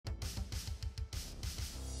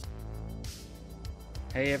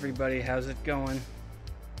Hey everybody, how's it going?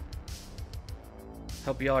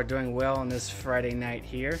 Hope y'all are doing well on this Friday night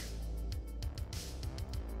here.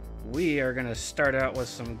 We are gonna start out with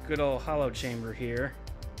some good old Holochamber here.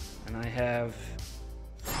 And I have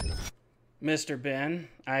Mr. Ben,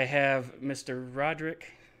 I have Mr.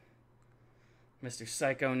 Roderick, Mr.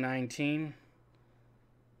 Psycho 19,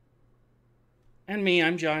 and me,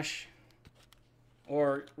 I'm Josh.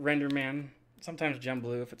 Or Renderman, sometimes Jump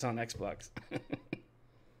Blue if it's on Xbox.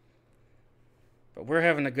 But we're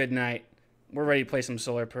having a good night. We're ready to play some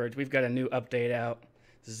Solar Purge. We've got a new update out.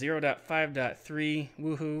 0.5.3,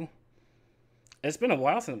 woohoo. It's been a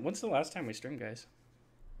while since, when's the last time we streamed, guys?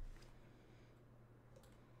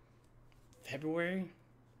 February?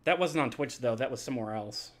 That wasn't on Twitch, though. That was somewhere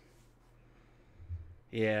else.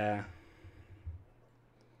 Yeah.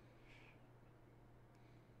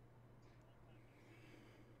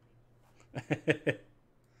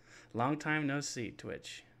 Long time no see,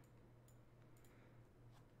 Twitch.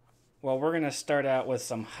 Well, we're going to start out with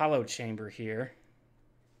some Holochamber here.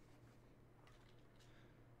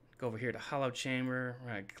 Go over here to Holochamber.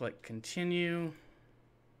 We're going to click continue.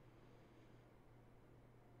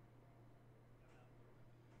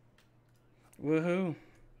 Woohoo.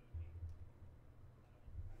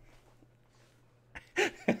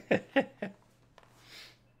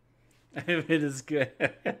 It is good.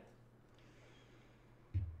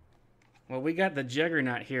 Well, we got the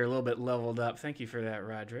Juggernaut here a little bit leveled up. Thank you for that,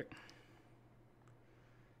 Roderick.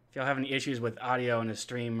 If y'all have any issues with audio in the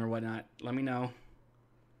stream or whatnot, let me know.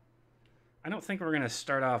 I don't think we're gonna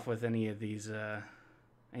start off with any of these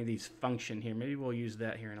function here. Maybe we'll use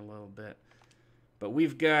that here in a little bit. But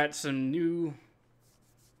we've got some new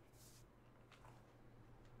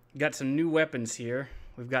weapons here.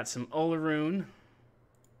 We've got some Olorun.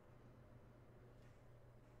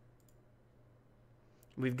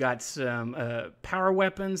 We've got some power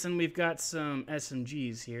weapons, and we've got some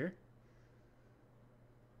SMGs here.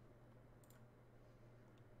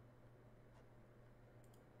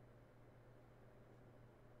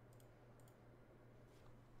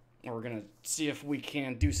 And we're gonna see if we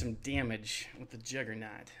can do some damage with the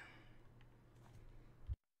Juggernaut.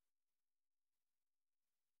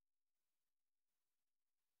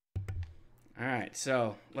 Alright,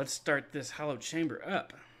 so let's start this Holochamber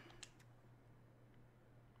up.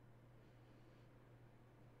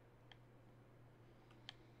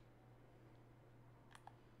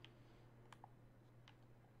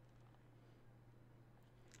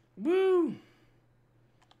 Woo!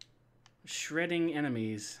 Shredding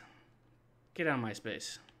enemies. Get out of my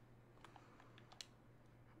space.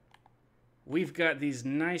 We've got these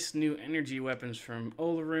nice new energy weapons from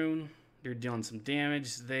Olorun. They're dealing some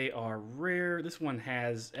damage. They are rare. This one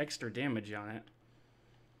has extra damage on it.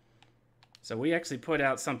 So we actually put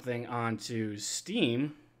out something onto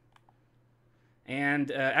Steam.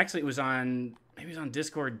 And actually it was on, maybe it was on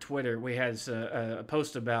Discord, Twitter. We had a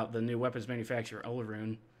post about the new weapons manufacturer,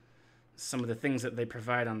 Olorun. Some of the things that they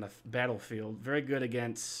provide on the battlefield. Very good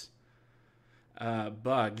against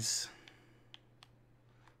bugs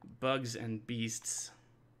and beasts.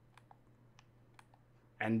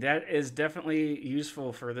 And that is definitely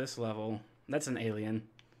useful for this level. That's an alien.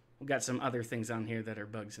 We've got some other things on here that are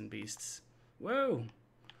bugs and beasts. Whoa!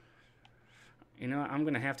 You know, I'm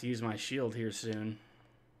going to have to use my shield here soon.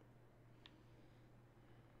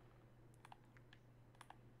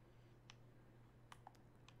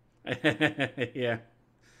 Yeah.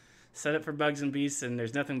 Set it for bugs and beasts, and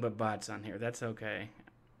there's nothing but bots on here. That's okay.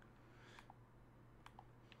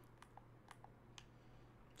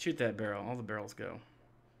 Shoot that barrel. All the barrels go.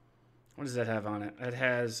 What does that have on it? It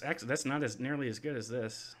has... Actually, that's not as nearly as good as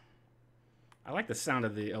this. I like the sound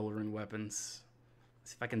of the Olorun weapons.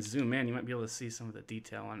 Let's see if I can zoom in. You might be able to see some of the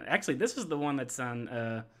detail on it. Actually, this is the one that's on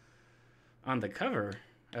the cover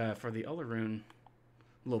for the Olorun.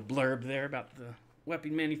 A little blurb there about the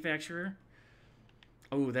weapon manufacturer.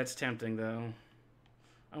 Oh, that's tempting, though.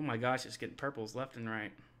 Oh my gosh, it's getting purples left and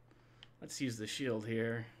right. Let's use the shield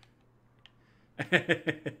here.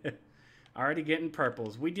 Already getting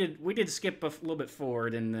purples. We did skip a little bit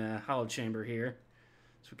forward in the Holochamber here.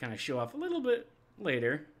 So we kind of show off a little bit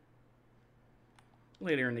later.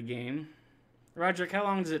 Later in the game. Roderick, how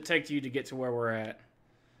long does it take you to get to where we're at?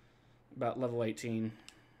 About level 18.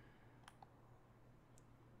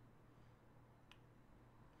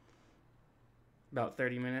 About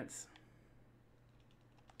 30 minutes.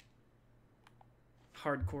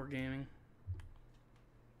 Hardcore gaming.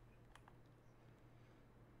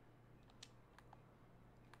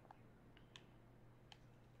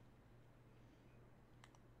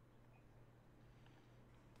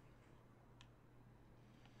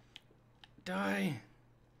 Die.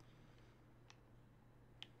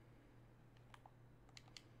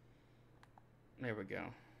 There we go.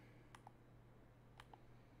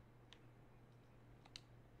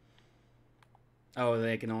 Oh,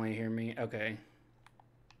 they can only hear me? Okay.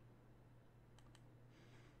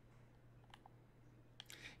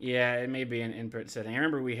 Yeah, it may be an input setting. I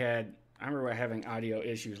remember we were having audio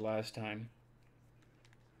issues last time.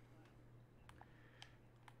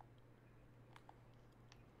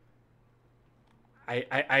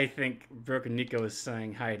 I think Broken Nico is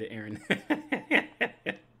saying hi to Aaron.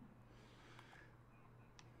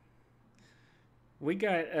 We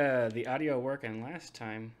got the audio working last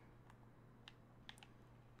time.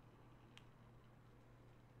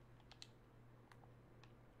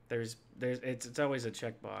 It's always a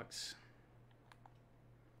checkbox.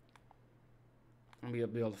 I'll be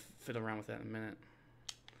able to fiddle around with that in a minute.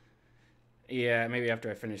 Yeah, maybe after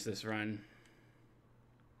I finish this run.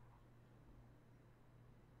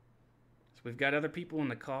 So we've got other people in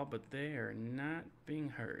the call, but they are not being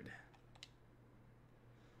heard.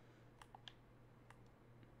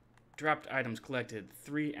 Dropped items collected,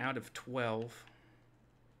 3 out of 12.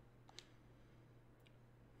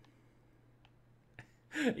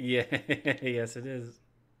 Yeah, yes it is.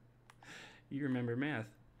 You remember math.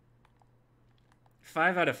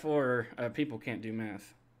 5 out of 4 people can't do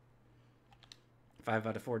math. 5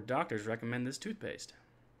 out of 4 doctors recommend this toothpaste.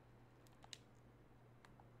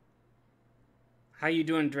 How you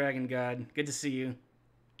doing, Dragon God? Good to see you.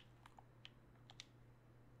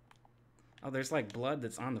 Oh, there's like blood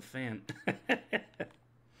that's on the fan.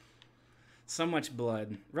 So much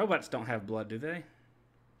blood. Robots don't have blood, do they?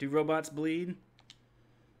 Do robots bleed?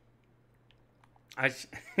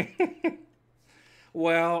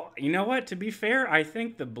 Well, you know what? To be fair, I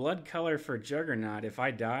think the blood color for Juggernaut, if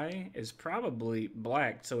I die, is probably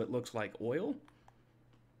black, so it looks like oil.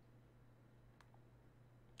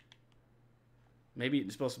 Maybe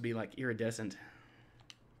it's supposed to be like iridescent.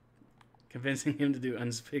 Convincing him to do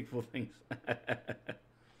unspeakable things.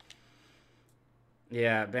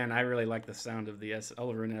 Yeah, Ben, I really like the sound of the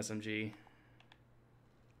Olorun SMG.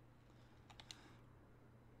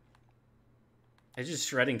 It's just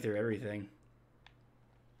shredding through everything.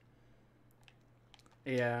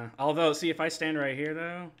 Yeah, although, see, if I stand right here,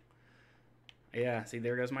 though... Yeah, see,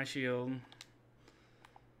 there goes my shield.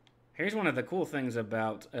 Here's one of the cool things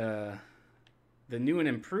about the new and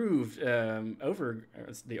improved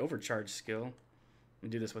the overcharge skill. Let me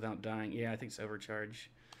do this without dying. Yeah, I think it's overcharge.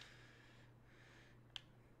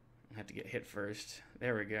 I have to get hit first.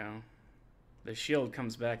 There we go. The shield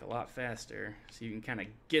comes back a lot faster, so you can kind of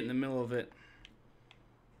get in the middle of it.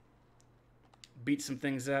 Beat some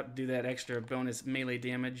things up, do that extra bonus melee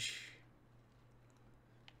damage.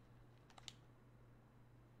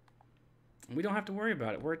 We don't have to worry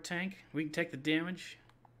about it. We're a tank. We can take the damage.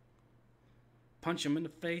 Punch him in the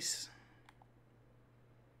face.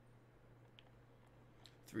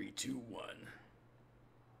 3, 2, 1.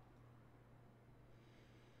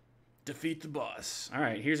 Defeat the boss. All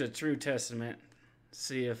right, here's a true testament.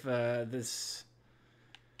 See if this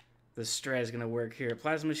strat is gonna work here.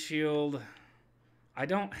 Plasma shield. I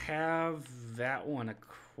don't have that one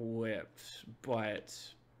equipped, but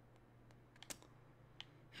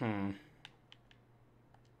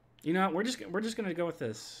you know, we're just gonna go with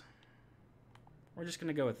this. We're just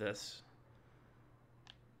gonna go with this.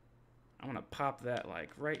 I'm gonna pop that like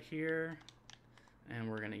right here, and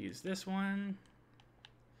we're gonna use this one.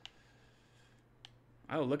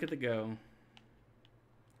 Oh, look at the go.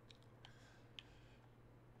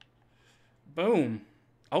 Boom.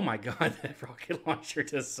 Oh my god, that rocket launcher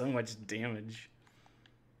does so much damage.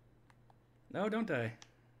 No, don't die.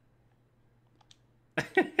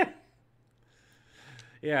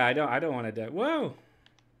 Yeah, I don't want to die. Whoa.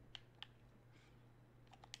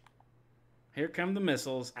 Here come the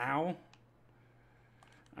missiles. Ow.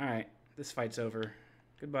 Alright, this fight's over.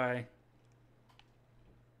 Goodbye.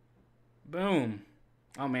 Boom.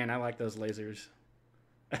 Oh man, I like those lasers.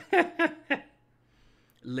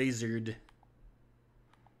 Lasered.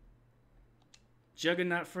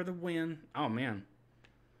 Juggernaut for the win. Oh man.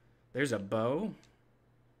 There's a bow.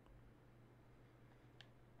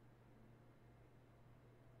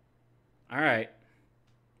 Alright.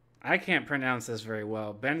 I can't pronounce this very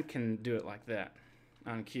well. Ben can do it like that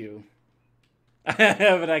on cue.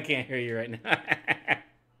 But I can't hear you right now.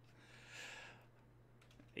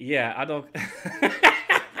 Yeah, I don't...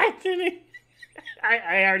 I didn't...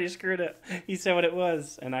 I already screwed up. He said what it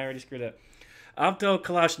was, and I already screwed up.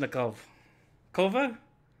 Avtokalashinikova. Kova?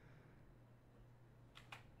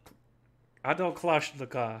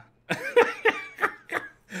 Avtokalashinikova.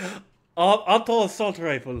 Auto assault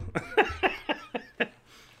rifle.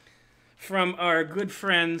 from our good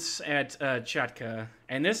friends at Chatka,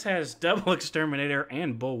 and this has double exterminator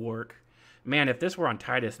and bulwark. Man, if this were on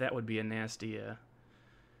Titus, that would be a nasty.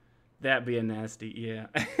 That'd be a nasty. Yeah.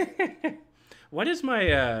 What is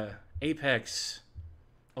my Apex,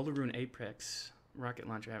 Olorun Apex rocket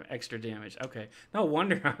launcher have? Extra damage. Okay. No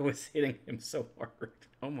wonder I was hitting him so hard.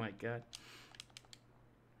 Oh my god.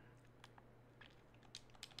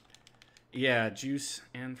 Yeah, juice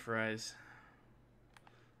and fries.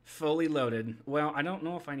 Fully loaded. Well, I don't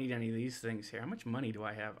know if I need any of these things here. How much money do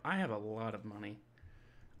I have? I have a lot of money.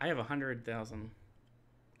 I have 100,000.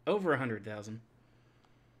 Over 100,000.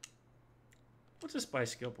 Let's just buy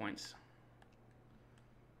skill points.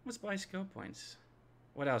 Let's buy skill points.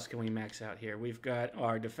 What else can we max out here? We've got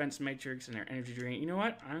our defense matrix and our energy drink. You know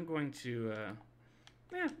what? I'm going to...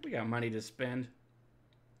 we got money to spend.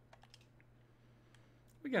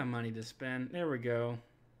 We got money to spend. There we go.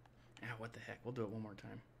 Ah, what the heck? We'll do it one more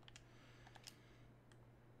time.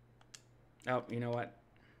 Oh, you know what?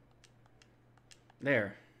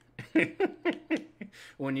 There.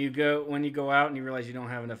 when you go out and you realize you don't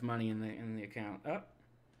have enough money in the account. Oh.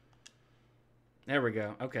 There we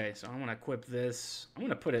go. Okay, so I'm gonna equip this. I'm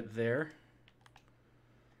gonna put it there.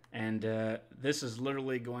 And this is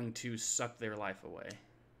literally going to suck their life away.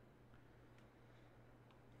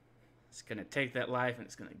 It's gonna take that life and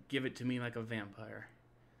it's gonna give it to me like a vampire.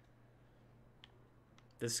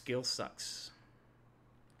 This skill sucks.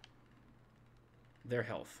 Their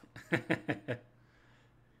health.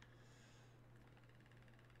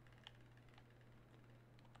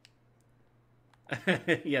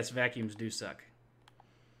 Yes, vacuums do suck.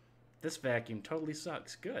 This vacuum totally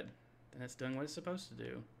sucks. Good. And it's doing what it's supposed to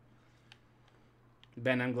do.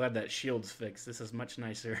 Ben, I'm glad that shield's fixed. This is much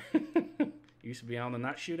nicer. You used to be able to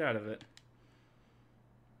not shoot out of it.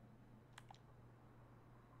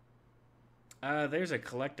 There's a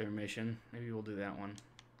collector mission. Maybe we'll do that one.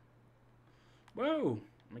 Whoa!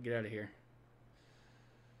 Let me get out of here.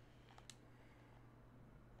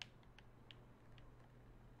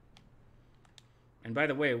 And by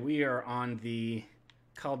the way, we are on the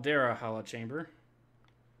Caldera Holochamber.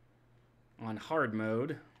 On hard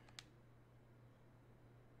mode.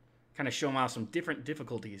 Kind of show them off some different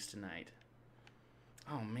difficulties tonight.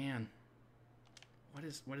 Oh man. What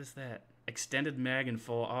is that? Extended mag and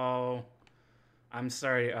full. Oh, I'm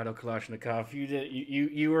sorry, Avtokalashinikova.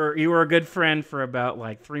 You were a good friend for about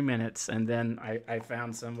like 3 minutes, and then I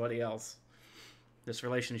found somebody else. This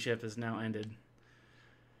relationship is now ended.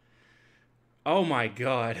 Oh my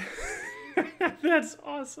god. That's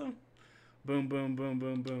awesome. Boom, boom, boom,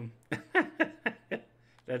 boom, boom.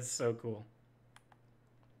 That's so cool.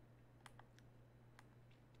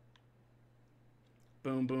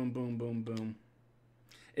 Boom, boom, boom, boom, boom.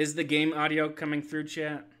 Is the game audio coming through,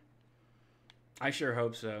 chat? I sure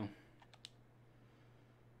hope so.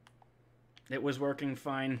 It was working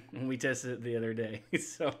fine when we tested it the other day,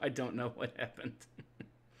 so I don't know what happened.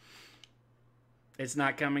 It's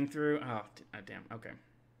not coming through? Oh, damn. Okay.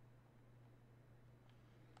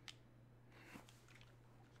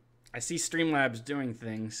 I see Streamlabs doing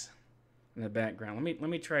things in the background. Let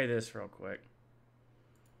me try this real quick.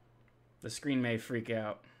 The screen may freak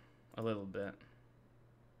out a little bit.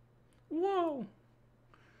 Whoa!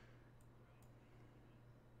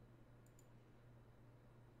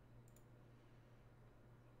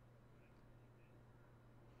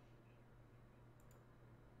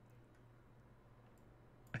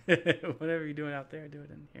 Whatever you're doing out there, do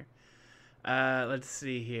it in here. Let's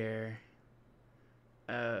see here.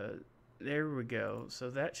 There we go.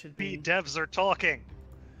 So that should be... devs are talking.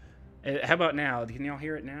 How about now? Can y'all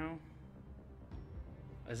hear it now?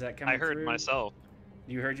 Is that coming through? I heard myself.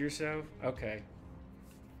 You heard yourself? Okay.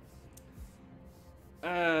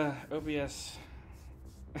 OBS.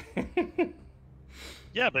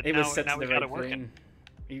 Yeah, but it now, was set now to we the got right it working. thing.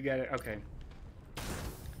 You got it? Okay.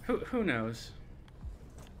 Who knows?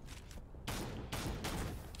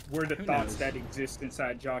 Were the thoughts that exist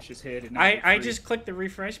inside Josh's head? And I just clicked the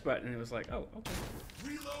refresh button and it was like, oh,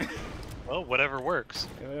 okay. Well, whatever works.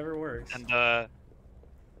 Yeah, whatever works. And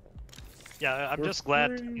yeah, I'm just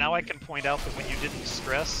glad now I can point out that when you didn't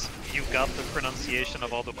stress, you got the pronunciation of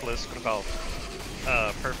Avtokalashinikova.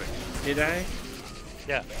 Perfect. Did I?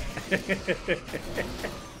 Yeah.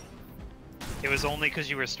 It was only because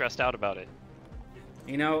you were stressed out about it.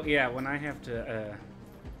 You know, yeah, when I have to,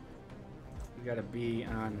 you gotta be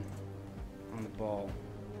on the ball.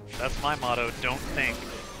 That's my motto, don't think.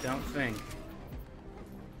 Don't think.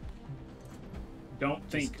 Don't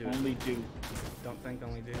think, only do. Don't think,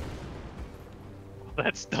 only do.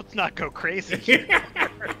 Let's not go crazy.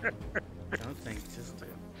 Don't think, just do.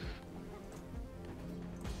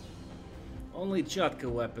 Only Chotka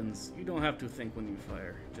weapons. You don't have to think when you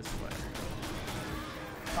fire. Just fire.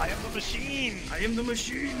 I am the machine! I am the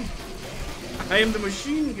machine! I am the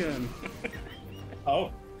machine gun! Oh.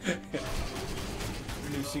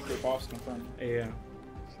 New secret boss confirmed. Yeah.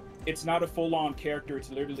 It's not a full-on character, it's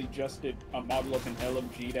literally just a model of an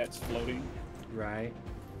LMG that's floating. Right.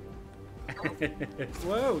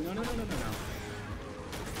 Whoa, no.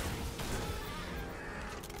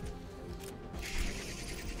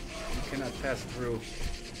 You cannot pass through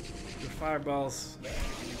the fireballs.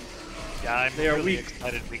 Yeah, I'm They are really weak.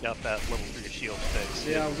 excited we got that level 3 shield fix.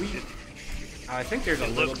 They are weak. I think there's a It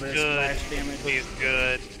little looks bit good, of splash damage. plays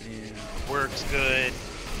good, Yeah. works good.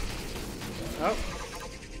 Oh.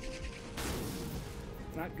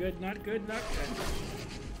 Not good, not good, not good.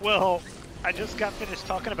 Well, I just got finished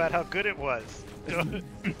talking about how good it was.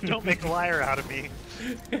 Don't make a liar out of me.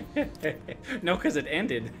 No, because it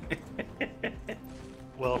ended.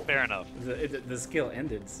 Well, fair enough. The skill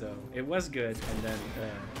ended, so it was good, and then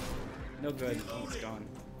no good. It's gone.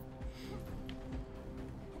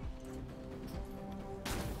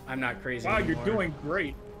 I'm not crazy Wow, anymore. you're doing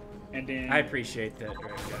great. And then I appreciate that,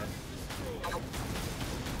 Red God.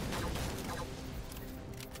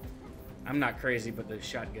 I'm not crazy, but the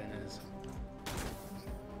shotgun is.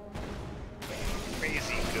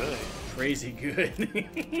 Crazy good. Crazy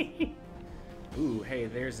good. Ooh, hey,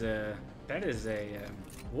 there's a... That is a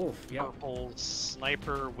wolf, yep. Purple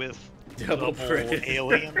sniper with Double double crit.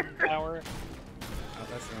 alien power. Oh,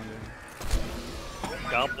 that's not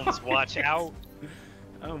good. Goblins, watch out.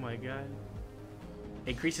 Oh my god.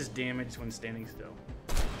 Increases damage when standing still.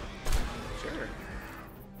 Sure.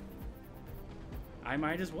 I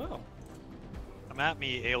might as well. Come at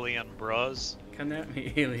me, alien bros. Come at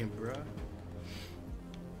me, alien bruh.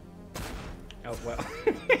 Oh, well.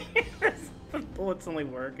 Bullets only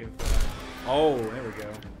work if... Oh, there we go.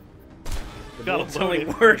 The Gotta bullets load only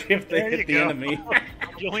it. work if they There hit you the go. enemy.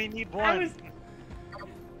 You only need I one. was-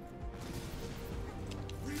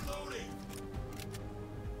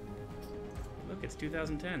 Look, it's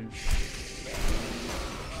 2010.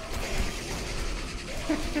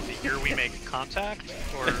 The year we make contact,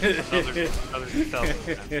 or another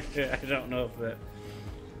 2010? I don't know if that...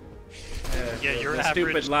 Yeah, your the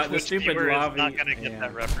average stupid, the Twitch stupid viewer lobby. is not gonna get yeah.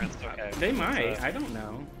 that reference. Okay. They might. I don't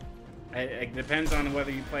know. It depends on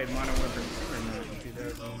whether you played Modern Warfare 2 or not in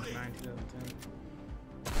 2009,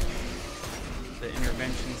 2010. The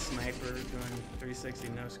intervention sniper doing 360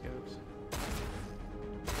 no scopes.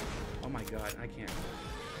 Oh my god, I can't.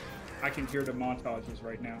 I can hear the montages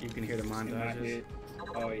right now. You can hear the In my montages. head.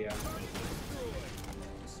 Oh yeah.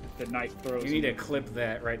 The knife throws. You need to clip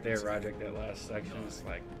that right there, Roderick, that last section. It's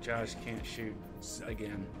like, Josh can't shoot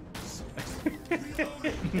again.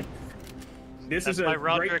 This That's is why a great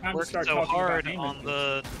Roderick time to worked start so talking hard about on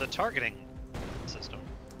the targeting system.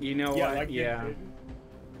 You know Yeah, what? like yeah.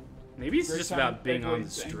 Maybe it's Great just time about to being segue on the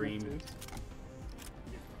into stream. England, too.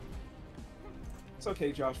 It's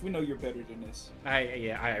okay, Josh. We know you're better than this. I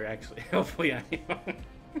actually, hopefully I am.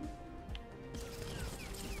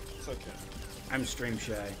 It's okay. I'm stream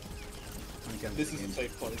shy. when it comes This to is a games.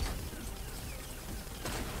 safe place.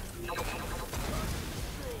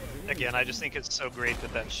 Again, I just think it's so great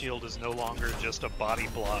that that shield is no longer just a body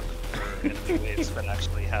block for enemy waves, but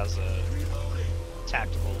actually has a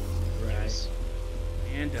tactical Right. use.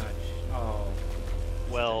 And dodge. Oh.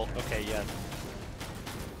 Well, okay, yeah.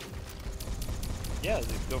 Yeah,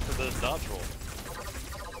 go for the dodge roll.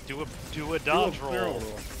 Do a dodge Do a barrel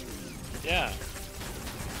roll. Yeah.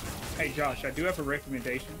 Hey, Josh, I do have a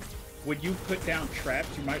recommendation. When you put down traps,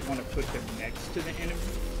 you might want to put them next to the enemy.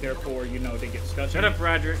 Therefore, you know, they get stuck. Shut in up,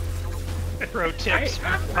 Roderick. Pro tips.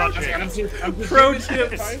 I'm Roderick. just Pro giving some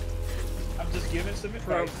tips. advice. I'm just giving some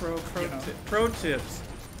advice. you know. Pro tips.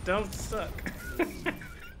 Don't suck.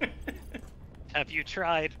 Have you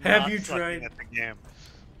tried? Have not you sucking tried? at the game?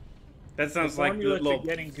 That The sounds like the formula to little.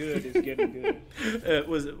 getting good is getting good.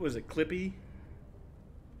 Was it Clippy?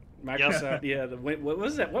 Microsoft. Yeah. What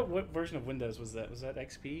was that? What version of Windows was that? Was that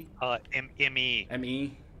XP? ME.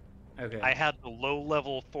 ME. Okay. I had to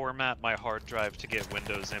low-level format my hard drive to get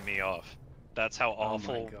Windows ME off. That's how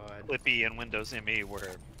awful God. Clippy and Windows ME were.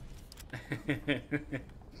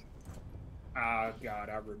 Ah, God,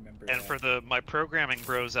 I remember And that. for my programming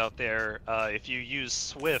bros out there, if you use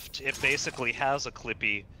Swift, it basically has a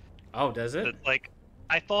Clippy. Oh, does it? That, like,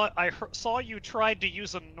 I thought saw you tried to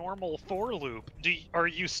use a normal for loop. Are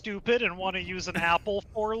you stupid and want to use an Apple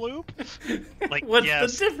for loop? Like, What's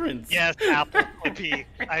yes, the difference? Yes, Apple Clippy.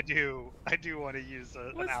 I do want to use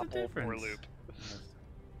an What's the Apple for difference? loop.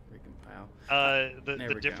 Recompile. The There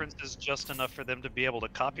we go. difference is just enough for them to be able to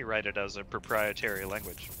copyright it as a proprietary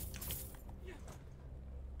language.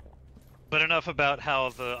 But enough about how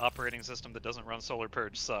the operating system that doesn't run Solar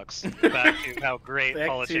Purge sucks. Back to how great Back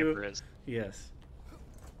Holochamber to- is. Yes.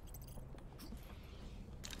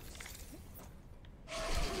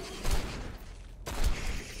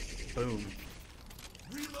 Boom.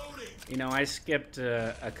 You know, I skipped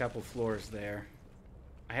a couple floors there.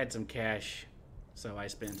 I had some cash, so I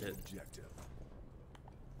spent it.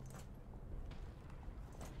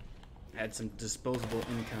 Had some disposable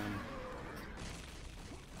income,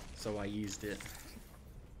 so I used it.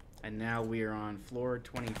 And now we are on floor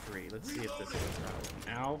 23. Let's see if this is a problem.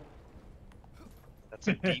 Ow. That's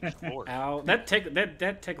a deep floor. Ow. That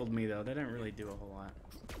tickled me, though. That didn't really do a whole lot.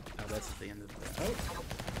 Oh, that's at the end of the... Oh.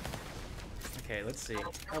 Okay, let's see.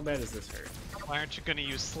 How bad is this hurt? Why aren't you gonna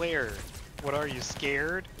use Slayer? What are you,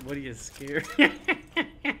 scared? What are you scared?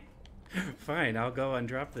 Fine, I'll go and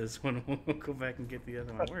drop this one. We'll go back and get the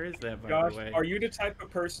other one. Where is that, by Josh, the way? are you the type of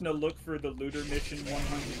person to look for the looter mission 100%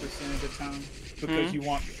 of the time? Because you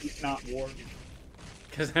want peace, not war?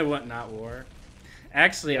 Because I want not war.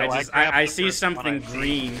 Actually, No, I the see first one something I see.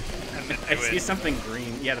 green. And then I do see it. something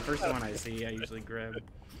green. Yeah, the first one I see, I usually grab.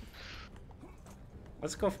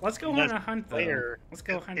 Let's go on That's a hunt, though. Slayer. Let's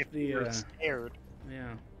go hunt If the, you're scared.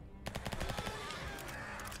 yeah.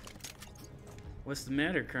 What's the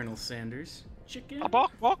matter, Colonel Sanders? Chicken?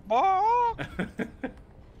 Bok, bok, bok.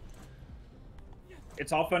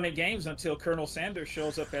 It's all fun and games until Colonel Sanders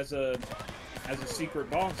shows up as a secret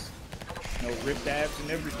boss. No ripped abs and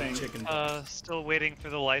everything. Chicken. Still waiting for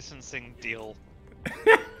the licensing deal.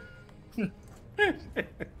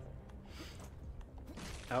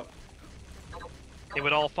 Oh. It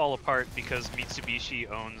would all fall apart because Mitsubishi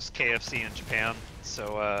owns KFC in Japan,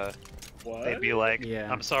 so What? they'd be like, Yeah.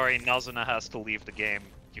 I'm sorry, Nazuna has to leave the game.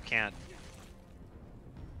 You can't.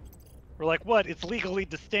 We're like, what? It's legally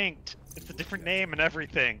distinct. It's a different name and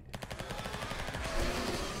everything.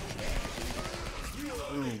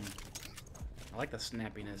 Boom. I like the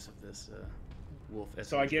snappiness of this wolf.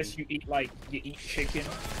 So I SMG. guess you eat chicken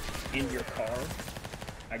in your car.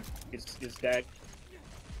 Is that?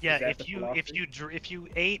 Yeah, that if the you philosophy? if you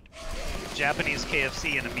ate Japanese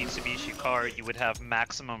KFC in a Mitsubishi car, you would have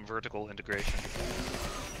maximum vertical integration.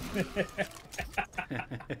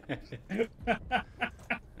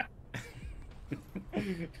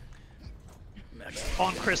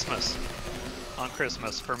 On Christmas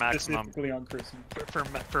for maximum Specifically on Christmas.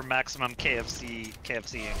 for maximum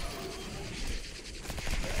KFCing.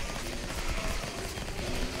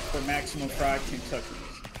 For maximum fried Kentucky.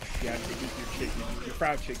 You have to eat your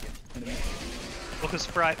fried chicken. In the Because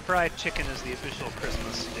fried chicken is the official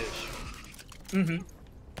Christmas dish. Mm-hmm.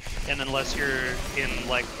 And unless you're in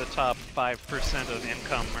like the top 5% of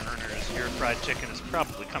income earners, your fried chicken is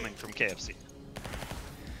probably coming from KFC.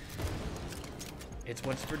 It's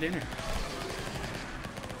what's for dinner.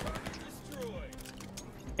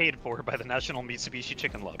 Paid for by the National Mitsubishi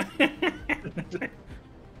Chicken Lobby.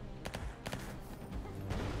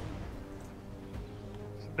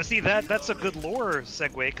 But see, that's a good lore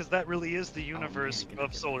segue, because that really is the universe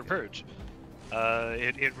of Solar Purge.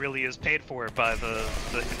 It really is paid for by the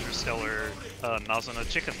interstellar Nazuna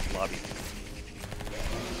Chicken Lobby.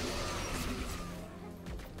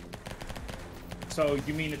 So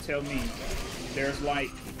you mean to tell me there's like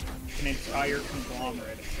an entire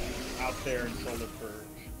conglomerate out there in Solar Purge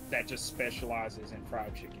that just specializes in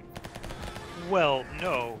fried chicken? Well,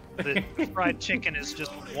 no. The fried chicken is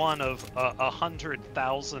just one of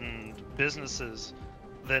 100,000 businesses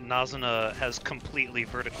that Nazuna has completely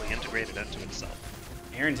vertically integrated into itself.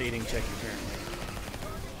 Aaron's eating chicken currently.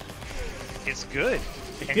 It's good.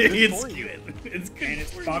 And good It's for you. good. It's good. And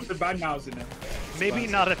it's sponsored by Nazuna. Maybe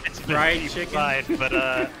not if it's been Fried deep chicken? fried, but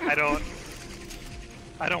I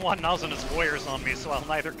don't want Nazuna's lawyers on me, so I'll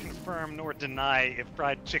neither confirm nor deny if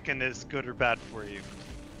fried chicken is good or bad for you.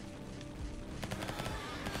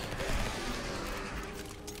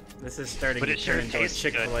 This is starting But to it sure turn into a tastes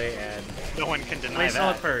good. Chick-fil-A ad. No one can deny Play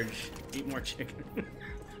Solid that. Purge. Eat more chicken.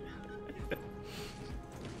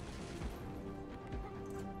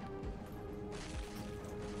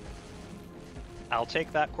 I'll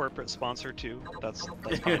take that corporate sponsor too. That's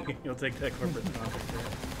fine. You'll take that corporate sponsor.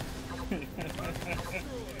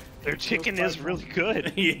 Their chicken is really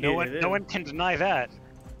good. Yeah, No it is. one can deny that.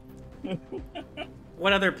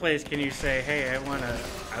 What other place can you say, hey, I want a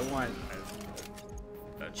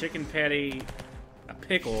chicken patty, a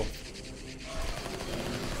pickle,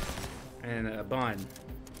 and a bun?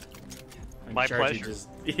 And My charge you pleasure.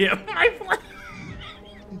 Yeah, my pleasure.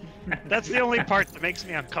 That's the only part that makes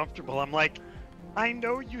me uncomfortable. I'm like, I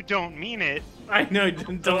know you don't mean it. I know,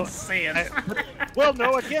 don't say it. Well,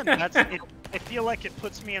 no, again, that's it. I feel like it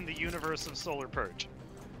puts me in the universe of Solar Purge.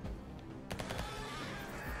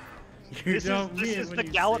 This is the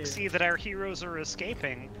galaxy that our heroes are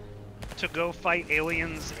escaping to go fight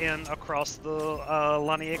aliens across the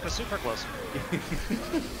Lanieka supercluster.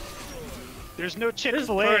 There's no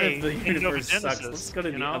Chick-fil-A the in universe Nova sucks. Genesis, Let's go to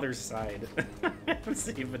the you know? other side. Let's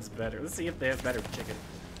see if it's better. Let's see if they have better chicken.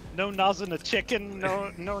 No Nazuna chicken, no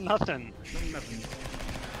nothing. No, nothing.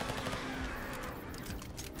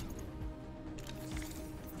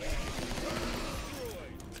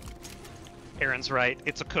 Aaron's right.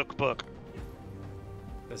 It's a cookbook.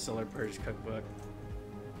 The Solar Purge cookbook.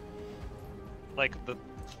 Like the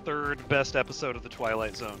third best episode of The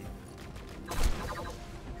Twilight Zone.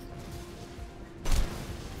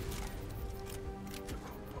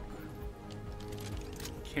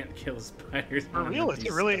 Can't kill spiders. For real, it's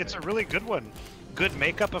a really good one. Good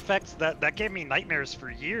makeup effects. That gave me nightmares for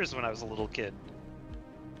years when I was a little kid.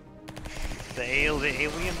 The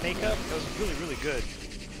alien makeup, that was really good.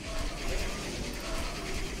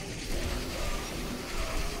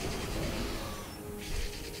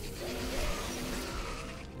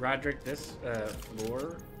 Roderick, this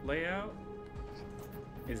floor layout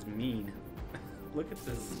is mean. Look at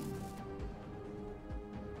this.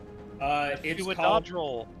 It's Do a called... dodge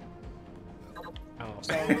roll. Oh.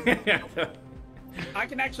 So, I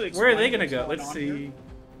can actually explain where are they gonna what's go? going Let's on see. here.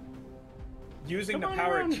 Using Come the on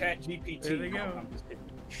power around. of ChatGPT. There they go. I'm just kidding.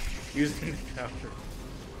 Using the power.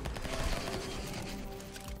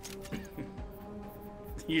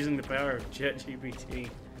 Using the power of ChatGPT,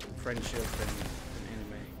 friendship, and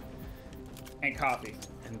anime. And coffee.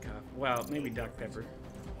 And coffee. Well, maybe Doc Pepper.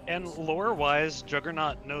 And lore-wise,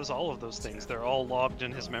 Juggernaut knows all of those things. They're all logged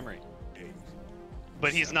in his memory.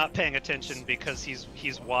 But he's not paying attention because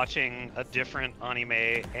he's watching a different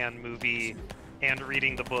anime and movie and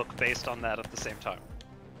reading the book based on that at the same time.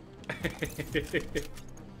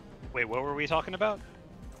 Wait, what were we talking about?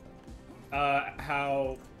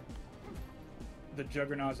 How the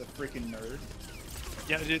Juggernaut's a freaking nerd.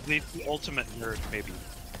 Yeah, the ultimate nerd, maybe.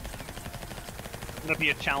 It's gonna be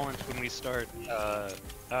a challenge when we start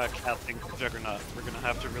casting Juggernaut. We're gonna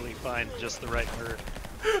have to really find just the right nerd.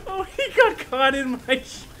 Oh, he got caught in my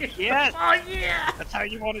shit. Yes! Oh, yeah! That's how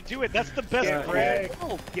you want to do it. That's the best Get brag.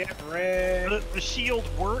 wrecked. Get wrecked. The shield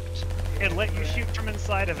worked and let you shoot from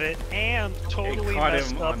inside of it, and totally caught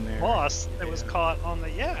messed him up on there. boss that was Yeah. caught on the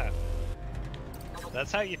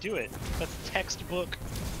That's how you do it. That's textbook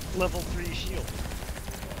level 3 shield.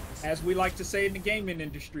 As we like to say in the gaming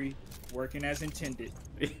industry, working as intended.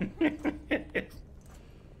 It's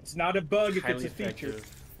not a bug if it's Highly a feature.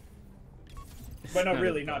 effective. But no, Not a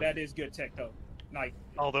really, no, bug. that is good tech though. Like,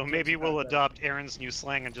 Although maybe it's we'll not bad. adopt Aaron's new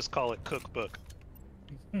slang and just call it cookbook.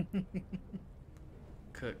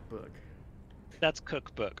 Cookbook. That's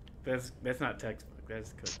cookbook. That's not textbook. That's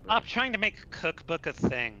cookbook. Stop trying to make cookbook a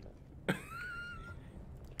thing.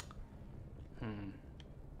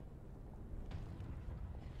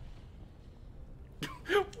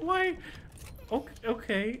 Why?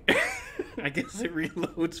 Okay. I guess it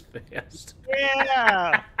reloads fast.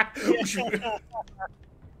 Yeah!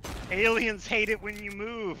 Aliens hate it when you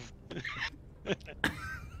move.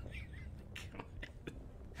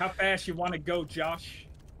 how fast you want to go, Josh?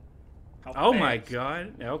 How Oh my fast?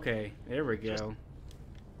 god. Okay, there we go.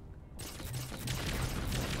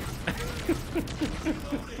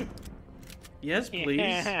 Yes, please.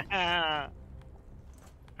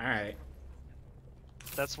 Alright.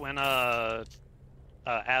 That's when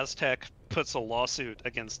Aztec puts a lawsuit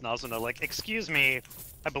against Nazuna, like, excuse me,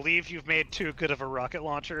 I believe you've made too good of a rocket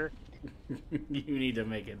launcher. You need to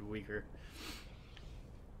make it weaker.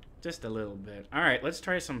 Just a little bit. Alright, let's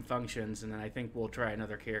try some functions, and then I think we'll try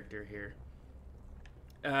another character here.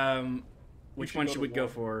 Which one should we go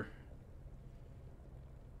for?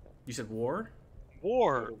 You said war?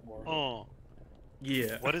 War. War. Oh.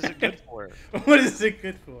 Yeah. What is it good for? What is it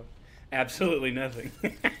good for? Absolutely nothing.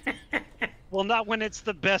 Well, not when it's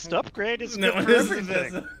the best upgrade. It's No, good for this is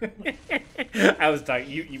everything. the best. I was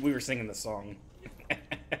talking. We were singing the song.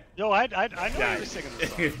 No, I know you were singing the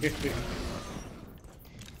song.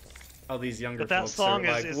 All these younger But that folks song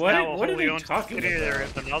are like, is what, now a what are wholly they owned talking subsidiary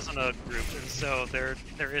about? of the Nazuna group, and so they're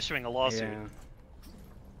issuing a lawsuit. Yeah.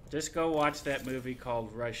 Just go watch that movie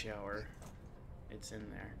called Rush Hour. It's in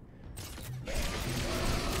there.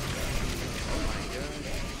 Oh my god.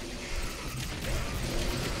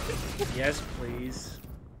 Yes, please.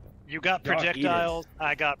 You got Y'all eat it. projectiles.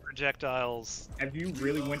 I got projectiles. Have you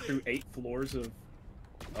really went through 8 floors of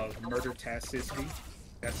murder tasticity?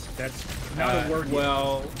 That's not a word. yet.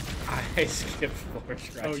 Well, I skipped floor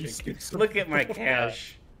scratching. Oh, you skipped. Look at my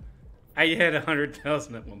cash. I had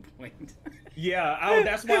 100,000 at one point. Yeah,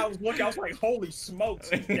 that's why I was looking. I was like, holy smokes,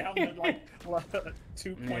 he's down to like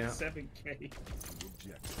 2.7K.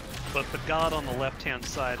 But the god on the left-hand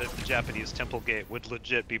side of the Japanese temple gate would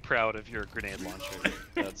legit be proud of your grenade launcher.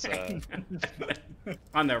 That's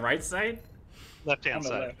On the right side? left-hand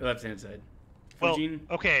side. Left-hand side. Well, Fujin?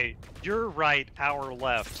 okay, your right, our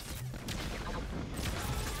left.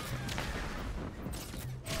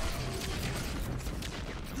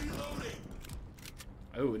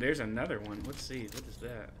 Oh, there's another one. Let's see. What is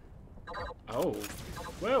that? Oh.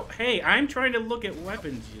 Well, hey, I'm trying to look at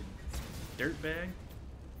weapons, you dirtbag.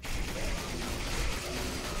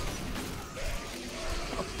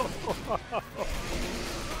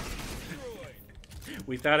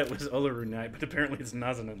 We thought it was Olorun Knight, but apparently it's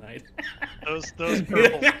Nazuna Knight. Those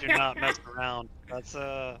purples do not mess around. That's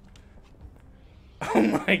Oh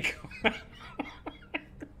my god.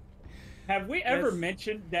 Have we ever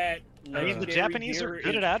mentioned that? I mean, the Japanese are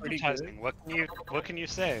good at advertising. What can you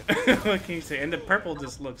say? What can you say? And the purple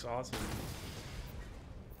just looks awesome.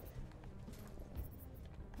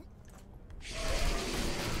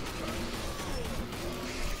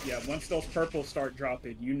 Yeah, once those purples start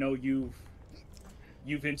dropping, you know you've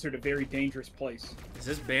entered a very dangerous place. Is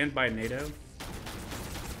this banned by NATO?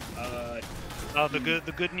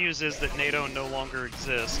 The good news is that NATO no longer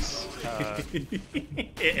exists.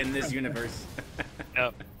 In this universe.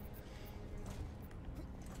 Yep.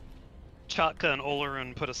 Chatka and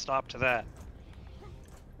Olorun put a stop to that.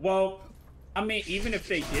 Well, I mean, even if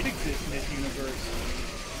they did exist in this universe,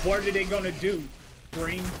 what are they gonna do?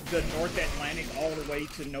 Bring the North Atlantic all the way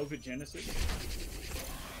to Nova Genesis?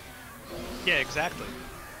 Yeah, exactly.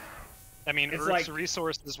 I mean, It's Earth's like-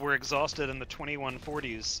 resources were exhausted in the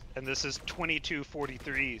 2140s, and this is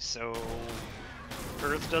 2243, so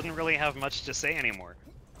Earth doesn't really have much to say anymore.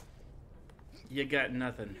 You got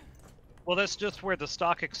nothing. Well, that's just where the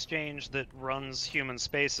stock exchange that runs human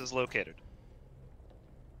space is located.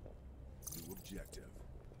 New objective.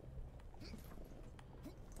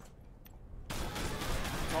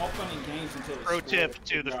 It's all fun and games until it's Pro tip spoiled.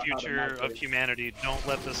 to the Figure out how to future of migrate. humanity, don't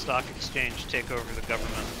let the stock exchange take over the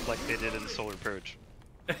government like they did in Solar Purge.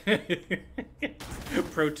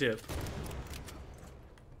 Pro tip.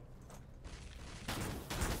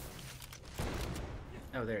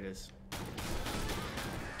 Oh, there it is.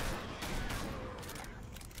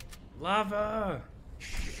 Lava!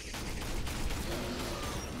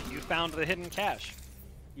 You found the hidden cache.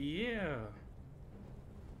 Yeah.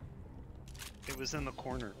 It was in the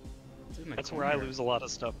corner. It's in the That's where I corner. lose a lot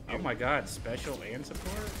of stuff. Oh my god, special and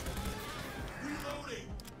support?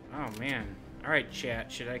 Oh man. Alright,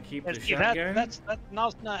 chat, should I keep the See, shotgun? that's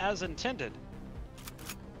not as intended.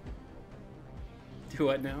 Do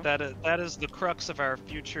what now? That is the crux of our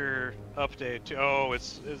future update. Oh,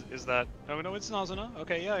 is that? Oh no, it's Nazuna.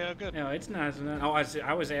 Okay, yeah, good. No, it's Nazuna. Oh,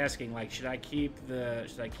 I was asking, like, should I keep the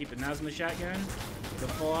Nazuna shotgun, the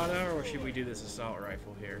full auto, or should we do this assault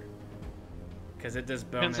rifle here? Because it does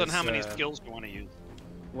bonus. Depends on how many skills you want to use.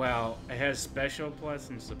 Well, it has special plus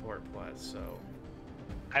and support plus, so.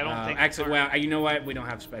 I don't think. Actually, well, you know what? We don't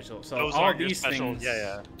have special. So those all aren't your these special. things.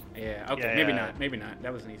 Yeah. Yeah. Okay. Yeah, maybe yeah. not. Maybe not.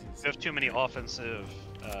 That was an easy. You have too many offensive.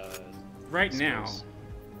 Right now. skills.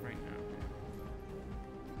 Right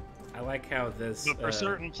now. I like how this. But for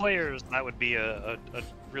certain players, that would be a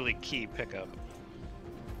really key pickup.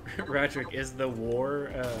 Roderick, is the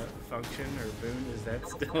war function or boon, is that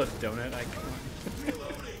still a donut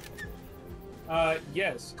icon?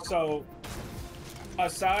 Yes. So,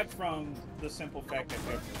 aside from the simple fact that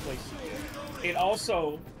they're placing it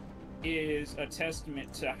also is a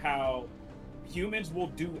testament to how humans will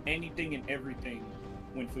do anything and everything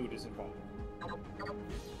when food is involved.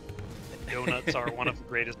 Donuts are one of the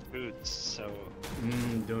greatest foods, so.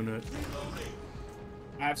 Donut.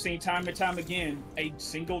 I've seen time and time again, a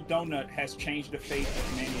single donut has changed the fate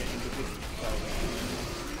of many an individual. So,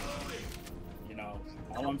 you know,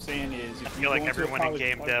 all I'm saying is, if I you feel like go into a everyone in college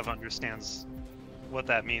game party- dev understands what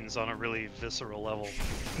that means on a really visceral level.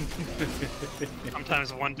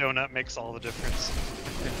 Sometimes one donut makes all the difference.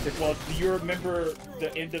 Well, do you remember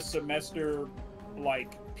the end of semester,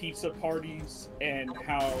 like, pizza parties and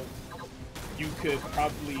how you could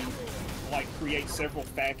probably, like, create several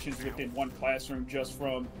factions within one classroom just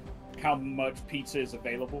from how much pizza is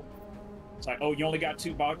available? It's like, oh, you only got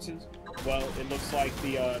 2 boxes? Well, it looks like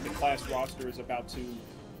the class roster is about to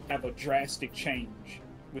have a drastic change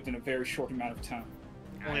within a very short amount of time.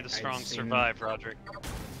 Only the strong I've seen- survive, Roderick.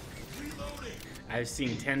 I've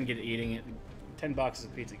seen 10 boxes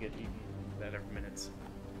of pizza get eaten that every minutes.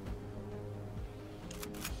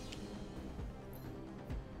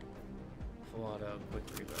 Full auto, quick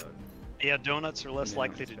reload. Yeah, donuts are less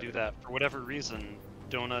likely to do that. For whatever reason,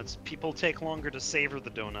 people take longer to savor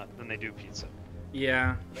the donut than they do pizza.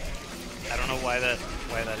 Yeah. I don't know why that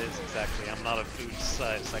is exactly. I'm not a food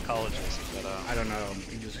psychologist, but I don't know.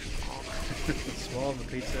 You just swallow the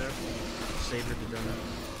pizza, savor the donut.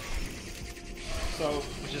 So,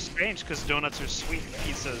 which is strange because donuts are sweet,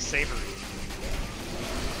 pizza is savory.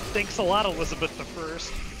 Thanks a lot, Elizabeth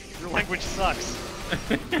I. Your language sucks.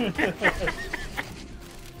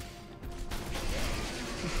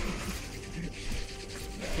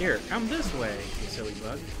 Here, come this way, you silly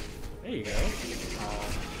bug. There you go.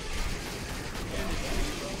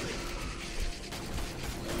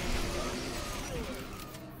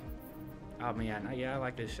 Oh man, yeah, I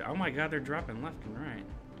like this shot. Oh my god, they're dropping left and right.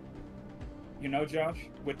 you know, Josh,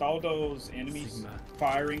 with all those enemies Sigma.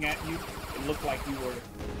 firing at you, it looked like you were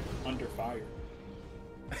under fire.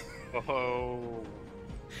 Oh.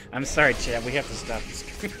 I'm sorry, Chad. We have to stop this.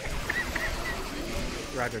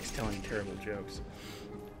 Roderick's telling terrible jokes.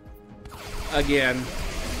 Again.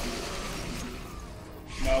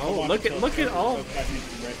 No, look at all.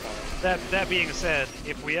 That being said,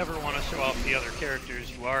 if we ever want to show off the other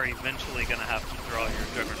characters, you are eventually going to have to draw your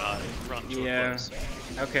Juggernaut and run to a close.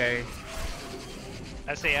 Okay.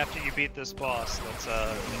 I say after you beat this boss, let's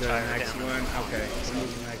The retire next down. one. Okay. We'll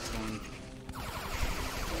move to the next one.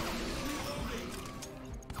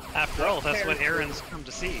 After all, that's what Aaron's come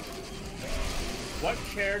to see. What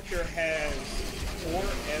character has 4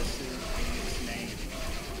 S's in its name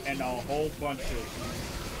and a whole bunch of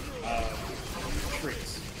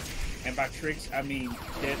tricks? And by tricks, I mean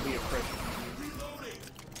deadly oppression.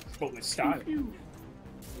 But with style. Oh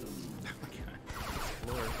my god.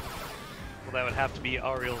 Lord. Well, that would have to be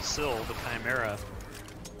Ariel Sil, the Chimera.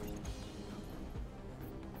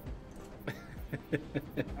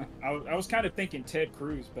 I was kind of thinking Ted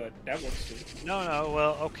Cruz, but that works too. No,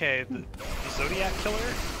 well, okay. The Zodiac Killer?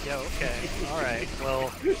 Yeah, okay. Alright,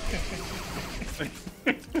 well...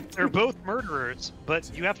 They're both murderers, but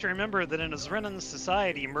you have to remember that in a Zrenan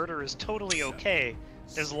society, murder is totally okay,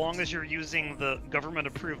 as long as you're using the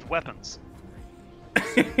government-approved weapons.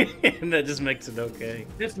 And that just makes it okay.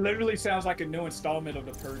 This literally sounds like a new installment of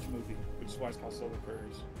the Purge movie, which is why it's called Solar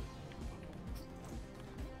Purge.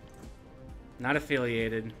 Not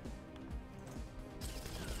affiliated.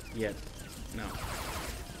 Yet. No.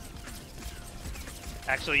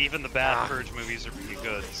 Actually, even the bad Purge movies are pretty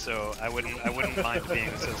good, so I wouldn't mind being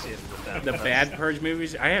associated with them. The bad Purge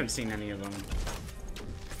movies? I haven't seen any of them.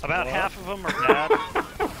 About half of them are bad,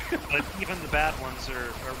 but even the bad ones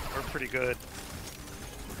are pretty good.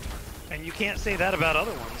 And you can't say that about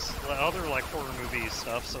other ones, other like horror movie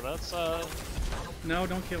stuff. So that's No,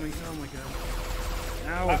 don't kill me. Oh my god.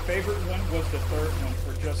 Ow. My favorite one was the third one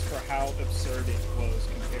for how absurd it was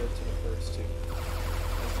compared to the first two.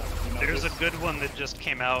 You know, There's a good one that just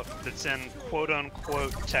came out that's in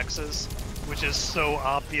quote-unquote Texas, which is so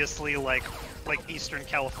obviously like Eastern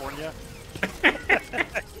California.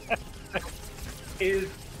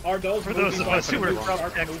 Are those For those of us who are from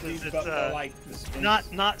dark Texas, movies, it's but like the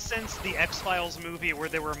spins? not since the X-Files movie where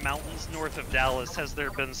there were mountains north of Dallas has there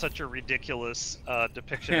been such a ridiculous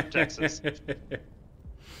depiction of Texas.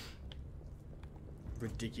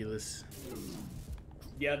 Ridiculous.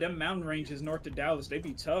 Yeah, them mountain ranges north of Dallas, they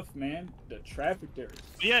be tough, man. The traffic there is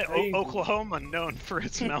Yeah, crazy. Oklahoma known for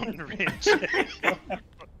its mountain range.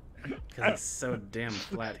 Because it's so damn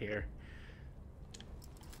flat here.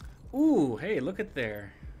 Ooh, hey, look at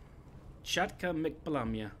there. Chatka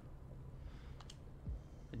Mechplamya.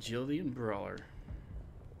 Agility and Brawler.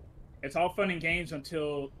 It's all fun and games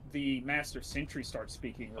until the Master Sentry starts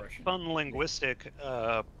speaking Russian. Fun linguistic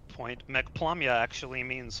point. Mechplamya actually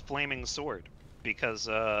means flaming sword because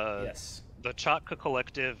Yes. the Chatka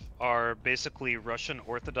Collective are basically Russian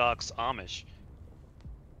Orthodox Amish.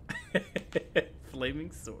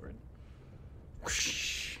 Flaming sword.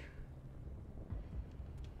 Whoosh.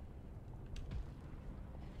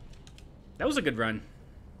 That was a good run.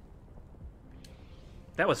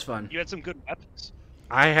 That was fun. You had some good weapons.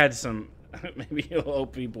 I had some maybe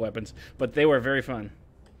OP weapons, but they were very fun.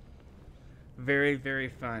 Very, very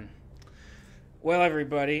fun. Well,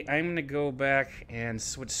 everybody, I'm going to go back and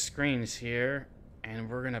switch screens here, and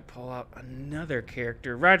we're going to pull out another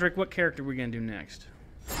character. Roderick, what character are we going to do next?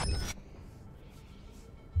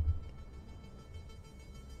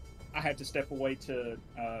 I had to step away to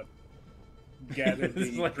gather the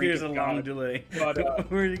It's like drink there's a of long God. delay.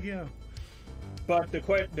 But, Where'd it go? But the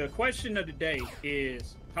question of the day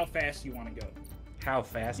is how fast you want to go. How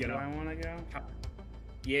fast You do know. I want to go?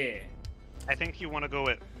 Yeah. I think you want to go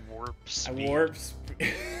at warp speed. Warps.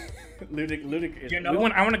 Ludic. You know-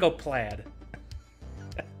 I want to go plaid.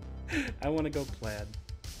 I want to go plaid.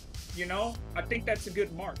 You know, I think that's a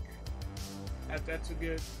good mark. That's a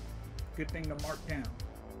good thing to mark down.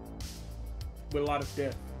 With a lot of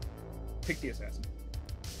death. Pick the assassin.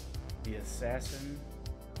 The assassin.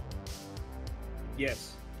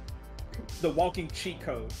 Yes. The walking cheat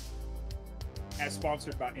code. As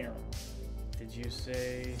sponsored by Aaron. Did you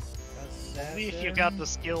say assassin? Only if you got the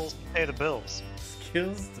skills to pay the bills.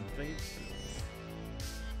 Skills to pay the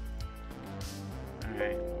bills.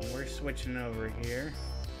 Alright, we're switching over here.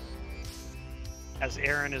 As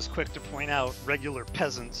Aaron is quick to point out, regular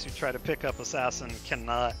peasants who try to pick up assassin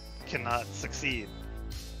cannot succeed.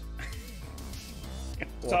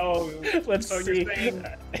 So let's see. You're saying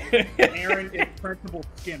Aaron is Principal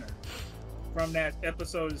Skinner from that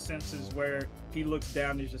episode of Simpsons where he looks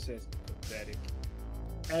down and just says, pathetic.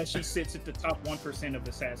 As she sits at the top 1% of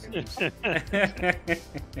assassins.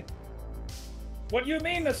 What do you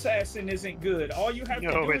mean assassin isn't good? All you have to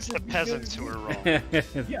do No, is it's the just be peasants good. who are wrong.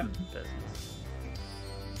 Yeah.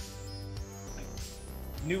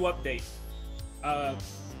 New update.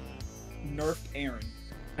 Nerfed Aaron.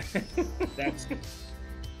 That's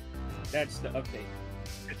the update.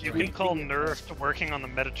 If you can call nerfed working on the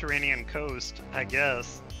Mediterranean coast, I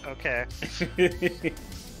guess. Okay.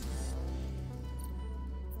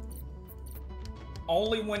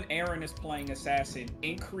 Only when Aaron is playing assassin,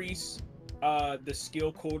 increase the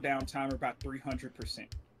skill cooldown timer by 300%.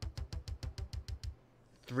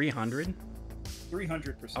 300?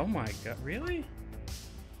 300%. Oh my god, really?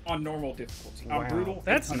 On normal difficulty. Wow. On brutal,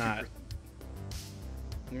 That's 100%. not.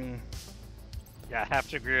 Mm. Yeah, I have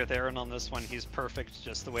to agree with Aaron on this one. He's perfect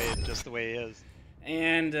just the way he is.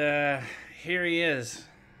 And here he is,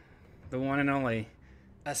 the one and only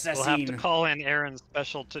assassin. We'll have to call in Aaron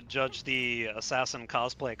special to judge the assassin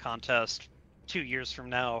cosplay contest 2 years from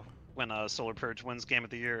now when Solar Purge wins Game of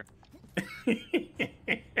the Year.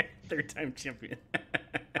 Third-time champion.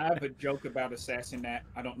 I have a joke about assassin that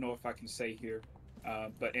I don't know if I can say here,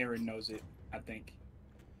 but Aaron knows it, I think.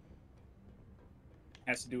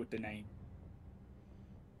 Has to do with the name.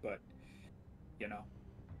 But, you know,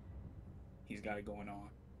 he's got it going on.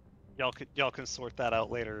 Y'all can sort that out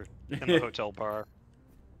later in the hotel bar.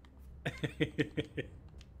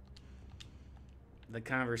 The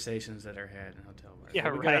conversations that are had in hotel bars.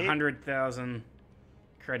 Yeah, we right. got 100,000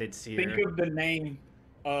 credits here. Think of the name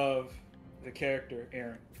of the character,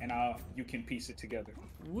 Aaron, and you can piece it together.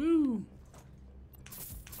 Woo!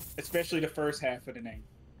 Especially the first half of the name.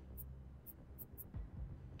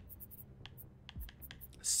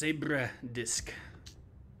 Sabre Disc.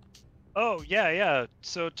 Oh yeah.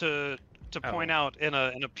 So to point out in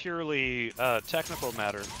a purely technical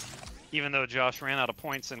matter, even though Josh ran out of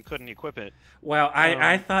points and couldn't equip it. Well,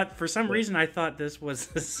 I thought for some reason I thought this was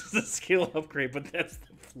the skill upgrade, but that's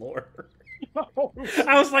the floor.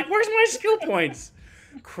 I was like, "Where's my skill points?"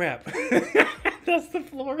 Crap, that's the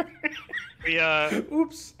floor.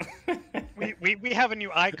 Oops. we have a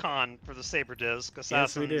new icon for the Sabre Disc,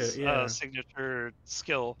 Assassin's Yes, we do, yeah. Signature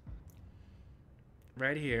skill.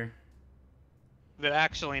 Right here. That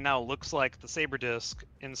actually now looks like the Sabre Disc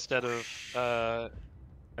instead of A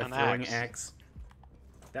an throwing axe. axe.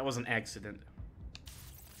 That was an accident.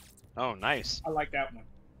 Oh, nice, I like that one.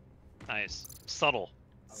 nice, subtle.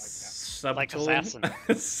 I like that. Subtle. Like assassin.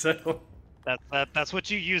 Subtle. That's what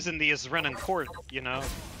you use in the Isrenan court, you know,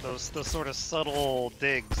 those sort of subtle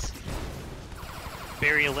digs.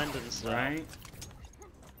 Barry Lyndon style. Right.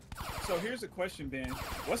 So here's a question, Ben.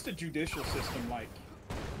 What's the judicial system like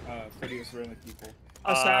for the Israeli people?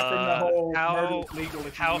 Aside from the whole murder legal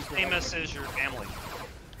if you How use the famous right is your family? name.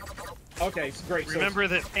 Okay, it's great. So Remember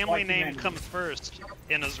it's that family like name humanity. comes first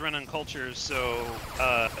in Isrenan culture, so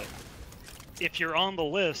if you're on the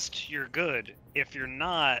list, you're good. If you're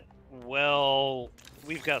not, well,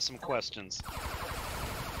 we've got some questions.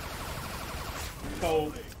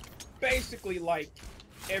 So basically, like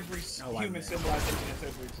every Oh, I human know. civilization that's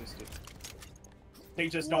ever existed. They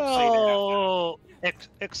just don't say that out loud. Well,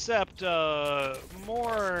 except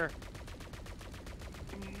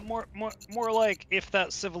more like if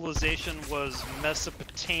that civilization was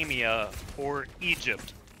Mesopotamia or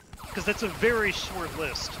Egypt, because that's a very short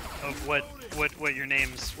list of what your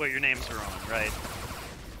names are on, right?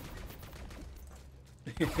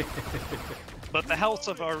 But the House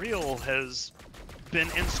of Ariel has been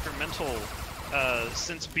instrumental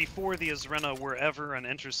since before the Isrena were ever an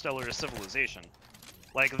interstellar civilization.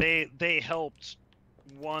 Like they helped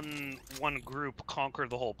one group conquer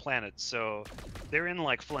the whole planet, so they're in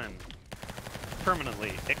like Flynn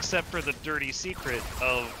permanently, except for the dirty secret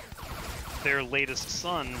of their latest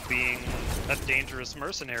son being a dangerous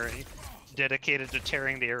mercenary dedicated to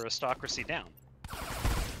tearing the aristocracy down.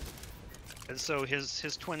 And so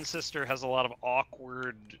his twin sister has a lot of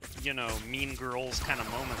awkward, you know, mean girls kind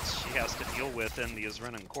of moments she has to deal with in the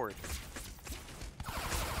Isrenan court.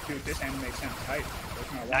 Dude, this anime sounds tight.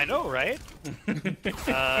 I know, right?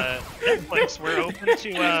 Netflix, we're open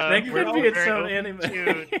to we're all its very own open anime.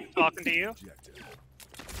 to talking to you.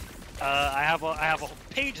 I have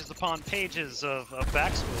pages upon pages of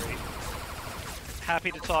backstory.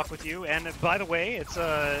 Happy to talk with you. And by the way, it's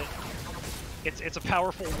a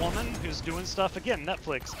powerful woman who's doing stuff. Again,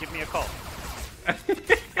 Netflix, give me a call.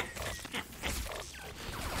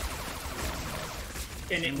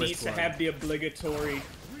 And it needs to have the obligatory,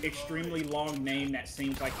 extremely long name that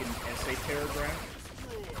seems like an essay paragraph.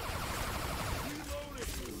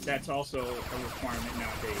 That's also a requirement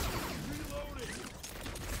nowadays.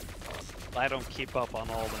 I don't keep up on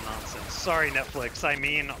all the nonsense. Sorry, Netflix. I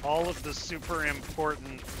mean all of the super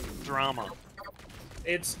important drama.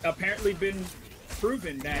 It's apparently been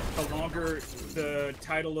proven that the longer the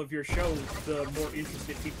title of your show, the more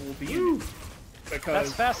interested people will be in it. Because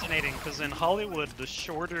that's fascinating, because in Hollywood, the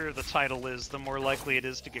shorter the title is, the more likely it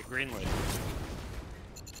is to get greenlit.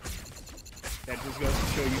 That just goes to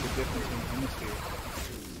show you the difference in the hemisphere.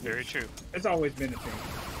 Very true. It's always been a thing.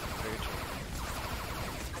 Very true.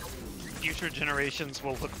 Future generations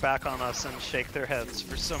will look back on us and shake their heads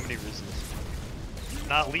for so many reasons.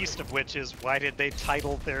 Not least of which is, why did they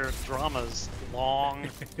title their dramas long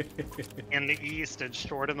in the East and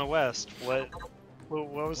short in the West? What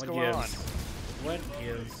was going on? What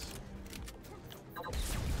gives?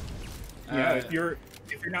 Yeah, if you're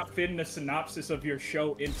not fitting the synopsis of your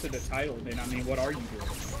show into the title, then I mean, what are you doing?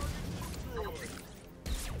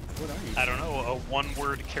 What are you? I don't know, a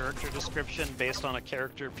one-word character description based on a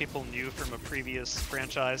character people knew from a previous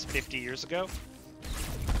franchise 50 years ago?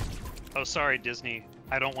 Oh, sorry, Disney.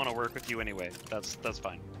 I don't want to work with you anyway. That's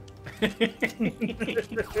fine.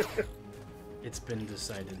 It's been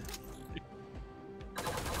decided.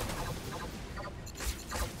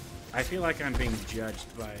 I feel like I'm being judged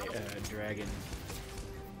by Dragon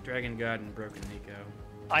God and Broken Nico.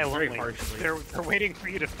 Very harshly. They're waiting for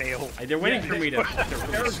you to fail. They're waiting for me to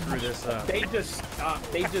really screw this up. They just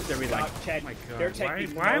stopped. They just stopped chatting. Oh my God. They're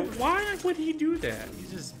taking Why would he do that?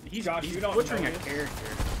 He's Josh, he's you don't butchering know a this.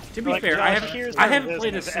 character. To be Like, fair, Josh, I haven't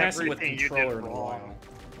played list of Assassin with everything you did controller in a wrong. while.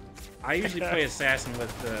 I usually play Assassin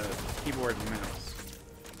with the keyboard and mouse.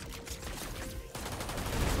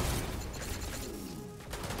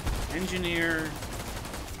 Engineer,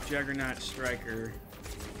 Juggernaut, Striker.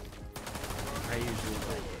 I usually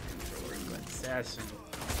play with controller, but Assassin.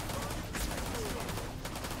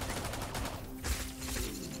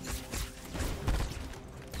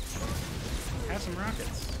 Have some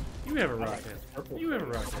rockets. You have a rocket. You have a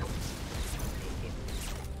rocket.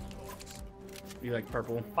 You like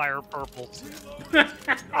purple? Fire purple.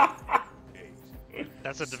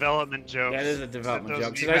 That's a development joke. That is a development Those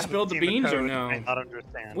joke. of Should you I who spill the haven't seen beans or code no? may not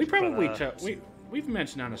understand, We probably but, we've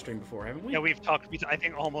mentioned on a stream before, haven't we? yeah, we've talked. I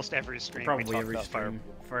think almost every stream. Probably we talked every about stream.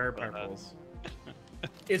 Fire but, purples.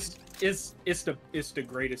 It's the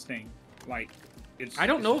greatest thing. Like, I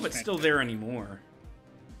don't know if just it's still there anymore.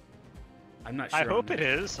 I'm not sure. I on hope that.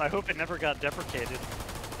 it is. I hope it never got deprecated.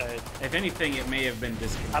 If anything, it may have been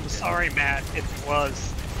discontinued. I'm sorry, Matt. It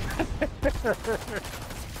was.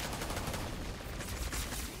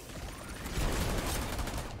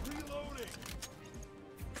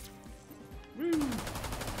 Woo. Man,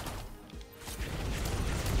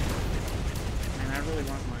 I really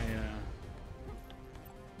want my.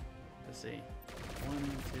 Let's see.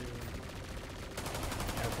 1, 2.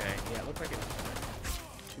 Okay, yeah, it looked like it was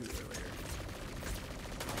 2 earlier.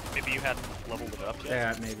 Maybe you hadn't leveled it up yet.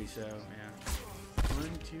 Yeah, maybe so. Yeah. 1,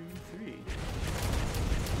 2, 3.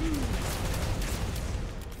 Woo.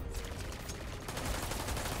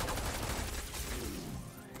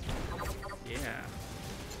 Yeah.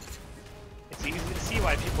 It's easy to see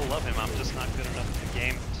why people love him. I'm just not good enough at the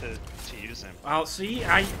game to use him. Well, see,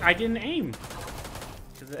 I didn't aim.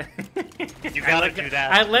 You gotta do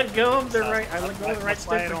that. I let go of the right. I let go of the right That's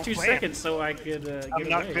why I stick for don't 2 play seconds so I could. I'm get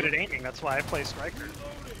not away. good at aiming. That's why I play Striker.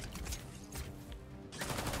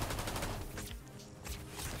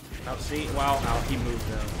 Oh, see, wow, he moved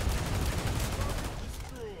though.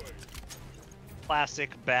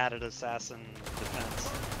 Classic bad at assassin defense.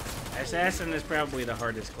 Assassin is probably the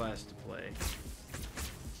hardest class to play.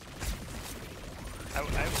 I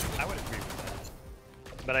would agree with that.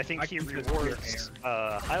 But I think he rewards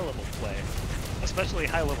high-level play, especially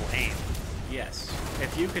high-level aim. Yes,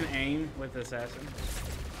 if you can aim with Assassin.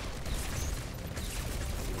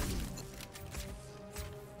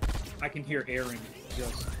 I can hear Aaron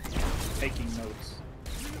just taking notes.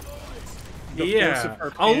 The force Yeah. of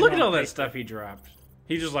her Oh, pen look at on all that paper. stuff he dropped.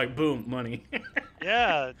 He just like, boom, money.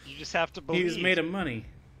 Yeah, you just have to believe. He just made him money.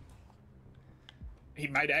 He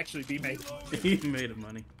might actually be made. He made him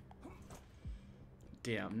money.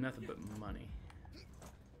 Damn, nothing but money.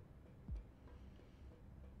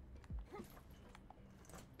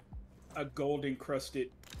 A gold encrusted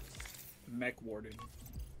mech warden.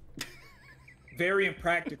 Very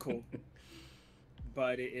impractical,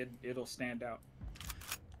 but it'll stand out.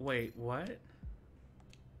 Wait, what?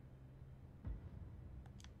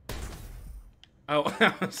 Oh,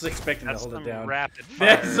 I was expecting That's to hold some it down. rapid fire.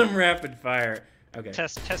 That's some rapid fire. Okay.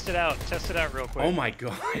 Test it out. Test it out real quick. Oh my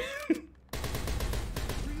god.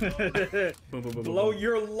 Boom, boom, boom, Blow boom.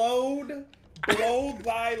 your load. Blow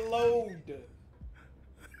thy load.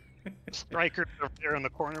 Striker over there in the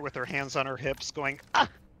corner with her hands on her hips, going, "Ah,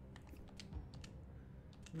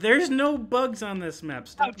 There's no bugs on this map.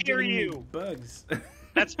 Stop How dare giving me you." bugs.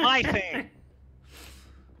 that's my thing."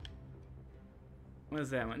 What is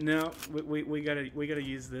that one? No, we gotta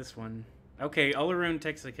use this one. Okay, Olorun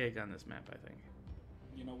takes the cake on this map, I think.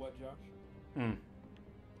 You know what, Josh? Hmm.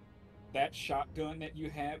 That shotgun that you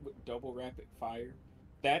had with double rapid fire,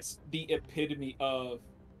 that's the epitome of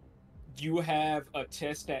you have a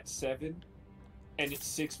test at 7 and it's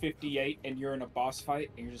 6:58 and you're in a boss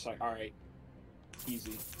fight and you're just like, all right,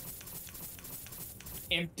 easy.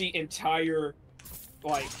 Empty entire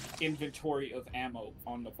like inventory of ammo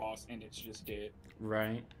on the boss and it's just dead.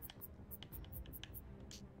 Right.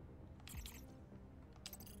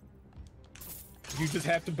 You just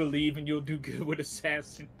have to believe and you'll do good with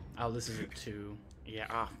assassin. Oh, this is a 2. Yeah.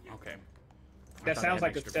 Ah. Okay. I That thought I sounds had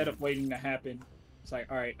like a extra setup waiting to happen. It's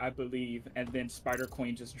like, all right, I believe, and then Spider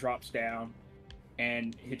Queen just drops down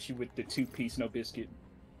and hits you with the 2-piece no biscuit.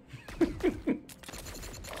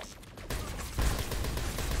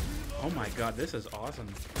 Oh my god, this is awesome.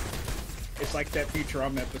 It's like that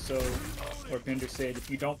Futurama episode where Bender said, if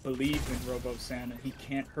you don't believe in Robo Santa, he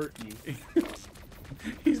can't hurt you.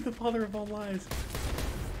 He's the father of all lies.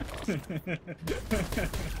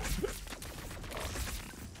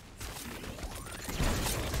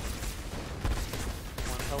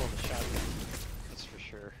 One hell of a shotgun, that's for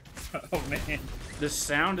sure. Oh man. The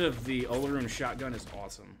sound of the Olorun shotgun is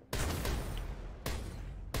awesome.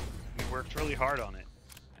 We worked really hard on it.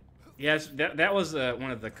 Yes, that was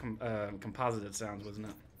one of the composited sounds, wasn't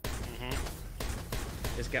it?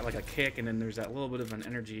 Mm-hmm. It's got like a kick, and then there's that little bit of an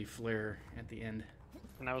energy flare at the end.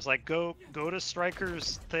 And I was like, go to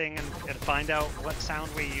Striker's thing and find out what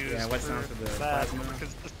sound we use. Yeah, what sound for the that. plasma?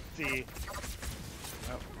 Because the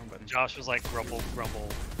Oh, wrong button. Josh was like, grumble, grumble.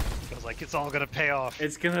 I was like, it's all gonna pay off.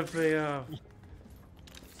 It's gonna pay off.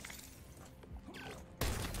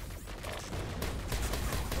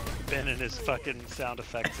 Ben and his fucking sound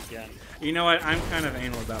effects again. You know what? I'm kind of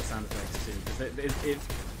anal about sound effects too, because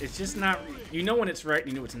it's just not. You know when it's right,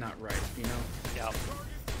 and you know it's not right. You know. Yeah.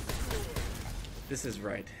 This is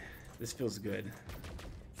right. This feels good.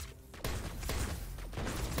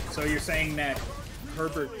 So you're saying that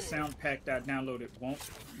Herbert sound pack that I downloaded won't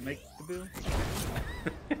make the bill?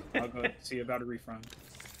 I'll go see about a refund.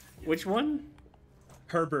 Which one?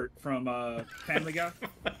 Herbert from Family Guy.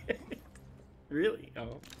 Really?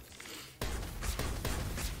 Oh.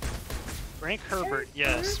 Frank Herbert,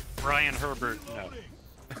 yes. Brian Herbert, no.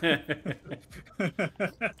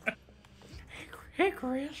 Hey,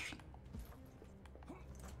 Chris.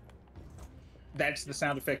 That's the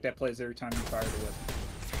sound effect that plays every time you fire the weapon.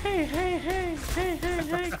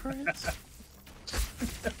 Hey, Chris.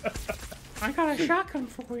 I got a shotgun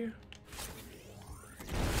for you.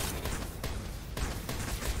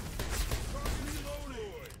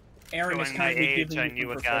 Aaron is Showing my kindly age, giving I you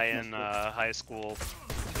knew a some guy in professional high school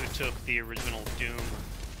who took the original Doom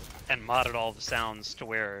and modded all the sounds to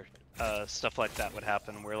where stuff like that would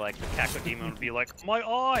happen, where like the Cacodemon would be like, my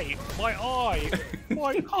eye,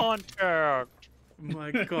 my contact.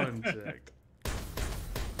 My contact.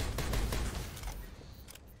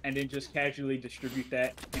 and then just casually distribute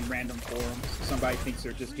that in random forums. Somebody thinks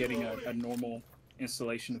they're just getting a normal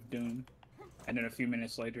installation of Doom, and then a few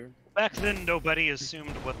minutes later... Back then, nobody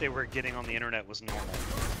assumed what they were getting on the internet was normal.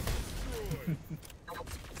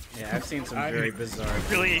 Yeah, I've seen some very bizarre.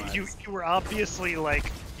 Really, mods. you were obviously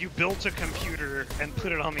like, you built a computer and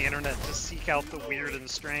put it on the internet to seek out the weird and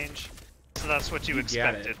strange. So that's what you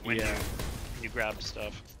expected when you grabbed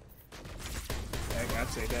stuff. I'd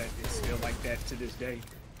say that it's still like that to this day.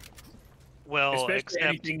 Well, Especially except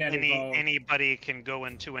anything that involves... anybody can go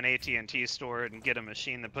into an AT&T store and get a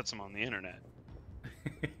machine that puts them on the internet.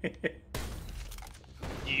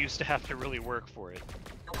 You used to have to really work for it.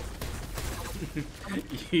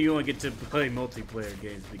 You only get to play multiplayer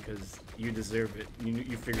games because you deserve it.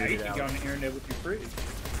 You figured You it can out. go on the internet with your fridge.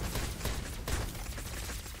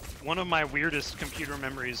 One of my weirdest computer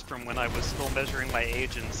memories from when I was still measuring my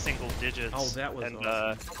age in single digits. Oh, that was and,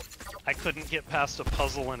 awesome. I couldn't get past a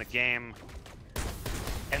puzzle in a game.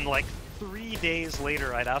 And like 3 days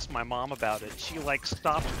later, I'd asked my mom about it. She like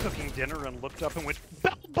stopped cooking dinner and looked up and went,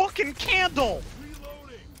 "Bell, book, and candle!"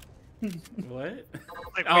 What?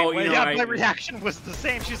 Like, Oh, wait, you know, yeah, my reaction was the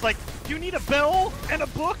same. She's like, "You need a bell and a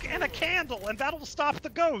book and a candle, and that'll stop the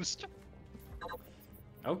ghost."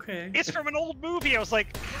 Okay. It's from an old movie. I was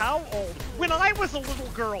like, how old? When I was a little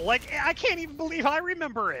girl. Like, I can't even believe I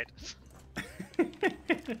remember it.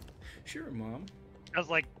 Sure, Mom. I was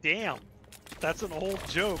like, damn, that's an old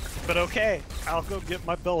joke. But okay, I'll go get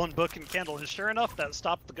my bell and book and candle. And sure enough, that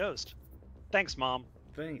stopped the ghost. Thanks, Mom.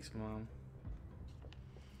 Thanks, Mom.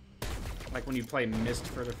 Like when you play Myst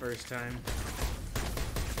for the first time.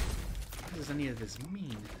 What does any of this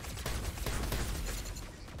mean?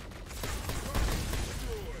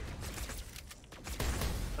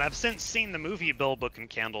 I've since seen the movie Bell, Book, and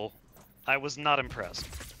Candle. I was not impressed.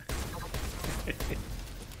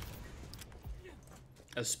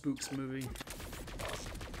 A Spooks movie.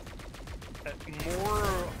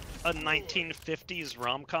 More a 1950s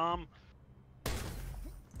rom-com.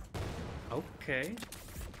 Okay.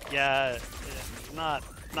 Yeah, not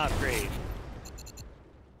great.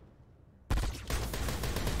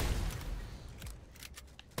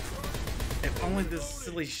 If only this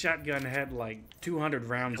silly shotgun had like 200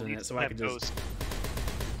 rounds in it, so I could just.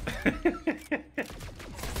 Alright,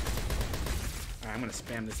 I'm gonna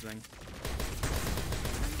spam this thing.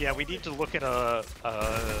 Yeah, we need to look at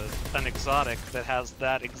an exotic that has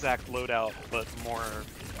that exact loadout, but more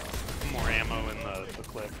ammo in the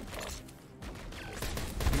clip.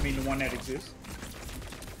 You mean the one that exists?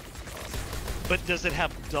 But does it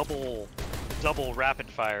have double rapid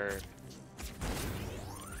fire?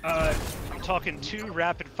 I'm talking 2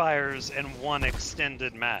 rapid fires and 1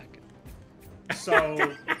 extended mag.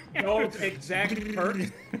 So, those exact perks?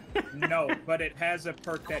 No, but it has a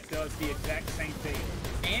perk that does the exact same thing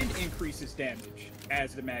and increases damage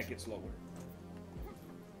as the mag gets lower.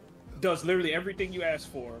 Does literally everything you ask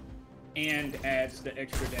for and adds the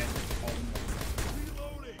extra damage all in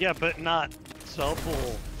one. Yeah, but not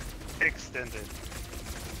double extended.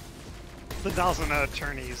 The Dazana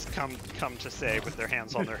attorneys come to say with their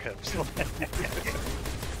hands on their hips.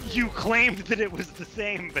 You claimed that it was the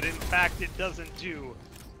same, but in fact it doesn't do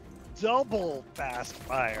double fast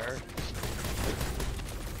fire.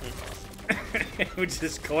 We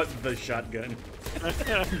just call it the shotgun.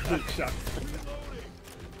 The shot.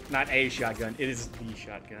 Not a shotgun, it is the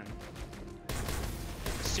shotgun.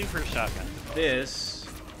 Super shotgun. This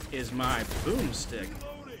is my boomstick.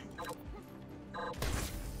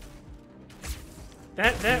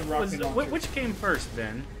 That was which came first,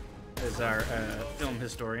 Ben, as our film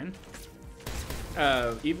historian?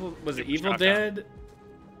 Evil was it Evil Dead?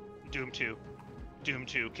 Doom 2. Doom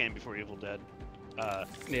 2 came before Evil Dead.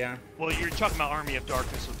 Yeah. Well, you're talking about Army of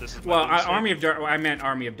Darkness with this. Well, I meant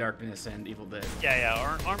Army of Darkness and Evil Dead.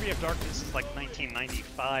 Yeah. Army of Darkness is like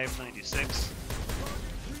 1995, 96.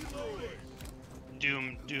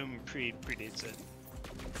 Doom predates it.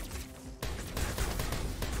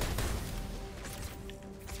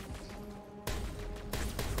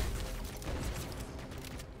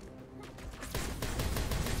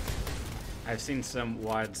 I've seen some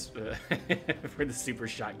wads for the super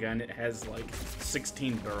shotgun. It has like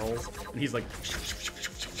 16 barrels, and he's like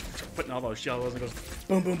putting all those shells and goes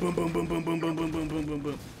boom, boom, boom, boom, boom, boom, boom, boom, boom, boom, boom, boom,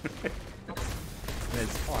 boom. And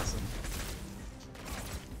it's awesome.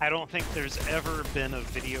 I don't think there's ever been a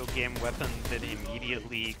video game weapon that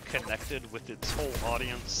immediately connected with its whole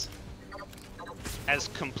audience as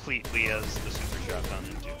completely as the super shotgun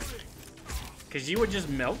did. Because you would just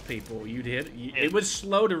melt people. You'd hit. It was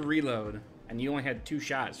slow to reload, and you only had 2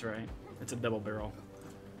 shots, right? It's a double barrel.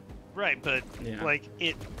 Right, but Yeah. like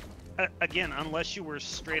it again, unless you were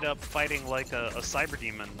straight up fighting like a cyber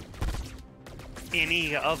demon,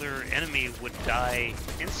 any other enemy would die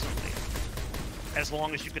instantly, as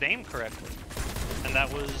long as you could aim correctly, and that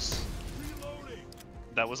was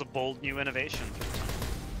a bold new innovation for the time.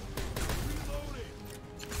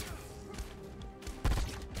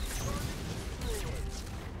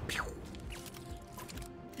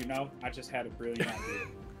 You know, I just had a brilliant idea.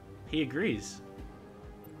 He agrees.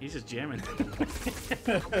 He's just jamming. Dun,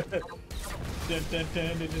 dun, dun,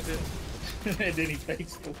 dun, dun, dun. And then he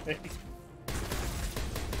fades away.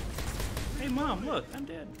 Hey, Mom, look, I'm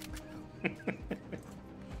dead.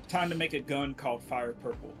 Time to make a gun called Fire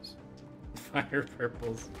Purples. Fire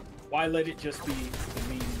purples. Why let it just be the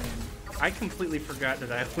mean men? I completely forgot that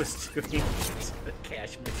I was doing the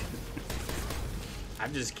cash mission.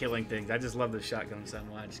 I'm just killing things. I just love the shotgun so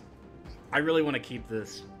much. I really want to keep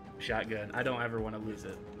this shotgun. I don't ever want to lose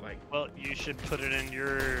it. Like, well, you should put it in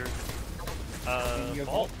your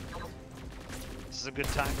vault. This is a good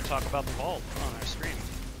time to talk about the vault on our stream.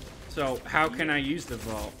 so how can I use the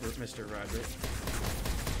vault, Mr. Roderick?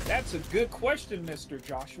 That's a good question, Mr.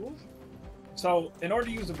 Joshua. So, in order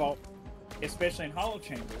to use a vault, especially in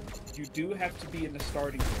Holochamber, you do have to be in the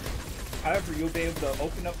starting area. However, you'll be able to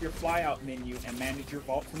open up your flyout menu and manage your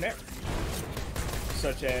vault from there.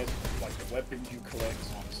 Such as, like, the weapons you collect,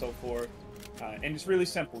 so on and so forth. And it's really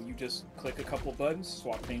simple. You just click a couple buttons,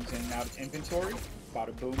 swap things in and out of inventory.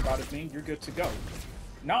 Bada boom, bada bing, you're good to go.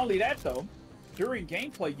 Not only that, though, during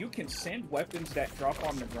gameplay, you can send weapons that drop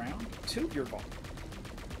on the ground to your vault.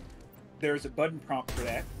 There's a button prompt for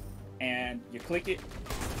that, and you click it,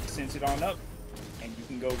 it sends it on up, and you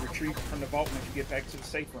can go retrieve it from the vault once you get back to the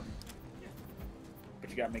safe room.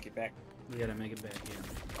 But you gotta make it back. We gotta make it back, yeah.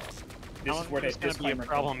 This is where there's that gonna be a disclaimer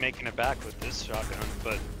problem comes. making it back with this shotgun,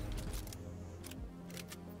 but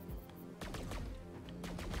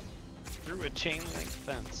through a chain link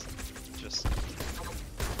fence, just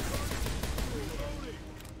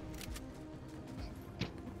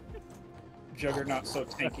Juggernaut's so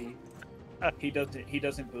tanky. He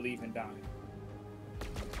doesn't believe in dying.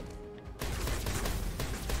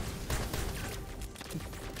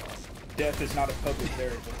 Death is not a public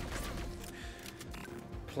variable.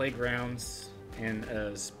 Playgrounds and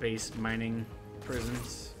space mining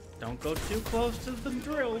prisons. Don't go too close to the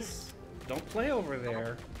drills. Don't play over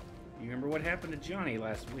there. You remember what happened to Johnny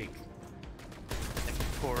last week?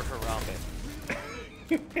 poor Harambe.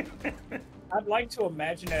 I'd like to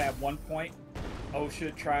imagine that at one point,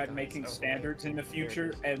 OSHA tried making standards in the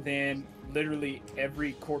future, and then literally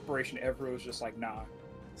every corporation ever was just like, nah.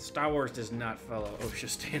 Star Wars does not follow OSHA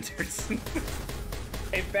standards.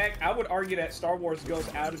 In fact, I would argue that Star Wars goes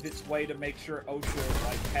out of its way to make sure OSHA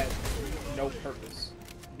like has no purpose.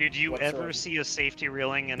 Did you whatsoever. ever see a safety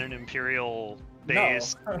railing in an Imperial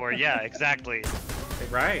base? No. Or yeah, exactly.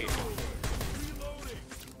 Right.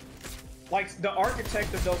 Like, the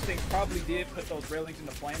architect of those things probably did put those railings in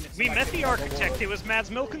the plan. We met the architect. It was Mads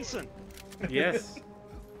Mikkelsen. Yes.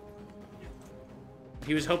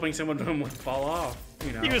 He was hoping someone would fall off,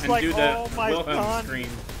 you know, He was and like, do the "Oh my Wilhelm God. scream.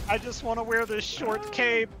 I just want to wear this short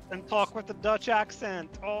cape and talk with a Dutch accent.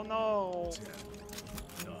 Oh no.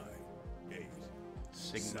 9, 8,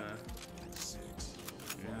 Sigma.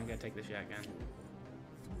 Yeah, I gotta take the shotgun.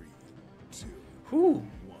 3, 2, Whew.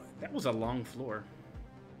 1. That was a long floor.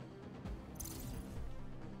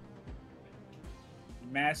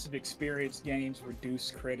 Massive experience games,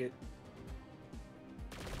 reduced credit.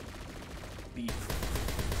 Beat.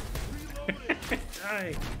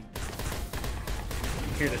 Die.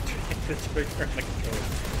 Here, the trigger on the controller.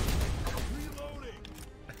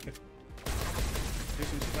 Do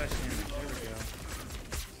some splash damage. There we go.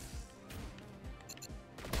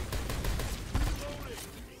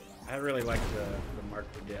 I really like the mark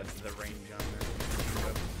for death, the range on there.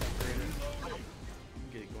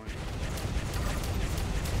 Get it going.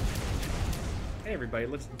 Hey everybody,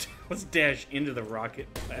 let's dash into the rocket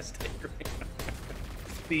plastic right now.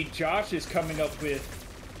 See, Josh is coming up with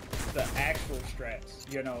the actual strats,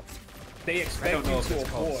 you know. They I expect don't know you if to it's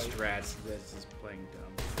called avoid. strats. This is playing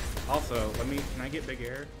dumb. Also, can I get big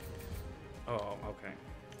air? Oh, okay.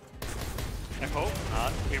 I hope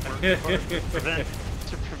not. We were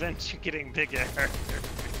to prevent you getting big air.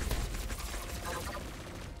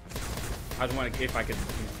 I was wondering if I could,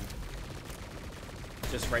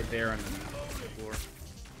 just right there on the floor.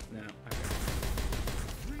 No,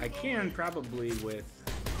 okay. I can probably with.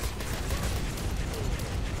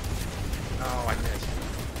 Oh, I missed.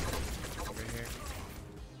 Over here.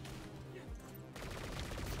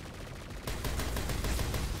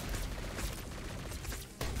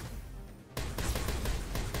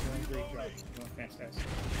 Doing great job. Doing fantastic.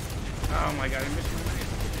 Oh my god, I missed my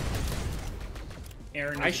knife.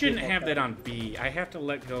 Aaron, I shouldn't have that on B. I have to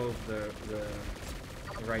let go of the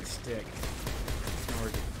right stick in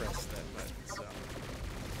order to press that button. So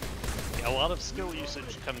Yeah, a lot of skill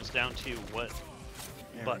usage comes down to what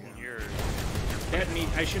there we button go. you're.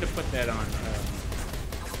 I should have put that on.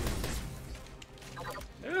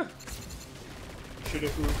 Should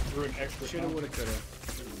have threw an extra. Shoulda, woulda, coulda.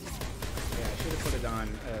 Yeah, I should have put it on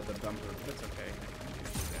the bumper, but that's okay.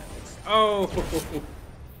 Oh,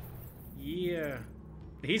 yeah.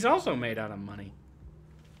 He's also made out of money.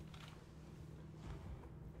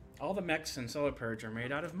 All the mechs in Solar Purge are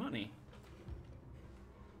made out of money.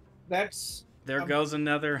 That's There goes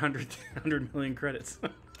another 100 million credits.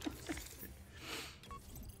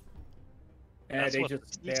 And That's they what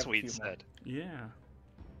just the they have a C-suite few more. said. Yeah.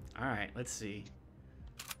 All right, let's see.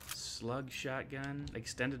 Slug shotgun,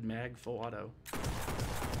 extended mag, full auto.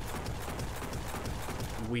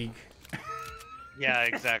 Weak. Yeah,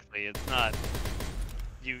 exactly. It's not.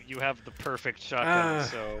 You have the perfect shotgun,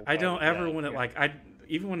 so I don't ever yeah. want to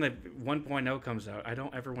even when the 1.0 comes out, I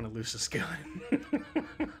don't ever want to lose this gun.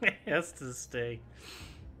 It has to stay.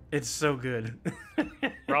 It's so good.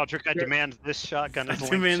 Roderick, I demand this shotgun is I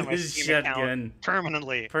linked demand to my this Steam account shotgun.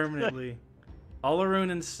 permanently. Permanently.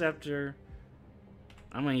 Olorun and Scepter.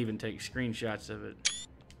 I'm gonna even take screenshots of it.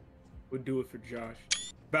 Would do it for Josh.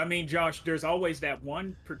 But I mean, Josh, there's always that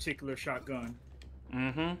one particular shotgun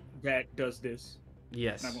that does this.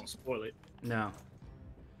 Yes. And I won't spoil it. No.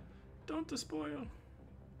 Don't despoil.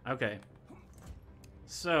 Okay.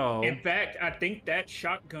 So. In fact, I think that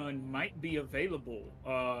shotgun might be available.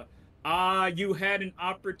 You had an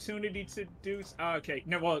opportunity to do. Okay.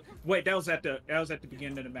 No, well, wait. That was at the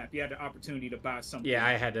beginning of the map. You had the opportunity to buy something. Yeah,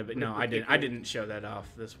 I had to. But no, I didn't. I didn't show that off.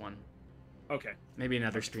 This one. Okay. Maybe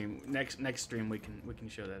another stream. Next stream we can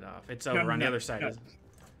show that off. It's over on the other side.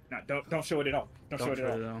 No, don't show it at all. Don't show it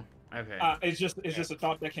at all. Okay. It's just a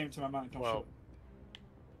thought that came to my mind. Don't show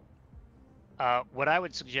it. What I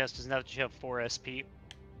would suggest is now that you have 4 SP,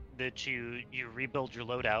 that you rebuild your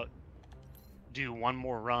loadout, do one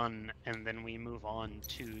more run, and then we move on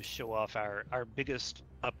to show off our biggest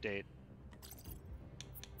update.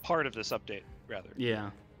 Part of this update, rather.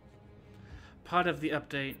 Yeah. Part of the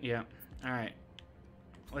update. Yeah. All right.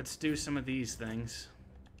 Let's do some of these things.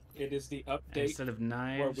 It is the update Instead of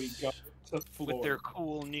knives. where we go to floor. With their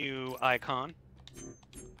cool new icon.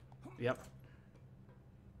 Yep.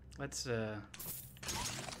 Let's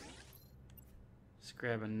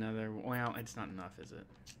grab another. Well, it's not enough, is it?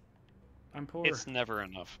 I'm poor. It's never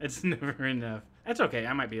enough. It's never enough. That's okay.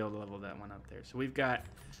 I might be able to level that one up there. So we've got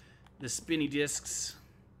the spinny discs,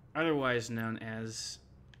 otherwise known as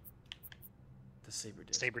the Sabre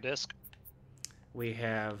Disc. Sabre Disc. We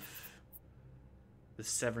have the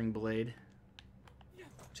Severing Blade,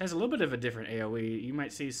 which has a little bit of a different AoE. You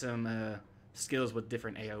might see some skills with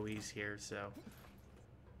different AoEs here, so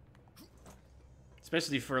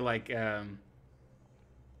especially for like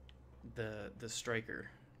the Striker,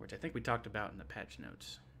 which I think we talked about in the patch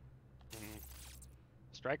notes.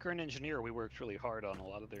 Striker and Engineer, we worked really hard on a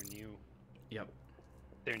lot of their new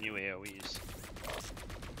AoEs.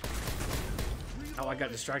 Oh, I got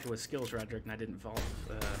distracted with skills, Roderick, and I didn't vault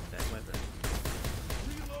that weapon.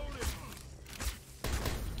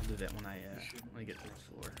 I'll do that when I get to the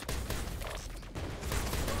floor.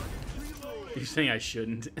 You're saying I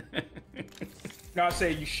shouldn't? No, I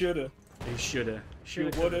say you shoulda. You shoulda. You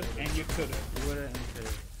woulda and you coulda. You woulda and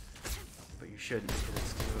coulda. But you shouldn't, because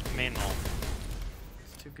it's too... Main null.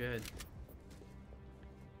 It's too good.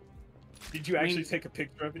 Did you actually take a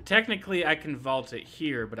picture of it? Technically, I can vault it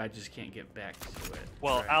here, but I just can't get back to it.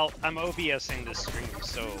 Well, right. I'm OBSing this stream,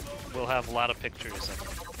 so we'll have a lot of pictures of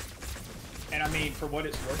it. And I mean, for what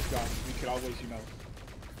it's worth, Josh, we could always,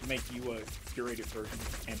 make you a curated version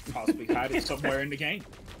and possibly hide it somewhere in the game.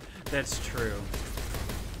 That's true.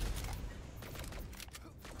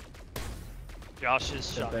 Josh's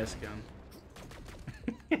The shot. best gun.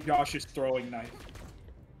 Josh is throwing knife.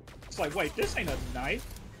 It's like, wait, this ain't a knife.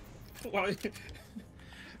 Well,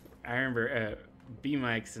 I remember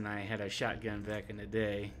B-Mike's and I had a shotgun back in the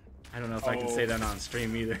day. I don't know if I can say that on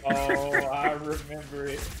stream either. Oh, I remember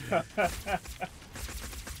it.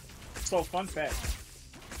 So, fun fact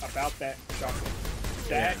about that shotgun.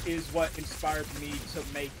 That is what inspired me to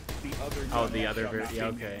make the other. Oh, the other version. Yeah,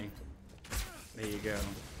 okay. There you go.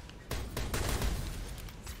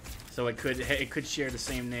 So it could share the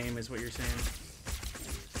same name, is what you're saying?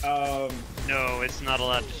 No, it's not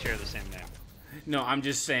allowed to share the same name. No, I'm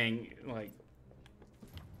just saying, like,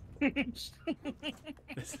 it's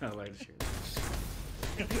not allowed to share.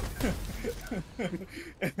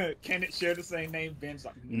 Can it share the same name? Ben's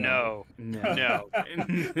like, No. No.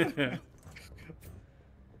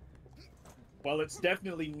 Well, it's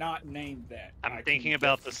definitely not named that. I'm thinking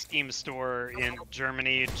about the Steam store in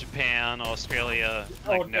Germany, Japan, Australia.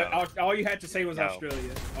 Like, no. All you had to say was No.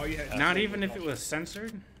 Australia. All you had to Not say even was if it was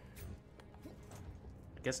censored?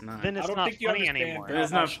 I guess not. Then I it's don't not think you funny understand anymore. that.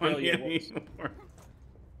 It's not funny Australia was. anymore.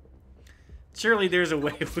 Surely there's a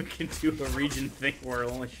way we can do a region thing where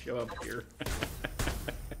it'll only show up here.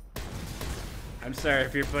 I'm sorry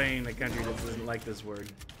if you're playing in a country that doesn't like this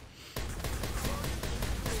word.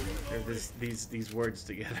 Or these words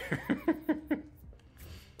together.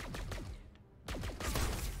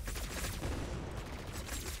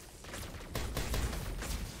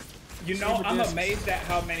 You know, Sabre I'm discs. amazed at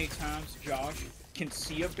how many times Josh can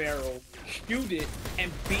see a barrel, shoot it,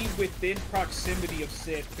 and be within proximity of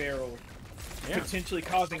said barrel, Yeah. potentially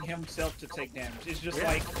causing himself to take damage. It's just Yeah.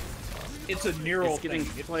 like, it's a neural It's getting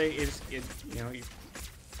thing. play. You know, you're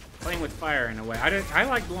playing with fire in a way. I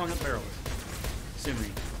like blowing up barrels. Sue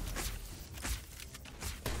me.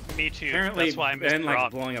 Me too. Apparently, That's why I miss Ben likes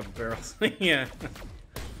Rob. blowing up barrels. Yeah.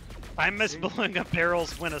 I miss blowing up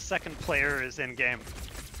barrels when a second player is in game.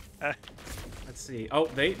 Let's see. Oh,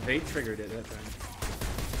 they triggered it that time.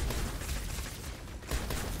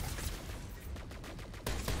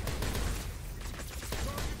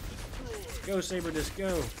 Go, Sabre Disc,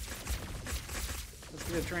 go. Let's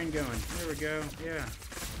get a train going. There we go. Yeah.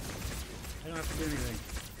 I don't have to do anything.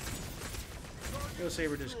 Go,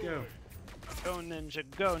 Sabre Disc, go. Go ninja,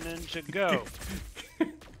 go ninja, go.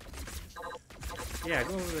 Yeah,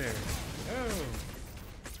 go over there. Oh.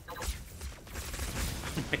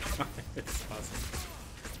 Oh my god, it's awesome.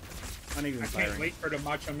 Uneven I firing. can't wait for the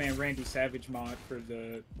Macho Man Randy Savage mod for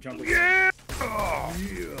the Jungle. Yeah!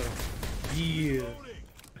 Yeah.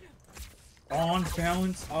 On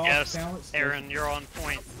balance, off Yes, balance. Aaron, you're on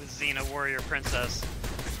point with Xena Warrior Princess.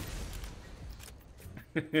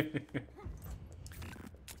 Gonna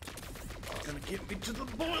get me to the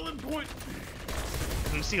boiling point.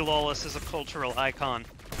 MC Lawless is a cultural icon.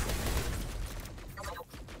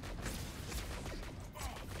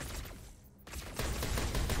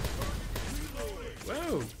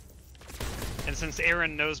 Whoa. And since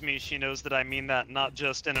Aaron knows me, she knows that I mean that not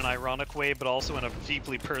just in an ironic way, but also in a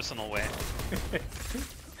deeply personal way.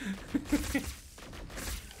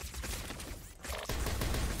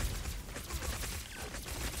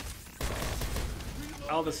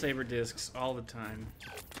 All the Sabre Discs, all the time.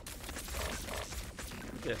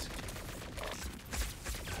 Disc.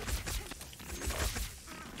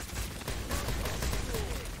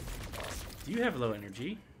 Do you have low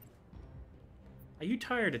energy? Are you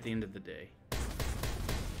tired at the end of the day?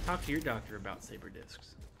 Talk to your doctor about Sabre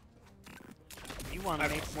Discs. You want to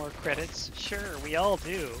make more credits? Sure, we all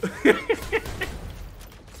do.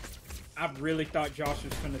 I really thought Josh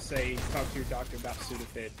was gonna say, talk to your doctor about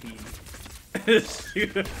Sudafed P.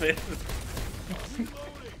 Stupid.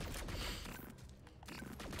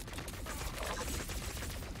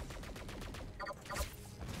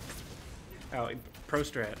 Oh, pro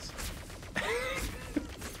strats.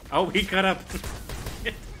 Oh, he cut up.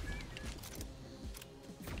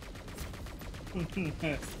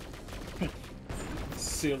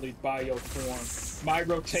 Silly bioform. My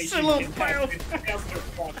rotation Silly can happen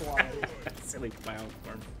counterclockwise. Silly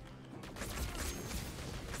bioform.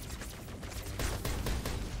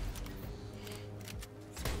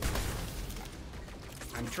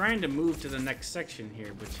 I'm trying to move to the next section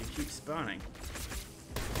here, but you keep spawning.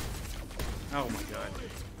 Oh my god.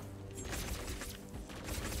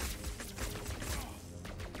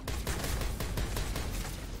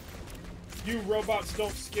 You robots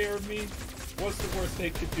don't scare me. What's the worst they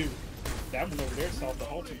could do? That one over there solved the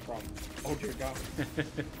halting problem. Oh dear God.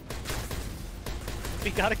 We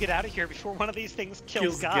gotta get out of here before one of these things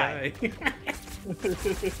kills Guy.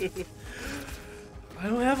 I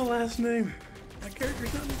don't have a last name. My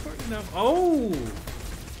character's not important enough. Oh!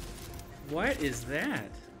 What is that?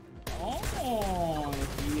 Oh,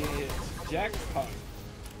 yes. Jackpot.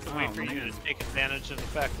 Wait for you to take advantage of the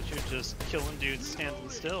fact that you're just killing dudes standing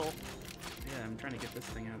still. Yeah, I'm trying to get this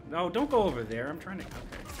thing out. No, don't go over there. I'm trying to...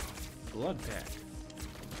 Okay. Blood pack.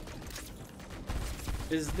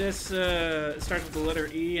 Is this, it starts with the letter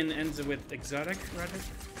E and ends with exotic, Roderick?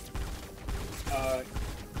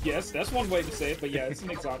 Yes, that's one way to say it, but yeah, it's an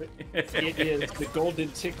exotic. It is the golden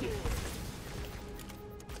ticket.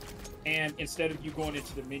 And instead of you going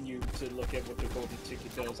into the menu to look at what the golden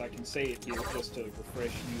ticket does, I can say it here just to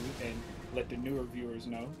refresh you and let the newer viewers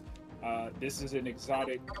know. This is an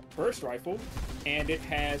exotic burst rifle, and it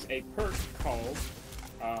has a perk called,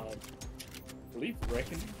 I believe,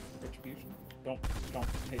 Reckoning, Retribution. Don't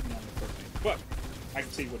hate me on the perk name, but I can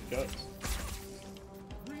see what it does.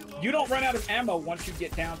 You don't run out of ammo once you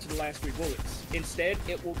get down to the last 3 bullets. Instead,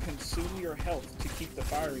 it will consume your health to keep the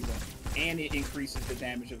firing going, and it increses the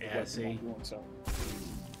damage of the weapon while doing so.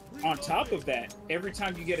 On top of that, every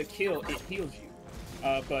time you get a kill, it heals you.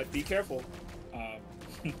 But be careful.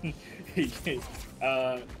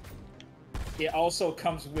 It also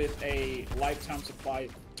comes with a lifetime supply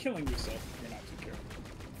of killing yourself if you're not too careful.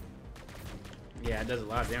 Yeah, it does a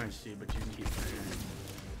lot of damage to you, but you can keep...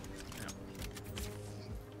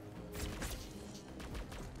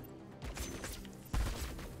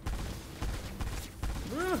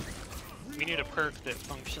 We need a perk that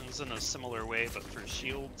functions in a similar way, but for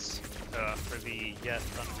shields, for the yet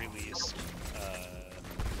unreleased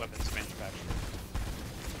weapons manufacturer.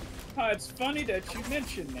 It's funny that you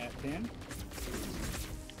mentioned that, Ben.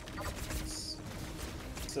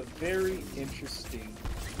 It's a very interesting.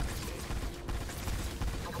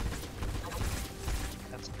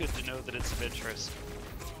 That's good to know that it's of interest.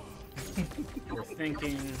 We're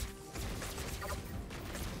thinking.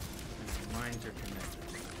 Minds are connected.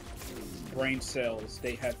 Brain cells,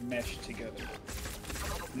 they have meshed together.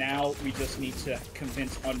 Now we just need to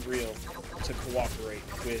convince Unreal to cooperate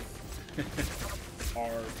with our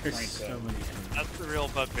There's brain so cells. many enemies. That's the real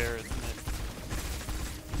bugbear, isn't it?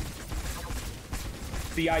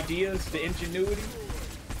 The ideas, the ingenuity,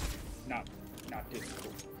 not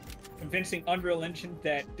difficult. Convincing Unreal Engine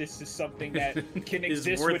that this is something that can Is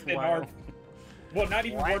exist within our... worthwhile. Well, not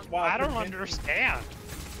even worthwhile. I don't convincing- understand.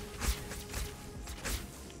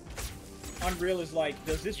 Unreal is like,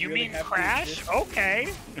 does this You really mean have to Crash? exist?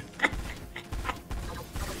 Okay.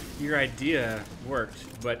 Your idea worked,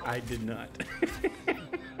 but I did not.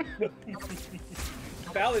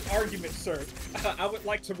 Valid argument, sir. I would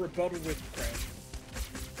like to rebuttal with Crash.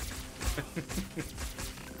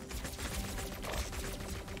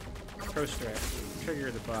 Pro strat.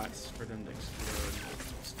 Trigger the bots for them to explode.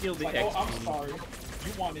 Steal the Like, XP. oh, I'm sorry.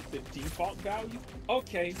 You wanted the default value?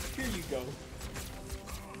 Okay, here you go.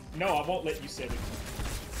 No, I won't let you set it.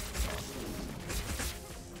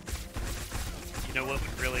 You know what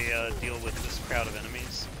would really deal with this crowd of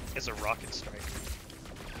enemies? Is a rocket strike.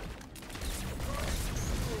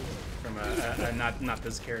 From not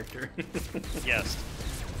this character. Yes.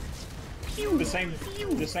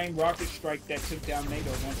 The same rocket strike that took down NATO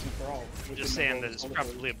once and for all. Just saying that it's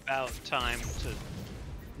probably about time to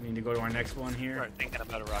We need to go to our next one here. start thinking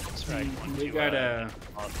about a rocket strike. Once We you, got up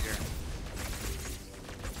here.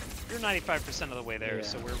 You're 95% of the way there, Yeah.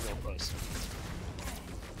 so we're real close.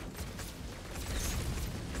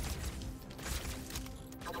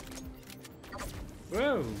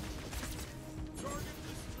 Whoa!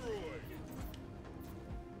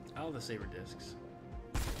 All the Sabre Discs.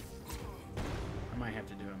 I might have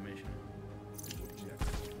to do a mission.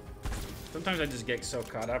 Sometimes I just get so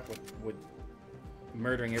caught up with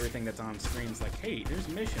murdering everything that's on screen. It's like, hey, there's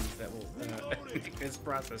missions that will make this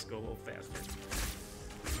process go a little faster.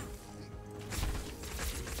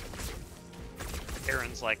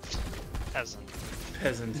 Aaron's like, peasant.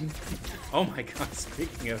 Peasant. Oh my god,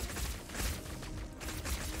 speaking of...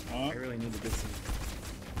 I really need to get some...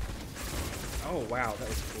 Oh wow, that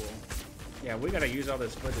was cool. Yeah, we gotta use all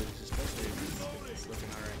this footage, especially if it's looking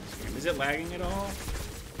alright on the stream. Is it lagging at all?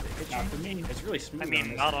 Not for me. It's really smooth. I mean,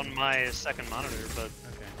 this not one. on my second monitor, but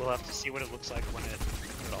Okay. we'll have to see what it looks like when it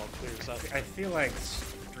all clears up. I feel like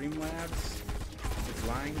Streamlabs is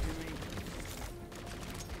lying to me.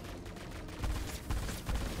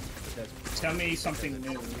 But that's... Tell me something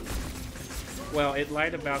new. Well, it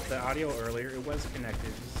lied about the audio earlier. It was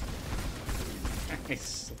connected. I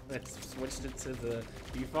switched it to the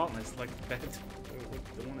default, and it's like that's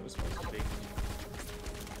the one it was supposed to be.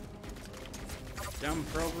 Dumb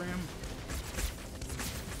program.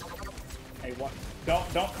 Hey, what?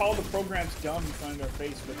 Don't call the programs dumb in front of their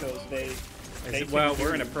face because they Well, can we're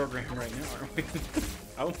do- in a program right now, aren't we?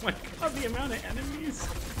 Oh my god, the amount of enemies.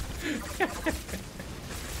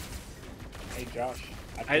 Hey, Josh.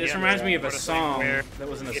 This reminds me of a sort of thing song where that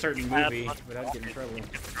was in a if certain you had movie, much but I'd get in rocket, trouble. you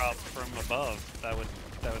could drop from above. That would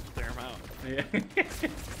clear him out. Yeah.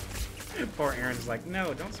 Poor Aaron's like,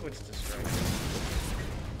 no, don't switch to strike.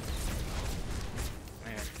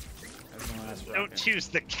 Man, that's my last Don't rocket. choose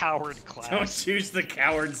the coward class. Don't choose the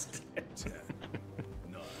coward's.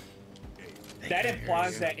 That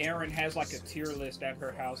implies that Aaron has like a tier list at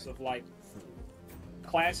her house of like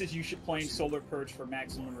classes you should play in Solar Purge for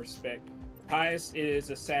maximum respect. Highest is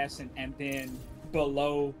Assassin, and then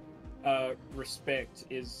below respect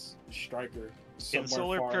is Striker. In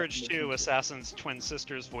Solar far Purge in the 2, future. Assassin's twin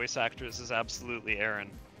sister's voice actress is absolutely Aaron.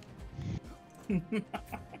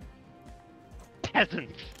 Peasant.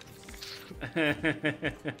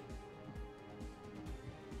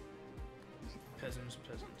 Peasants.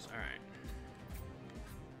 All right.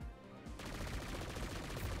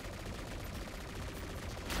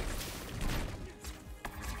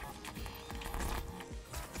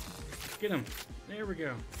 Get him. There we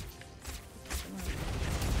go. Come on.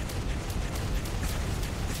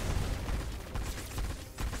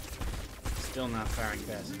 Still not firing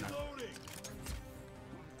fast enough.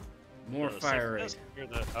 More fire rate.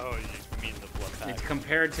 Oh, you mean the blood pack. It's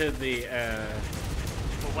compared to the,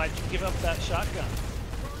 Well, why'd you give up that shotgun?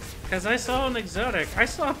 Because I saw an exotic. I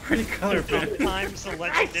saw a pretty color pen. Sometimes a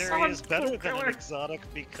legendary is better cool than color. an exotic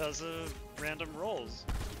because of random rolls.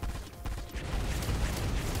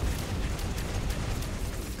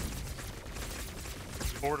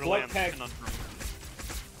 Borderlands Bloodpact. conundrum.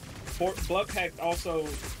 Blood Pact also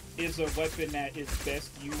is a weapon that is best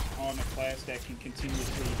used on a class that can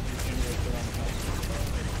continuously regenerate their own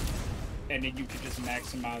health. And then you can just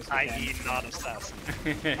maximize the I.e. damage. not assassin.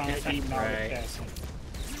 I.e. not Right. assassin.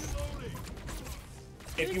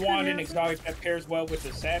 If you want an exotic that pairs well with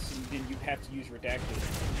assassin, then you have to use redacted.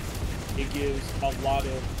 It gives a lot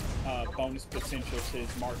of bonus potential to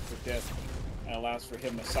his mark for death and allows for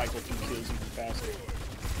him to cycle through kills even faster.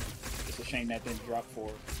 It's a shame that didn't drop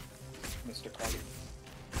for Mr. Carter.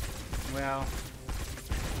 Well,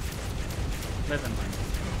 living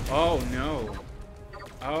life. Oh no.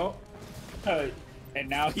 Oh. And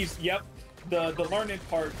now he's, yep, the learning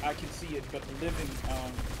part, I can see it, but the living,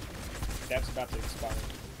 that's about to expire.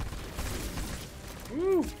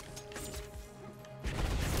 Woo.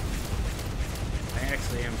 I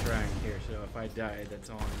actually am trying here, so if I die, that's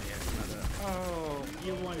all on me. It's not a, oh,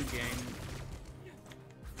 you won, game.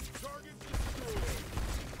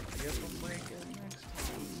 Guess we'll play again next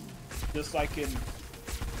time. Just like an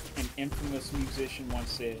infamous musician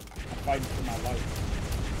once said, I'm fighting for my life.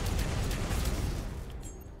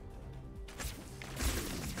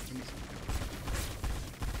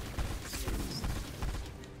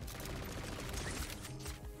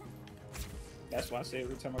 That's why I say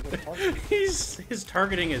every time I go to party. His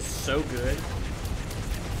targeting is so good.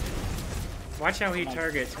 Watch how he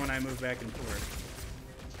targets when I move back and forth.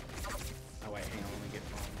 Oh wait, hang on, let me get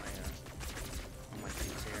all my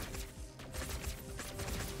things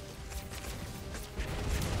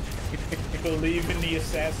here. Believe in the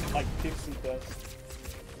assassin like Pixie does.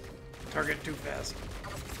 Target too fast.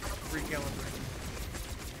 Recalibrate.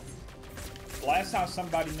 Last time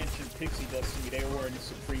somebody mentioned Pixie Dust to me, they were wearing a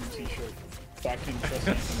Supreme t-shirt. So I couldn't trust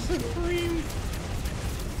anything. Supreme.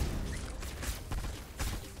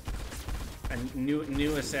 A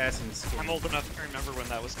new assassin skin. I'm old enough to remember when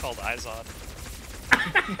that was called Izod.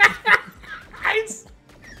 Ice.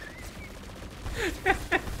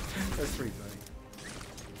 That's pretty funny.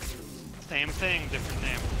 Same thing, different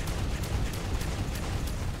name.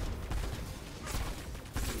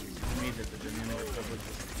 I mean that the Dominican Republic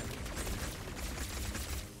is...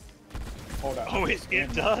 Hold on. Oh,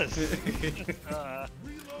 it does.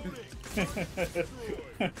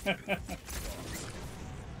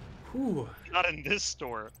 Whew. Not in this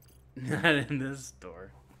store. Not in this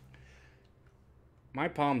store. My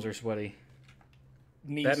palms are sweaty.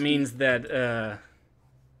 That means that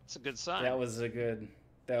It's a good sign. that was a good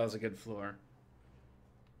floor.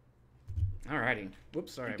 Alrighty.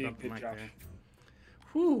 Whoops, sorry You did about the good, mic Josh. there.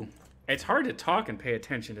 Whew. It's hard to talk and pay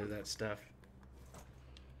attention to that stuff.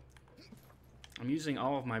 I'm using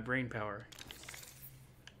all of my brain power.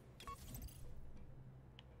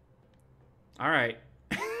 Alright.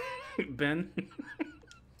 Ben?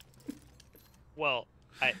 Well,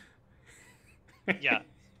 yeah.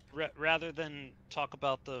 Rather than talk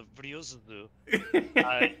about the videos,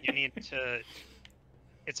 you need to.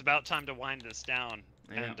 It's about time to wind this down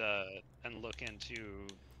and look into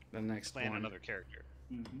The next playing one. another character.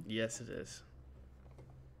 Mm-hmm. Yes, it is.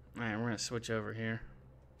 Alright, we're gonna switch over here.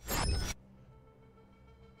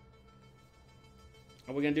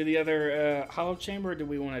 Are we gonna do the other Holochamber, or do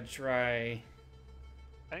we want to try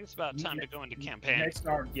I think it's about time to go into campaign. Next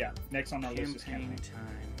on our list is campaign campaign.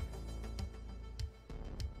 time?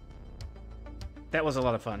 That was a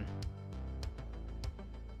lot of fun.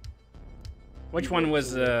 Which one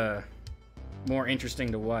was more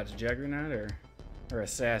interesting to watch, Juggernaut or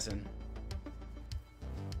Assassin?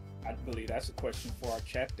 I believe that's a question for our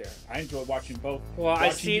chat there. I enjoy watching both. Well, I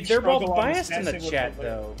Watching see you they're both struggle on biased in the Assassin with chat, my-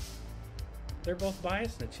 though. They're both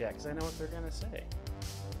biased in the chat because I know what they're gonna say.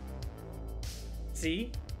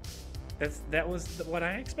 See, that was what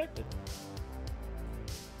I expected.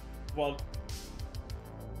 Well,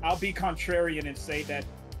 I'll be contrarian and say that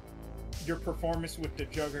your performance with the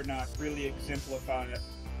Juggernaut really exemplified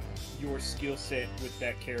your skill set with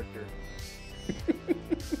that character.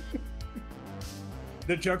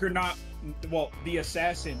 The Juggernaut, well, the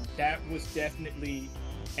Assassin, that was definitely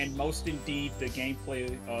and most indeed the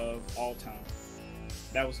gameplay of all time.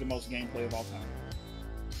 That was the most gameplay of all time.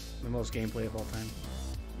 The most gameplay of all time.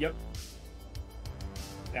 Yep.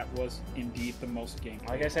 That was indeed the most gameplay.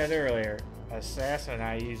 Like I said earlier, Assassin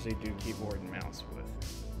I usually do keyboard and mouse with.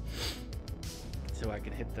 So I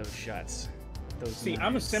can hit those shots. Those See, I'm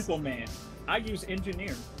a knives. simple man. I use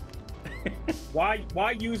engineer. Why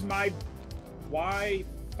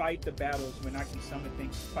fight the battles when I can summon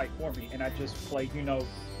things to fight for me, and I just play. You know,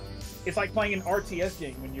 it's like playing an RTS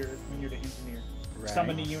game when you're the engineer. Right.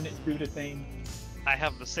 Summon the unit, do the thing. I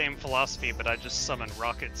have the same philosophy, but I just summon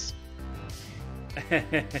rockets.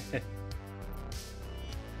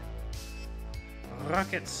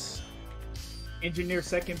 Rockets. Engineer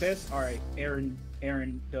second best. All right,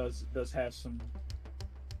 Aaron does have some.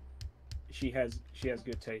 She has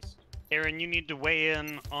good taste. Aaron, you need to weigh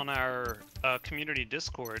in on our community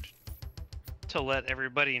Discord to let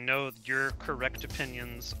everybody know your correct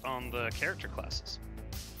opinions on the character classes.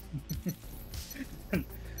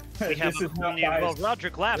 We have a cool new, well,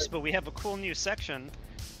 Roderick laughs, but we have a cool new section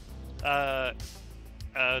where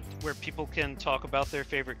people can talk about their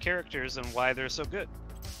favorite characters and why they're so good.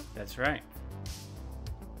 That's right.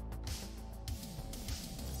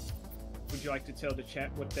 Would you like to tell the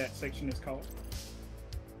chat what that section is called?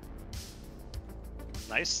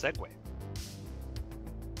 Nice segue.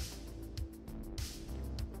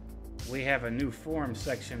 We have a new forum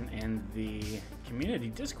section in the community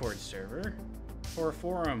Discord server for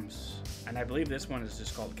forums. And I believe this one is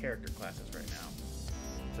just called character classes right now.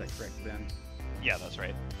 Is that correct, Ben? Yeah, that's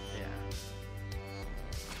right. Yeah.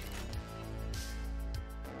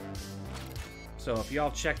 So if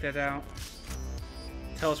y'all check that out,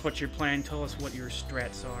 tell us what you're playing, tell us what your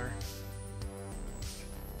strats are.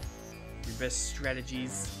 Your best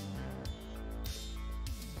strategies.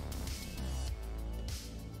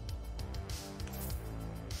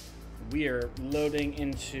 We are loading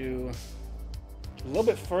into a little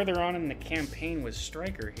bit further on in the campaign with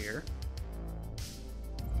Striker here.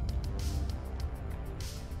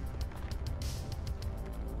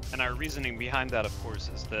 And our reasoning behind that, of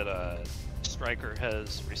course, is that Striker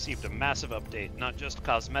has received a massive update, not just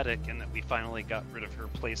cosmetic, in that we finally got rid of her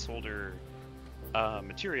placeholder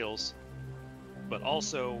materials, but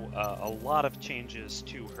also a lot of changes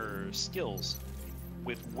to her skills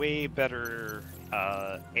with way better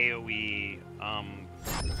AoE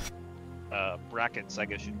brackets, I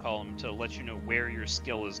guess you'd call them, to let you know where your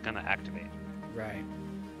skill is going to activate. Right.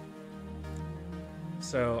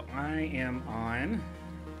 So I am on,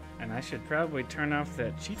 and I should probably turn off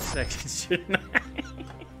that cheat section, shouldn't I?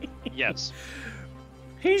 Yes.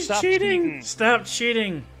 He's Stop cheating! cheating. Stop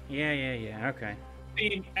cheating! Yeah, okay.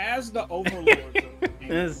 Being as the overlords of the game,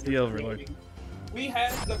 That's the overlord. We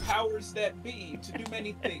have the powers that be to do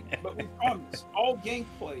many things, but we promise all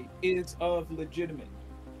gameplay is of legitimate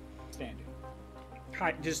standing.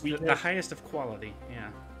 Just We the have- highest of quality, yeah.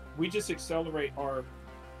 We just accelerate our,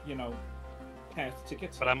 path to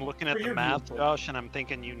get to. But I'm looking at For the your math, viewpoint. Josh, and I'm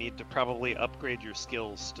thinking you need to probably upgrade your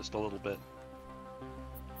skills just a little bit.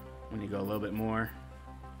 When you go a little bit more.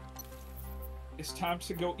 It's time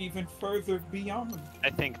to go even further beyond. I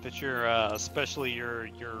think that your, especially your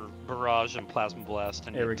barrage and plasma blast,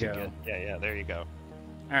 and There we go. Yeah, there you go.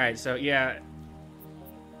 Alright, so yeah.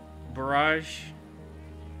 Barrage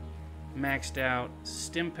maxed out,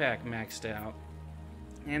 stimpack maxed out,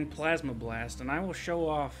 and plasma blast, and I will show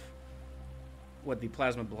off what the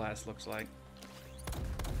plasma blast looks like.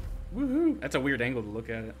 Woohoo! That's a weird angle to look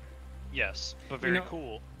at it. Yes, but very know-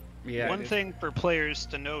 cool. Yeah. One thing for players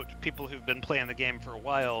to note, people who've been playing the game for a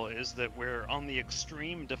while, is that we're on the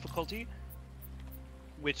extreme difficulty,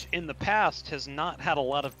 which in the past has not had a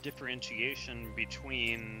lot of differentiation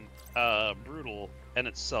between Brutal and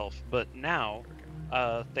itself, but now,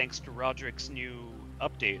 thanks to Roderick's new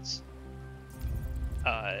updates,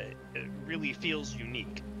 it really feels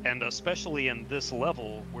unique, and especially in this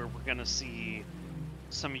level where we're going to see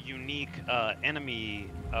some unique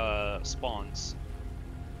enemy spawns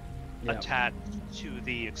Yeah. attached to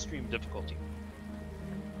the extreme difficulty.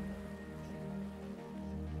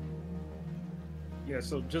 Yeah,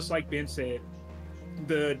 so just like Ben said,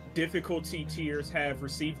 the difficulty tiers have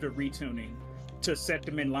received a retuning to set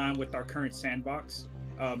them in line with our current sandbox.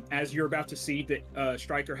 As you're about to see, that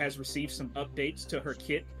Striker has received some updates to her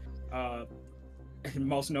kit, and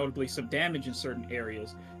most notably some damage in certain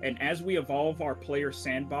areas. And as we evolve our player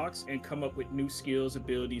sandbox and come up with new skills,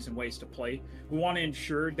 abilities, and ways to play, we want to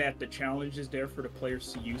ensure that the challenge is there for the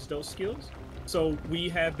players to use those skills. So we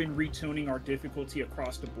have been retuning our difficulty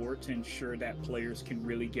across the board to ensure that players can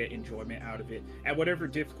really get enjoyment out of it at whatever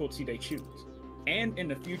difficulty they choose. And in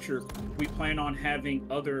the future, we plan on having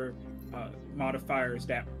other modifiers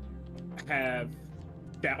that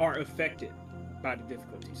are affected by the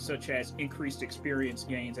difficulties, such as increased experience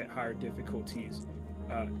gains at higher difficulties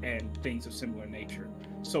and things of similar nature.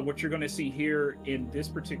 So what you're going to see here in this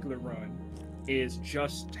particular run is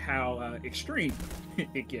just how extreme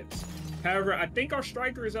it gets. However, I think our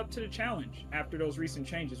Striker is up to the challenge after those recent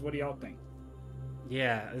changes. What do y'all think?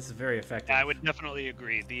 Yeah, this is very effective. I would definitely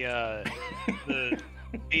agree. The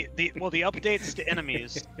updates to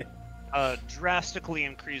enemies drastically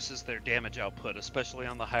increases their damage output, especially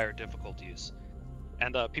on the higher difficulties.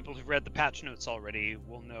 And people who've read the patch notes already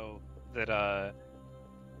will know that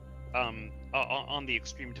on the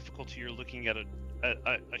extreme difficulty, you're looking at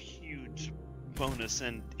a huge bonus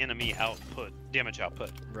in enemy output, damage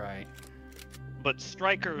output. Right. But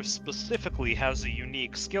Striker specifically has a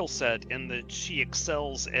unique skill set in that she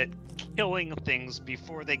excels at killing things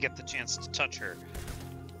before they get the chance to touch her.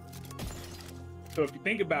 So if you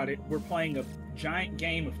think about it, we're playing a giant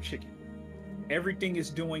game of chicken. Everything is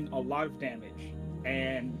doing a lot of damage,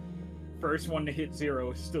 and first one to hit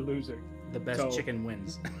 0 is the loser. The best chicken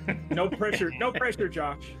wins. No pressure, no pressure,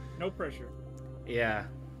 Josh. No pressure. Yeah.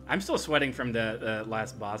 I'm still sweating from the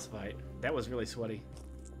last boss fight. That was really sweaty.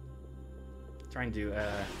 Trying to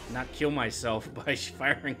not kill myself by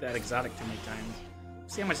firing that exotic too many times.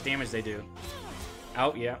 See how much damage they do.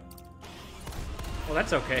 Oh, yeah. Well,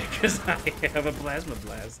 that's okay, because I have a plasma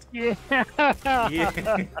blast. Yeah.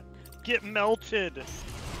 Yeah. Get melted.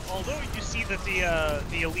 Although you see that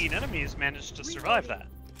the elite enemies managed to survive that.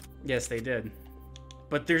 Yes, they did.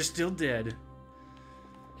 But they're still dead.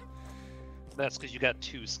 That's because you got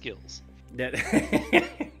 2 skills. That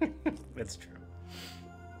That's true.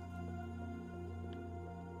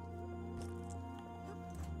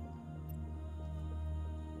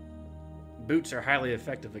 Boots are highly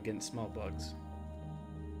effective against small bugs.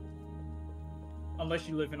 Unless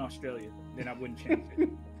you live in Australia, then I wouldn't change it.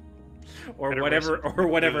 Or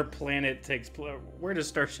whatever planet takes place. Where does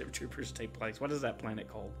Starship Troopers take place? What is that planet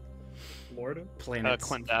called? Florida? Planets.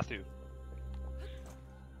 Clendathu.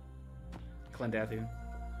 Clendathu.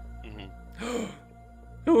 Mm-hmm.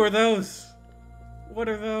 Who are those? What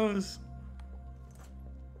are those?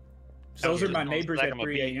 Those are my neighbors at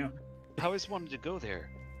 3 a.m. I always wanted to go there.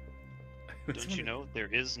 Don't you know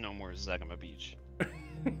there is no more Zagama Beach?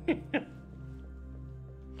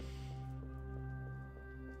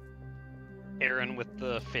 Aaron with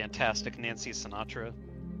the fantastic Nancy Sinatra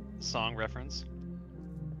song reference.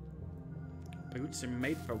 Boots are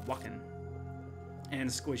made for walking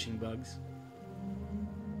and squishing bugs.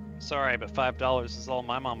 Sorry, but $5 is all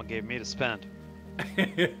my mama gave me to spend.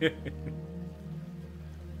 The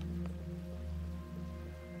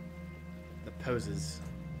poses.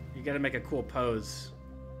 You gotta make a cool pose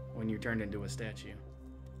when you're turned into a statue.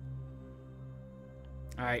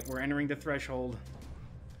 Alright, we're entering the threshold.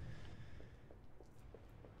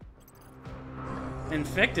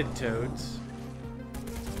 Infected toads.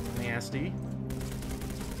 Nasty.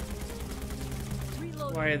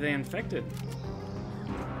 Why are they infected?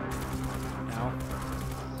 Ow.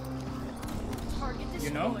 You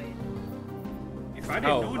know? If I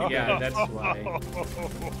didn't know anything, yeah, that's why.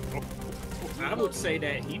 I would say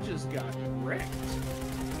that he just got wrecked.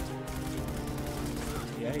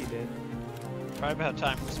 Yeah, he did. Probably about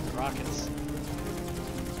time for some rockets.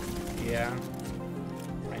 Yeah.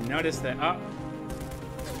 I noticed that. Oh.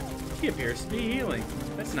 He appears to be healing.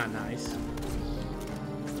 That's not nice.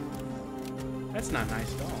 That's not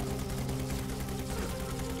nice at all.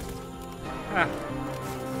 Ah.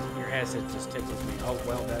 Your acid just tickles me. Oh,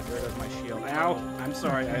 well, that rid of my shield. Ow! I'm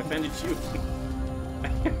sorry, I offended you.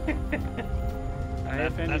 I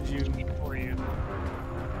offended you. For you.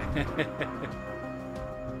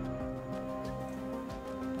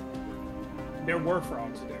 There were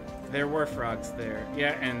frogs there. There were frogs there.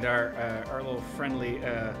 Yeah, and our little friendly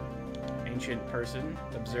ancient person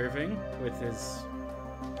observing with his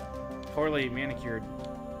poorly manicured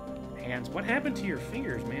hands. What happened to your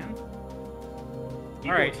fingers, man?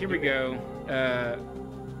 All right, here we go.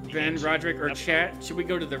 Ben, Roderick, or chat, should we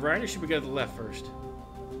go to the right or should we go to the left first?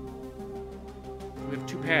 We have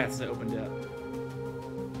 2 paths that opened up.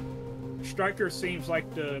 Striker seems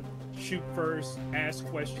like the shoot first, ask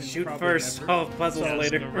questions. Shoot probably first, never. solve puzzles So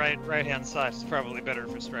later. the right hand side is probably better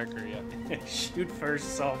for Striker, yeah. Shoot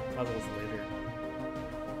first, solve puzzles later.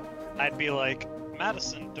 I'd be like,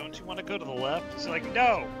 Madison, don't you want to go to the left? He's like,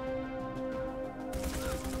 no!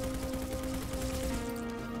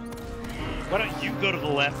 Why don't you go to the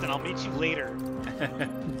left and I'll meet you later?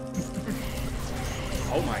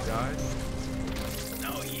 Oh my god.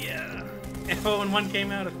 Oh yeah. Oh, and one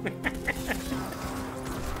came out of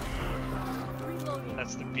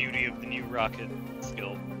That's the beauty of the new rocket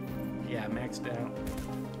skill. Yeah, maxed out.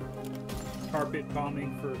 Carpet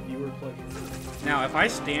bombing for viewer pleasure. Now, if I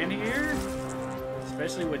stand here,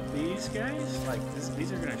 especially with these guys, like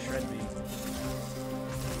these are gonna shred me.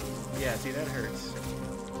 Yeah, see, that hurts.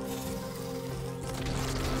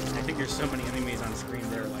 I think there's so many enemies on screen.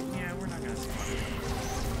 They're like, yeah, we're not gonna spawn.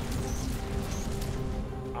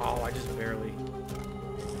 Oh, I just barely.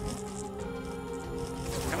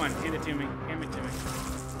 Come on, hand it to me. Hand it to me.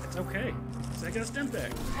 It's okay. It's like a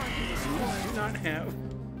stimpack. You do not have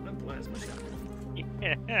a plasma shot.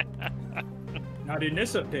 Not in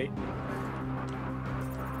this update.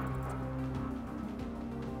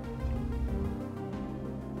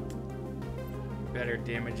 Better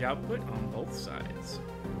damage output on both sides.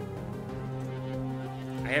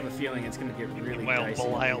 I have a feeling it's going to get really While dicey.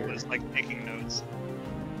 Belial is like taking notes.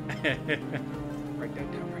 Write that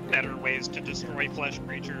down. Write that Better down. ways to destroy flesh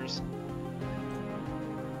creatures.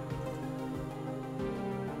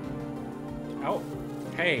 Oh,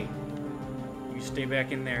 hey, you stay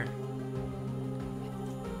back in there.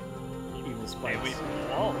 Evil Stay spikes. away from the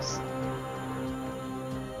walls.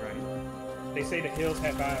 Right. They say the hills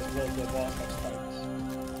have eyes, well, the walls have spikes.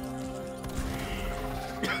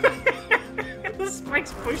 The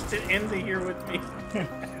spikes pushed it into here with me.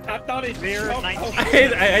 I thought it They're jumped 19.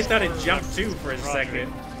 out. I thought it jumped too for a Roderick.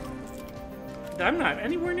 second. I'm not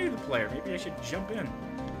anywhere near the player. Maybe I should jump in.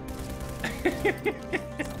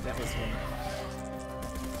 That was funny.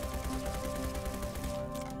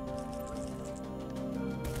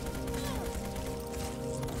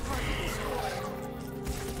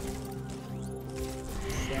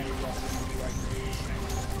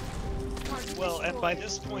 Well, and by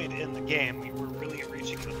this point in the game, we were really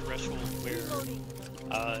reaching the threshold where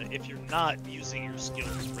if you're not using your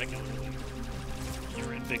skills regularly,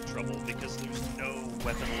 you're in big trouble because there's no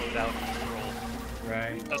weapon loadout in the world,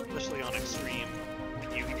 Right. especially on extreme.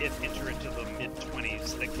 When you enter into the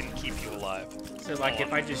mid-20s, that can keep you alive. So like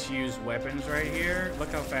if I just use weapons right here,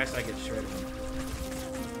 look how fast I get shredded.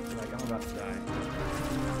 Like I'm about to die.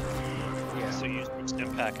 Yeah. So use your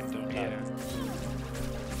stimpack and don't die. Yeah.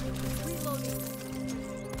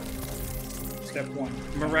 Step one.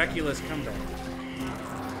 Miraculous comeback.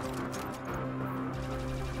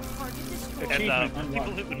 And Achievement people unlocked.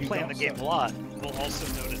 who've been You playing the don't game a suck. lot will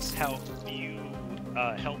also notice how few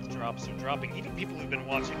health drops are dropping. Even people who've been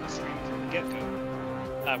watching the stream from the get-go,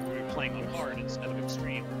 where we're playing on hard instead of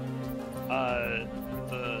extreme,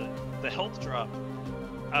 the health drop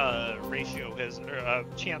ratio has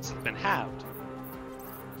chance has been halved,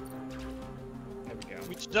 There we go.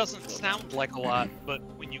 which doesn't sound like a lot, but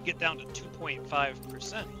when you get down to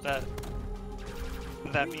 2.5%,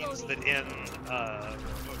 that means that in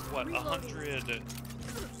what 100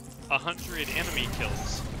 enemy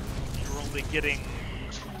kills, you're only getting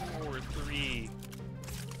 2 or 3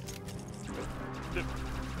 that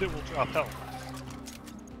will drop health.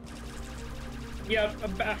 Yeah,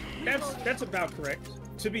 that's about correct.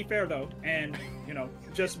 To be fair though, and you know,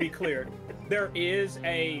 just to be clear, there is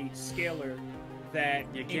a scaler that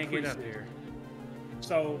You can't get up increases. here.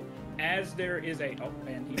 So as there is a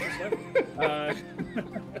and he just left.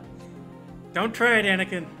 Don't try it,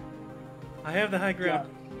 Anakin. I have the high ground.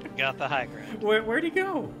 Got the high ground. Where'd he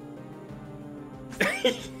go?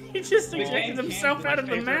 He just game ejected himself can't out of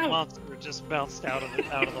the Favorite map. monster just bounced out of the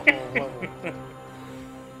whole level.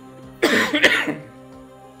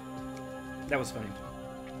 That was funny.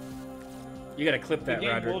 You gotta clip The that, game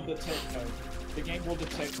Roderick. will detect. The game will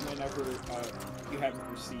detect whenever you haven't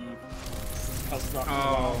received health drop,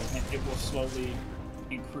 and it will slowly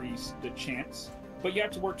increase the chance. But you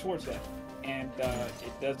have to work towards that, and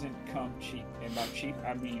it doesn't come cheap. And by cheap,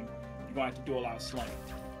 I mean you're going to have to do a lot of slaying.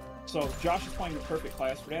 So Josh is playing the perfect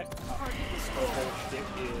class for that. Her whole shtick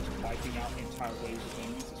is wiping out entire waves of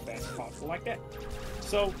enemies as fast as possible, like that.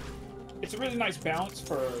 So it's a really nice balance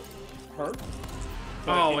for her. but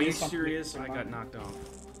Oh, it are you is something to serious? keep I in got mind. knocked off.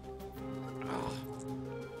 Oh,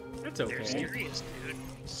 that's They're okay. serious, dude.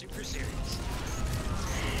 Super serious.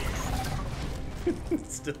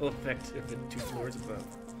 Still effective at 2 floors above.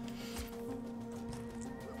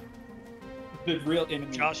 The real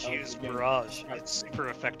enemy. Josh of used the game. Mirage. It's super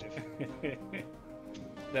effective.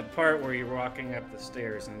 That part where you're walking up the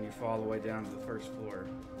stairs and you fall all the way down to the first floor.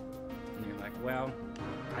 And you're like, well,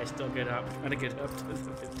 I still gotta get up to the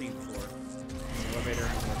 15th floor. The elevator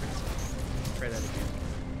ain't working. Try that again.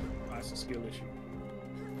 That's a skill issue.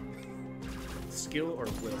 Skill or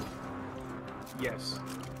will? Yes.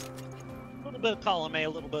 A little bit of column A, a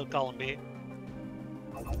little bit of column B.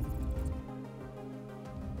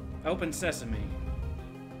 Open sesame.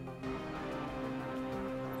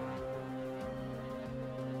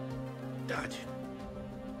 Dodge.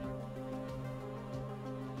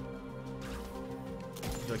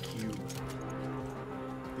 The cube.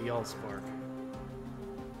 The Allspark.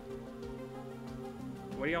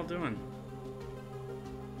 What are y'all doing?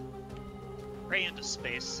 Pray into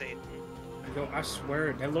space, Satan. Yo, I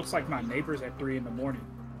swear, that looks like my neighbors at 3 in the morning.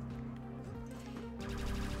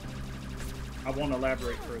 I won't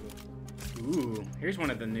elaborate further. Ooh, here's one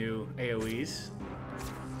of the new AoEs.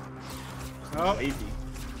 Oh, easy.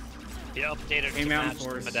 He updated A to Mountain match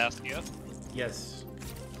Force. Medastia. Yes.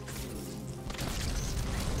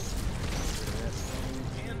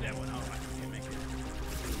 And that one. Oh, I can't make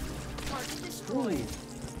it. Target destroyed.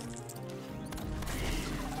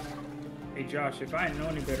 Hey Josh, if I didn't know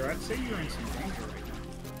any better, I'd say you're in some danger right now.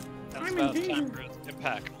 That's I'm about in time danger. for its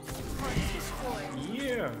impact. Target destroyed.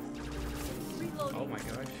 Yeah. Reloading. Oh my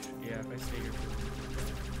gosh. Yeah, if I stay here.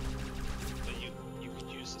 But you could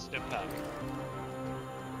use the stimpack.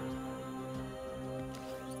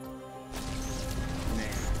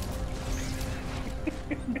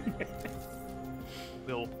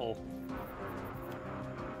 Will pull.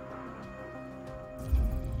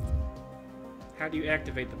 How do you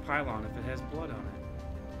activate the pylon if it has blood on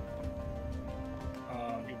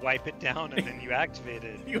You wipe it down and then you activate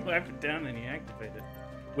it. it? You wipe it down and you activate it.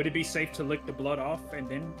 Would it be safe to lick the blood off and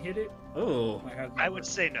then hit it? Oh, Like, how's that I work? would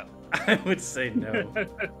say no. I would say no.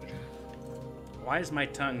 Why does my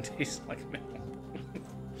tongue taste like milk?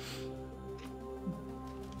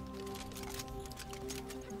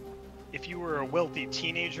 If you were a wealthy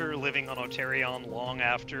teenager living on Otarion long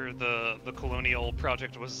after the colonial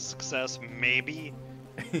project was a success, maybe.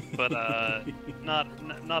 But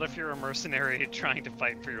not if you're a mercenary trying to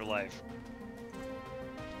fight for your life.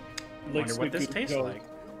 I wonder what this Squidgood tastes goes, like.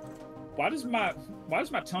 Why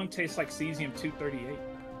does my tongue taste like cesium 238?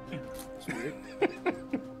 It's weird.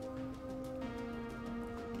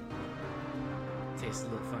 Tastes a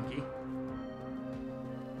little funky.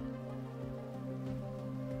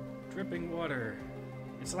 Dripping water.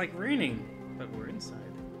 It's like raining, but we're inside.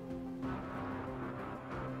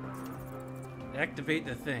 Activate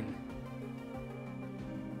the thing.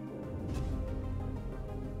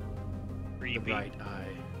 The Creepy. right eye.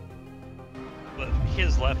 But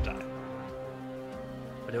his left eye.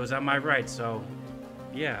 But it was on my right, so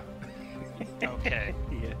yeah. Okay.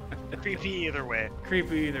 Yeah. Creepy either way.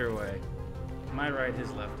 Creepy either way. My right,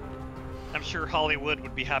 his left. I'm sure Hollywood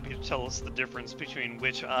would be happy to tell us the difference between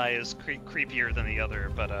which eye is creepier than the other,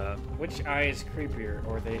 but Which eye is creepier,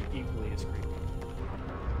 or are they equally as creepy?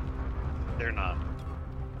 they're not.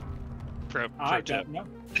 Pro I tip. don't know.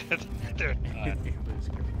 They're not. Equally as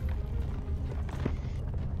creepy.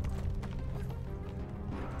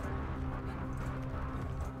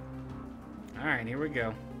 Alright, here we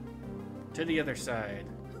go. To the other side.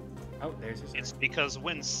 Oh, there's his. It's because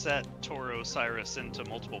when set Toro Cyrus into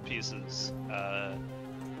multiple pieces,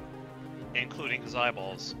 including his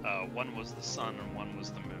eyeballs, one was the sun and one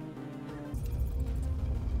was the moon.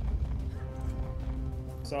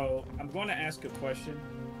 So I'm going to ask a question,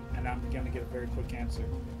 and I'm going to get a very quick answer.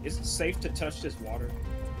 Is it safe to touch this water?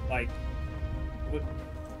 Like, what,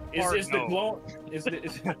 Or is the no. glow? Is it?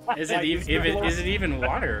 Is like, it the glow- is it even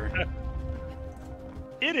water?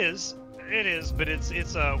 It is, but it's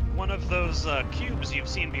one of those cubes you've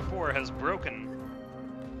seen before has broken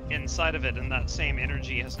inside of it, and that same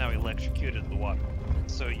energy has now electrocuted the water.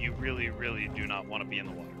 So you really, really do not want to be in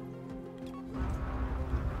the water.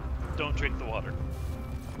 Don't drink the water.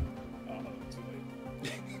 Oh, too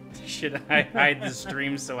late. Should I hide the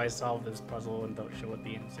stream so I solve this puzzle and don't show what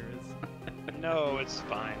the answer is? No, it's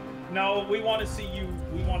fine. No, we want to see you.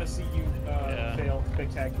 We want to see you Yeah. fail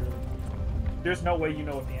spectacularly. There's no way you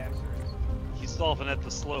know what the answer is. He's solving it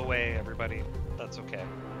the slow way, everybody. That's okay.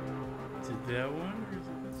 Is it that one or is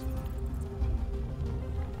it this one?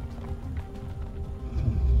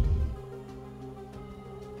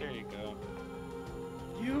 There you go.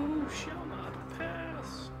 You shall not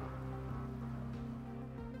pass.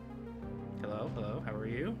 Hello, hello, how are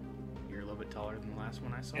you? You're a little bit taller than the last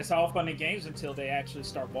one I saw. It's all fun and games until they actually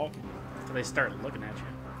start walking. So they start looking at you.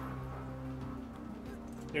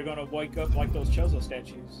 They're gonna wake up like those Chozo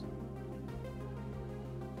statues.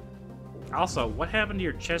 Also, what happened to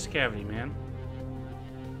your chest cavity, man?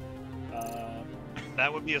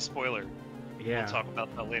 That would be a spoiler. Yeah. We'll talk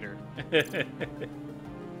about that later.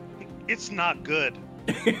 It's not good.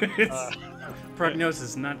 It's-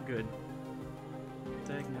 prognosis not good.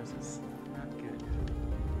 Diagnosis not good.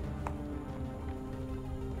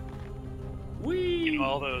 Whee! You know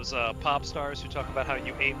all those pop stars who talk about how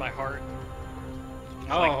you ate my heart?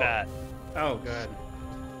 It's Oh. like that. Oh, good.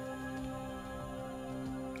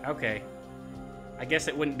 Okay. I guess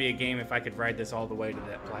it wouldn't be a game if I could ride this all the way to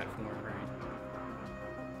that platform, right?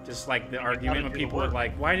 Just like the argument when do the people were work.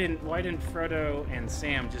 like, why didn't Frodo and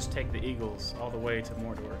Sam just take the Eagles all the way to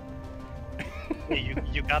Mordor? Hey,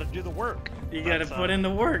 you got to do the work. You gotta That's, put in the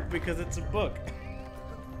work because it's a book.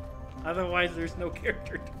 Otherwise, there's no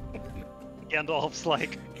character. Gandalf's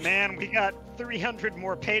like, man, we got 300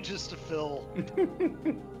 more pages to fill.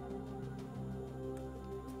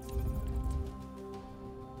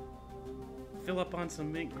 Fill up on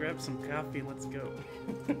some mint, grab some coffee, let's go.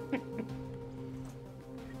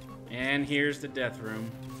 And here's the death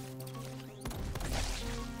room.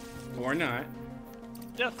 Or not.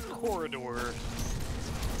 Death corridor.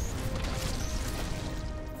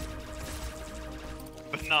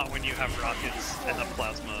 But not when you have rockets and a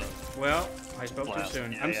plasma. Well, I spoke too Blast.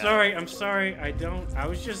 soon. Yeah, I'm yeah. sorry, I'm sorry. I don't. I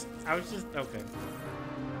was just, okay.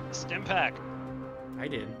 Stimpack. I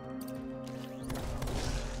did.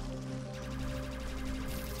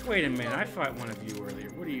 Wait a minute, I fought one of you earlier.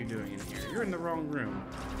 What are you doing in here? You're in the wrong room.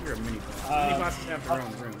 You're a mini-boss. Mini-bosses have their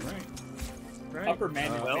own room, right? Right? Upper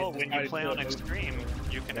management. Well, when you decided play to on move. extreme,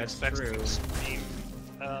 you can That's expect true. extreme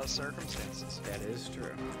circumstances. That is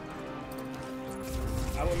true.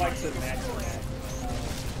 I would like to imagine that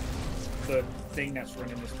the thing that's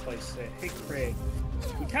running this place said, "Hey Craig,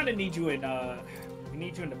 we kind of need you in. We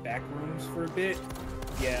need you in the back rooms for a bit.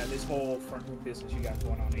 Yeah, this whole front room business you got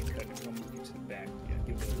going on ain't cutting. We're gonna move you to the back. Yeah,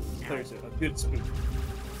 give the players a good spoon."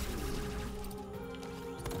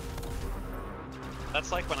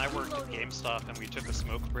 That's like when I worked at GameStop and we took a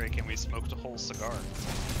smoke break and we smoked a whole cigar.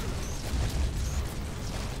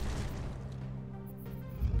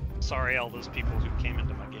 Sorry, all those people who came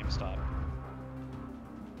into my GameStop.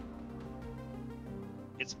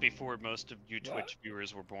 It's before most of you Twitch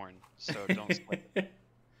viewers were born, so don't sweat it.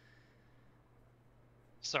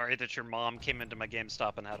 Sorry that your mom came into my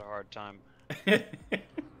GameStop and had a hard time.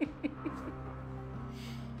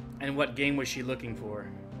 And what game was she looking for?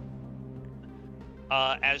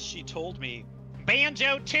 As she told me,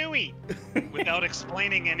 Banjo-Tooie! Without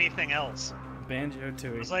explaining anything else.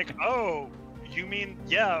 Banjo-Tooie. I was like, oh, you mean,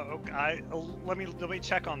 yeah, okay, let me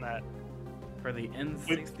check on that. For the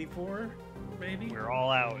N64, maybe? We're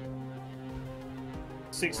all out.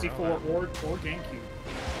 64 or GameCube.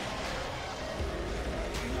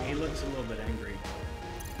 He looks a little bit angry.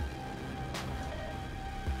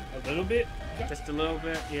 A little bit. Just a little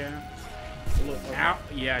bit, yeah. A little, ow.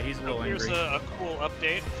 Yeah, he's a little Here's angry. a cool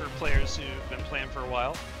update for players who've been playing for a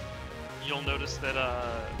while. You'll notice that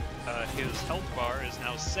his health bar is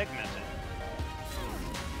now segmented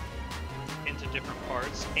into different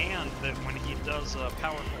parts, and that when he does a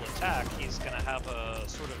powerful attack, he's going to have a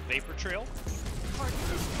sort of vapor trail Target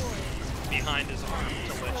destroyed. behind his arm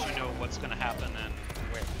to let you know what's going to happen and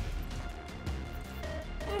where.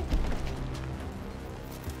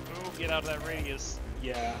 Oh, get out of that radius.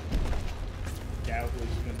 Yeah. That was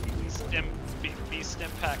gonna be lethal. Be stim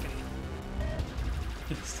packing.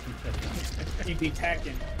 He'd be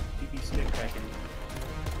tacking. He'd be stick packing.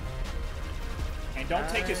 And don't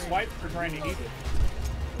take his swipe for granted either.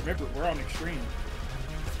 Remember, we're on extreme.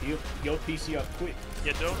 He'll PC up quick.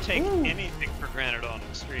 Yeah, don't take anything for granted on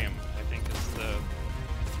extreme, I think is the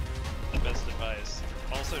best advice.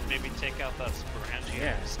 Also, maybe take out that sporangio.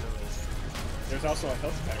 Yeah. So There's also a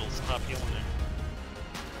health pack. it'll stop healing it.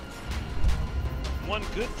 One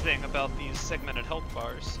good thing about these segmented health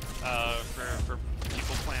bars for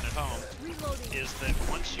people playing at home Reloading. is that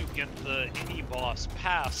once you get any boss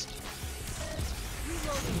past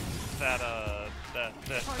that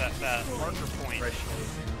marker point,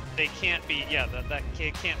 they can't be that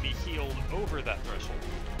can't be healed over that threshold,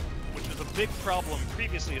 which was a big problem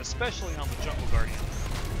previously, especially on the Jungle Guardian,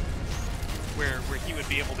 where he would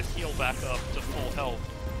be able to heal back up to full health.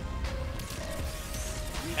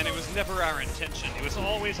 And it was never our intention. It was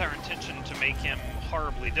always our intention to make him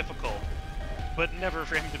horribly difficult, but never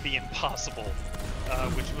for him to be impossible,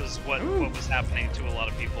 which was what was happening to a lot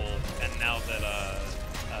of people. And now that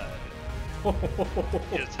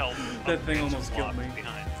his health That thing upgrades almost are killed blocked me.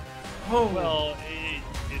 behind. Oh. Well,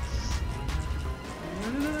 it's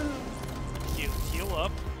heal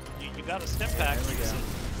up. You got a stim pack. There we go.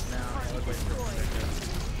 Now, look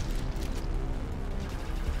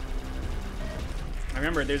I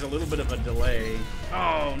remember there's a little bit of a delay.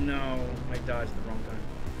 Oh no, I dodged the wrong time.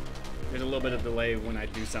 There's a little bit of delay when I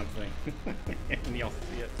do something. And y'all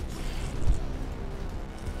see it.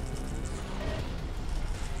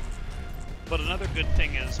 But another good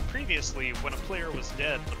thing is, previously, when a player was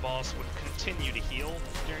dead, the boss would continue to heal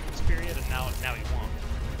during this period, and now he won't.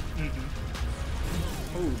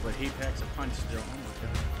 Ooh, but he packs a punch still. Oh my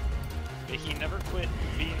god. But he never quit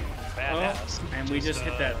being badass. And we just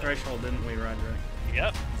hit that threshold, didn't we, Roderick?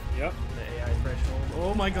 Yep. Yep. The AI threshold.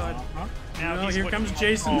 Oh my god. Now No, he's here what comes you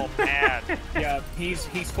Jason. call bad. Yeah, he's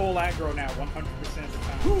full aggro now, 100% of the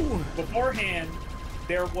time. Ooh. Beforehand,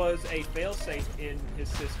 there was a failsafe in his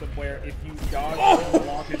system where if you dodged him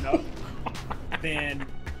long enough, then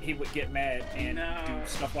he would get mad and do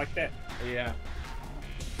stuff like that. Yeah.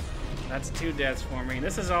 That's 2 deaths for me.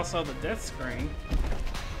 This is also the death screen.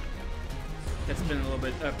 It's been a little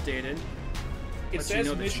bit updated. It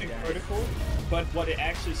says mission critical, but what it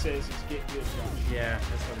actually says is get good, Josh. Yeah,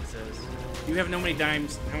 that's what it says. You have no many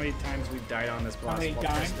times. How many times we've died on this boss while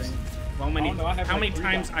testing? Well, how many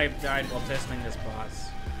times I've died while testing this boss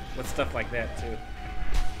with stuff like that too.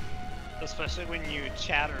 Especially when you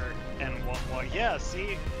chatter and well, yeah,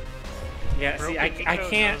 see. Yeah, see, I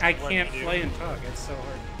can't play and talk. It's so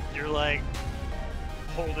hard. You're like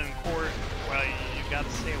holding court while you got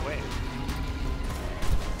to stay away.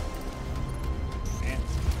 Man.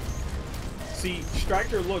 See,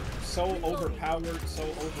 Striker looked so overpowered, so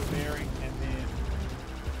overbearing, and then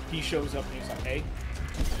he shows up and he's like, "Hey,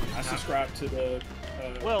 I subscribe to the."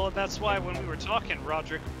 Well, that's why when we were talking,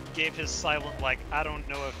 Roderick gave his silent, like, I don't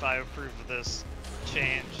know if I approve of this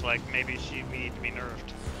change. Like, maybe she need to be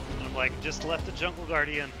nerfed. And I'm like, just let the Jungle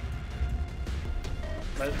Guardian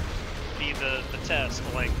be the test.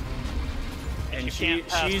 Like, and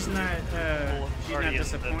she's not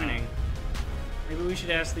disappointing. Maybe we should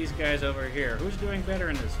ask these guys over here. Who's doing better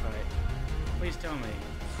in this fight? Please tell me.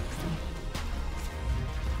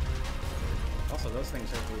 Also, those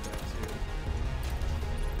things are blue dice too.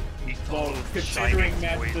 Well, considering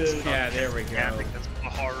that yeah, there we go. That's the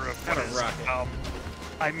horror of what is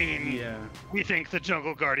I mean, we think the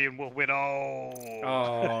Jungle Guardian will win.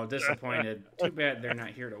 Oh, disappointed. Too bad they're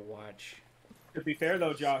not here to watch. To be fair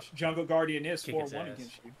though, Josh, Jungle Guardian is 4-1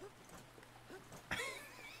 against you.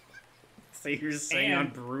 So you're saying on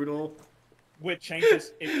brutal? With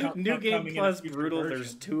changes, New Game Plus brutal,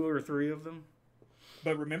 there's 2 or 3 of them.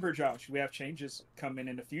 But remember, Josh, we have changes coming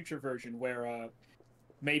in the future version where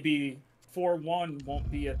maybe 4-1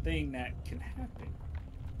 won't be a thing that can happen.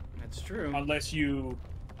 That's true. Unless you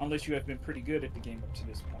have been pretty good at the game up to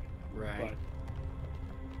this point. Right. But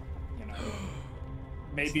you know,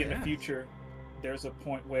 maybe in the future there's a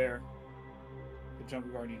point where the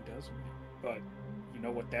Jungle Guardian does win. But you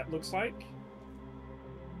know what that looks like?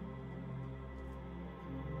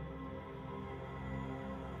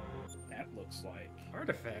 That looks like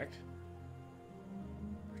artifact.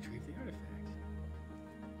 Retrieve the artifact.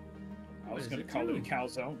 I was going to call it a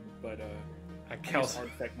calzone, but a calzone.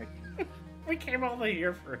 We came all the way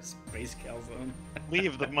here for a space calzone.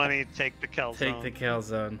 Leave the money, take the calzone. Take the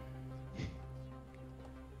calzone.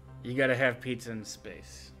 You gotta have pizza in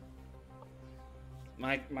space.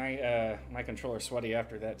 My controller's sweaty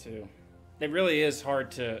after that too. It really is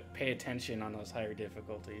hard to pay attention on those higher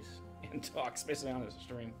difficulties and talk, especially on a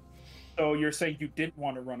stream. So you're saying you didn't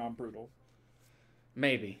want to run on brutal?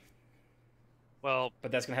 Maybe. Well,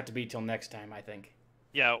 but that's gonna have to be till next time, I think.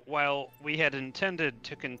 Yeah, while we had intended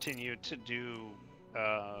to continue to do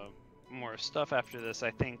more stuff after this,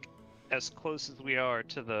 I think as close as we are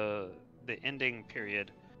to the ending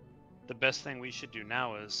period, the best thing we should do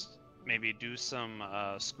now is maybe do some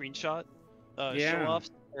screenshot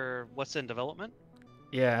show-offs or what's in development.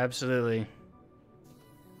 Yeah, absolutely.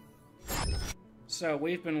 So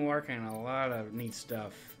we've been working on a lot of neat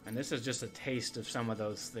stuff, and this is just a taste of some of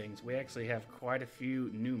those things. We actually have quite a few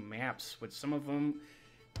new maps, which some of them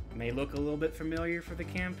may look a little bit familiar for the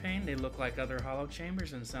campaign. They look like other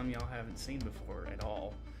Holochambers, and some y'all haven't seen before at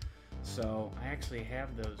all. So I actually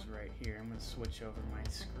have those right here. I'm going to switch over my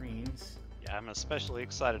screens. Yeah, I'm especially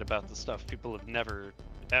excited about the stuff people have never,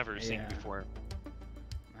 ever seen before.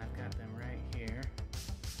 I've got them right here.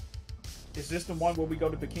 Is this the one where we go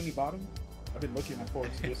to Bikini Bottom? I've been looking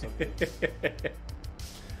forward to this update.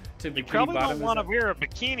 You probably don't want to wear a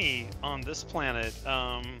bikini on this planet.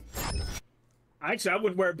 Actually, I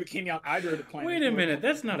wouldn't wear a bikini on either of the planets. Wait a minute,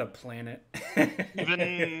 that's not a planet.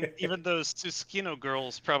 even those Tsuskino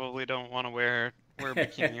girls probably don't want to wear a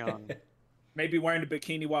bikini on. Maybe wearing a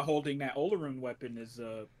bikini while holding that Olorun weapon is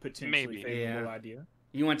a potentially favorable idea.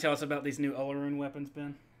 You want to tell us about these new Olorun weapons,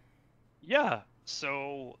 Ben? Yeah.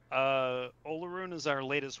 So, Olorun is our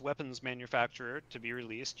latest weapons manufacturer to be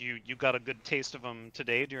released. You got a good taste of them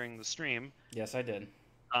today during the stream. Yes, I did.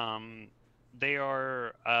 They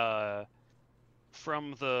are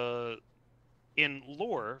in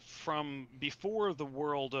lore from before the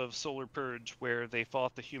world of Solar Purge, where they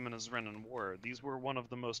fought the human Azrenan War. These were one of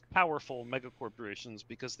the most powerful megacorporations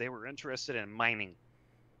because they were interested in mining.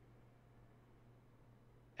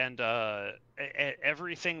 And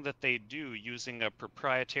everything that they do using a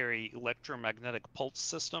proprietary electromagnetic pulse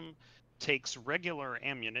system takes regular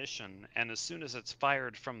ammunition, and as soon as it's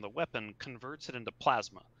fired from the weapon, converts it into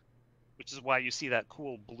plasma, which is why you see that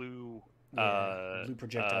cool blue blue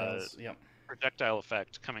projectiles. projectile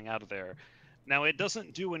effect coming out of there. Now, it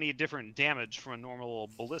doesn't do any different damage from a normal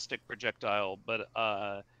ballistic projectile, but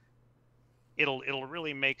it'll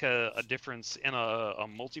really make a difference in a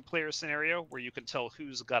multiplayer scenario where you can tell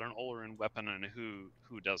who's got an Olorun weapon and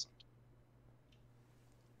who doesn't.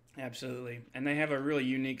 Absolutely. And they have a really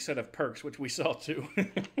unique set of perks, which we saw too.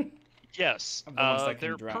 Yes, Of the ones that can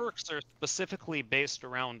their drop. perks are specifically based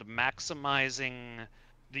around maximizing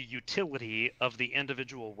the utility of the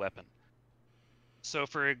individual weapon. So,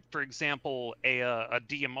 for example, a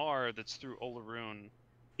DMR that's through Olorun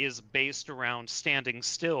is based around standing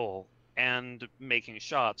still and making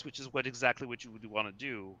shots, which is exactly what you would want to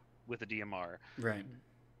do with a DMR. Right.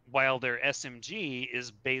 While their SMG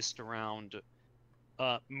is based around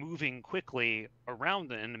moving quickly around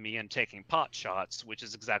the enemy and taking pot shots, which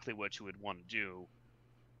is exactly what you would want to do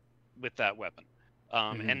with that weapon.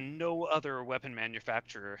 And no other weapon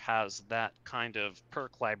manufacturer has that kind of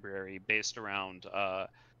perk library based around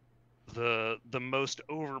the most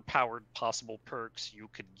overpowered possible perks you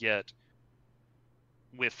could get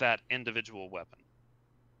with that individual weapon.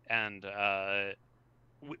 And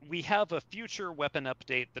we have a future weapon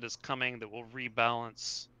update that is coming that will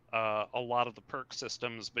rebalance a lot of the perk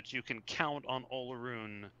systems, but you can count on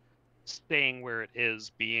Olorun staying where it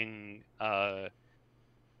is, being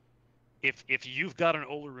if you've got an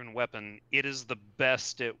Olorun weapon, it is the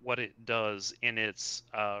best at what it does in its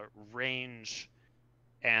range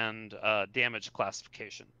and damage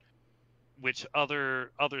classification, which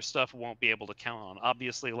other stuff won't be able to count on.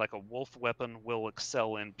 Obviously, like a wolf weapon will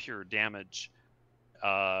excel in pure damage.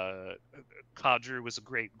 Kadru is a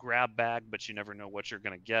great grab bag, but you never know what you're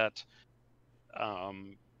going to get.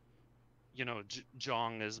 You know,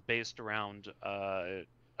 Zhong is based around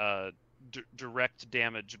direct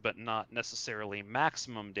damage, but not necessarily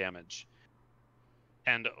maximum damage.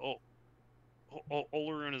 And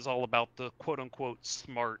Olorun is all about the quote-unquote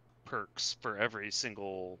smart perks for every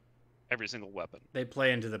single weapon. They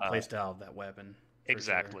play into the playstyle of that weapon.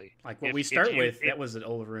 Exactly. Sure. Like what we start with, that was an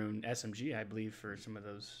Olorun SMG, I believe, for some of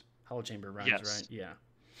those Holochamber runs, yes. right? Yeah.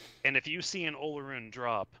 And if you see an Olorun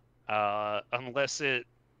drop, unless it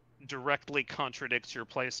directly contradicts your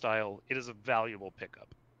playstyle, it is a valuable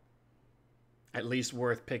pickup. At least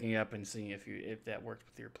worth picking up and seeing if that works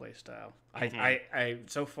with your playstyle. I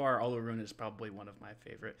so far Olorun is probably one of my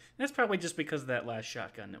favorite. And that's probably just because of that last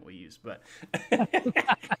shotgun that we used, but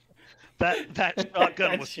that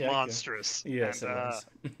shotgun was monstrous. Yes, and,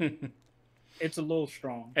 it was. It's a little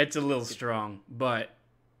strong. It's a little strong, but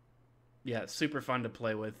yeah, super fun to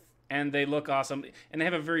play with, and they look awesome, and they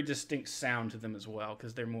have a very distinct sound to them as well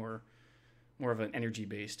because they're more of an energy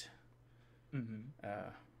based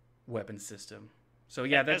weapon system. So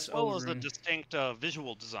yeah, that's as well Olorun. as a distinct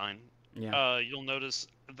visual design. Yeah. You'll notice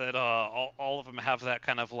that all of them have that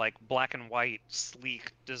kind of like black and white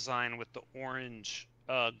sleek design with the orange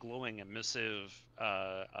glowing emissive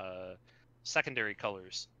secondary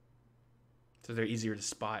colors. So they're easier to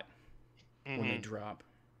spot when they drop.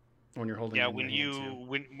 When you're holding them in your hand,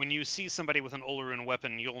 too. when you see somebody with an Olorun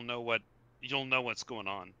weapon, you'll know what's going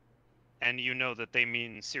on, and you know that they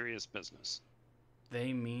mean serious business.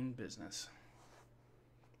 They mean business.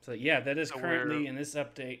 So yeah, that is currently in this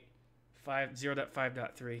update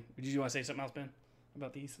 0.5.3. Did you want to say something else, Ben,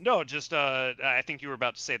 about these? No, just I think you were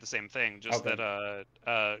about to say the same thing. Just okay.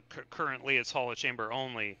 that currently it's Holochamber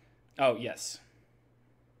only. Oh yes.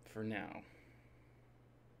 For now.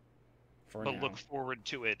 But look forward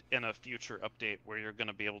to it in a future update where you're going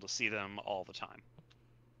to be able to see them all the time.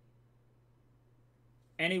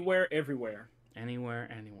 Anywhere, everywhere. Anywhere.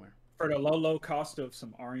 For the low cost of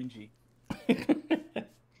some RNG.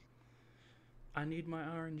 I need my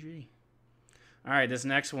RNG. All right, this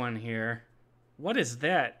next one here. What is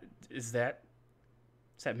that? Is that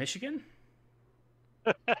Michigan?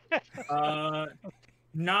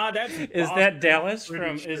 Nah, that's Is Boston, that Dallas pretty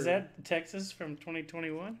from? sure. Is that Texas from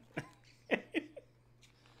 2021?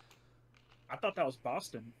 I thought that was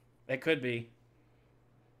Boston. That could be.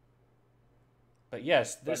 But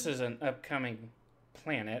yes, this is an upcoming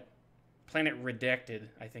planet. Planet Redacted,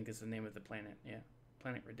 I think is the name of the planet. Yeah.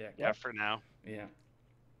 Planet Redacted. Yeah, for now. Yeah.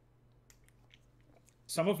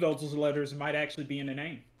 Some of those letters might actually be in the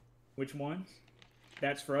name. Which ones?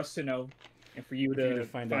 That's for us to know and for you to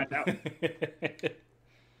find out.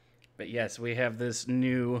 But yes, we have this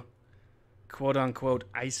new quote-unquote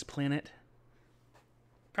ice planet.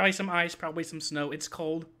 Probably some ice, probably some snow. It's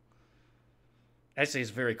cold. Actually,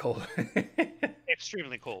 it's very cold.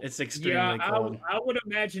 Extremely cold. It's extremely cold. I would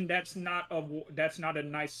imagine that's not a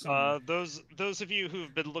nice summer. Those of you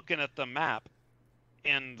who've been looking at the map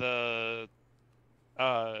in the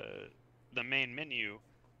main menu,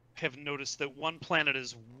 have noticed that one planet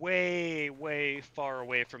is way, way far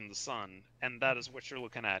away from the sun, and that is what you're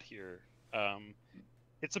looking at here.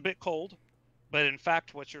 It's a bit cold, but in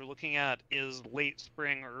fact, what you're looking at is late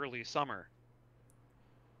spring or early summer.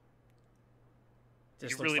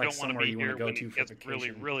 Just You looks really like don't want to somewhere be you want here to go when to it for gets vacation.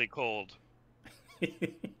 really, really cold.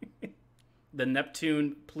 The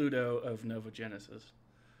Neptune Pluto of Nova Genesis.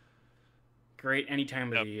 Great any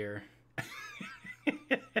time of the year.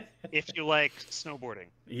 If you like snowboarding.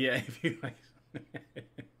 Yeah, if you like.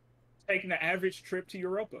 Taking the average trip to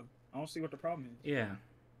Europa. I don't see what the problem is. Yeah.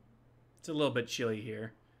 It's a little bit chilly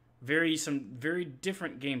here. Some very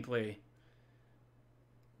different gameplay.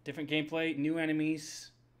 Different gameplay, new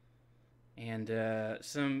enemies, and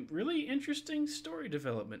some really interesting story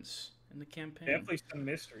developments in the campaign. Definitely some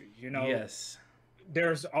mysteries. You know, Yes,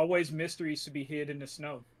 there's always mysteries to be hid in the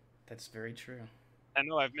snow. that's very true. I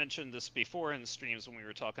know I've mentioned this before in streams when we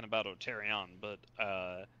were talking about Otarion, but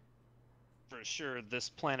for sure this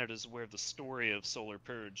planet is where the story of Solar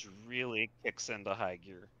Purge really kicks into high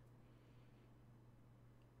gear.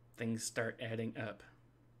 Things start adding up.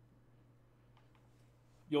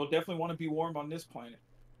 You'll definitely want to be warm on this planet.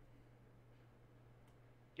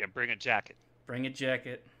 Yeah, bring a jacket. Bring a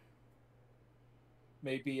jacket.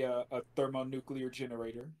 Maybe a thermonuclear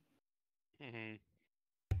generator. Mm-hmm.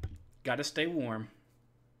 Gotta stay warm.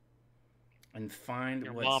 And find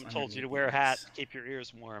Your what's mom told you to underneath wear a the hat ice. to keep your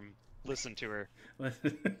ears warm. Listen to her.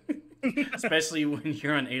 Especially when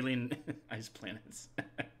you're on alien ice planets.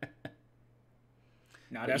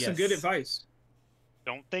 Now that's some good Yes. advice.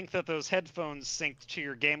 Don't think that those headphones synced to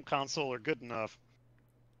your game console are good enough.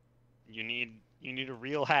 You need a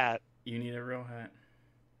real hat. You need a real hat.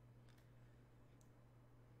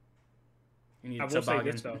 You need I a will say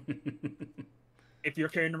toboggan. this, though. If you're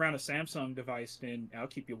carrying around a Samsung device, then I'll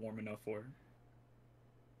keep you warm enough for it.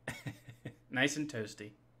 Nice and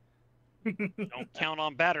toasty. Don't count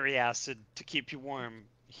on battery acid to keep you warm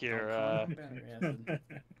here. Don't call it battery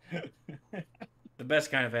acid. The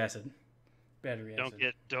best kind of acid. Battery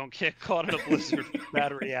acid. Don't get caught in a blizzard with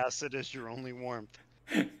battery acid as your only warmth.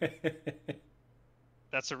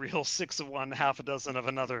 That's a real 6 of one, half a dozen of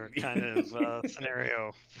another kind of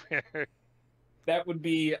scenario. That would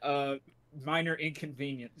be a minor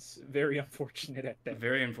inconvenience. Very unfortunate at that.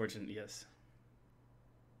 Very unfortunate, yes.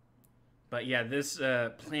 But yeah, this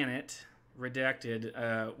planet,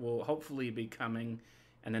 Redacted, will hopefully be coming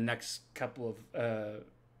in the next couple of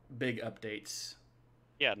big updates.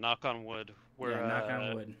 Yeah, knock on wood. Yeah, knock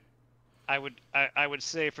on wood. I would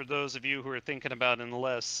say for those of you who are thinking about in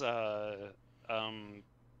less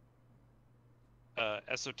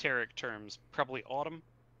esoteric terms, probably autumn.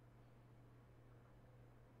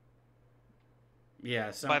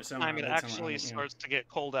 Yeah, By the time it actually starts to get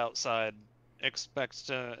cold outside, expect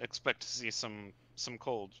to see some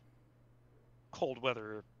cold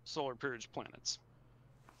weather solar purge planets.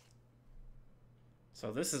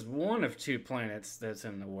 So this is one of 2 planets that's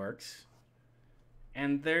in the works.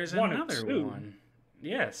 And there's One of another 2? one.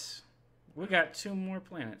 Yes. We got 2 more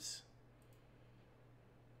planets.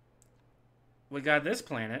 We got this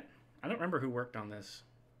planet. I don't remember who worked on this.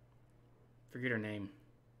 Forget her name.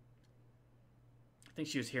 I think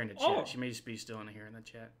she was here in the chat. Oh. She may just be still in here in the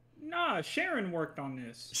chat. Nah, Sharon worked on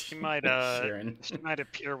this. She might Sharon. she might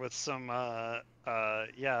appear with some yeah.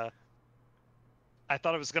 I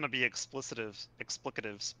thought it was gonna be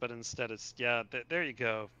explicatives, but instead it's there you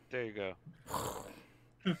go. There you go.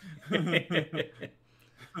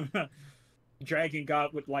 Dragon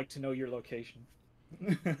God would like to know your location.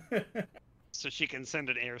 So she can send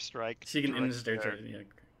an airstrike. She can direct insert there. her. Yeah.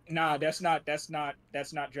 Nah, that's not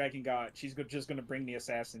Dragon God. She's just gonna bring the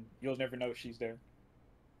assassin. You'll never know she's there.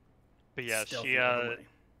 But yeah, Stealthy all the way.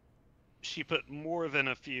 she put more than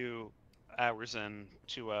a few hours in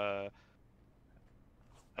to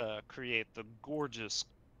create the gorgeous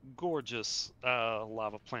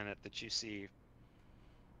lava planet that you see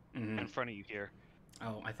in front of you here.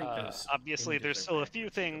 Oh, I think those Obviously, images there's are still a back. few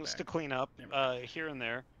Let's go things to back. clean up Never mind. here and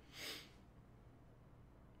there,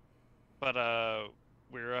 but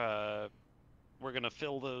we're gonna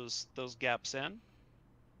fill those gaps in,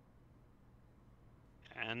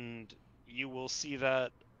 and you will see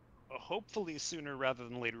that hopefully sooner rather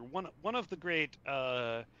than later. One of the great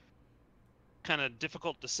kind of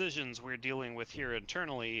difficult decisions we're dealing with here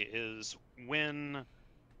internally is when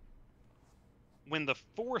the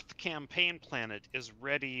 4th campaign planet is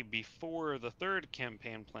ready before the 3rd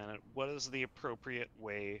campaign planet, what is the appropriate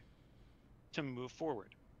way to move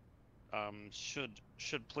forward?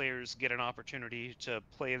 Should players get an opportunity to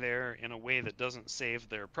play there in a way that doesn't save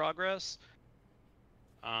their progress?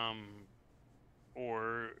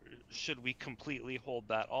 or should we completely hold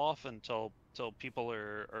that off until people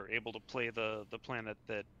are able to play the planet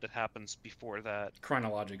that happens before that?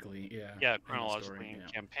 Chronologically, yeah. Yeah, in the chronologically story, in yeah.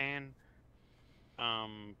 campaign.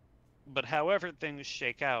 But however things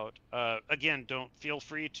shake out, again, don't feel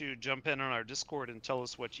free to jump in on our Discord and tell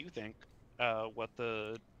us what you think, what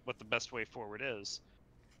the best way forward is.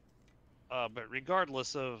 But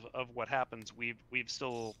regardless of what happens, we've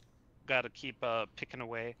still got to keep picking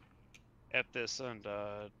away at this and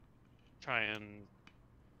try and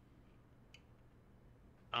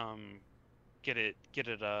get it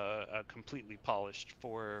completely polished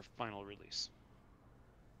for final release.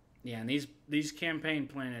 Yeah, and these campaign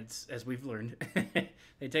planets, as we've learned,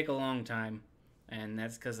 they take a long time, and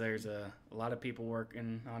that's because there's a lot of people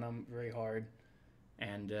working on them very hard,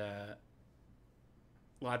 and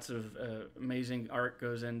lots of amazing art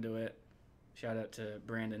goes into it. Shout out to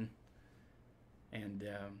Brandon. And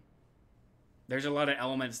there's a lot of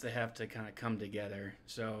elements that have to kind of come together.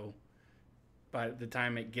 So by the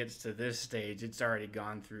time it gets to this stage, it's already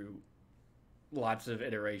gone through lots of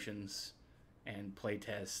iterations and play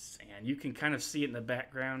tests, and you can kind of see it in the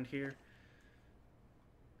background here.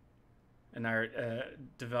 In our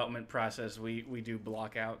development process, we do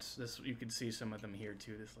blockouts. This, you can see some of them here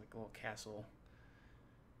too. This like little castle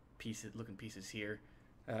looking pieces here.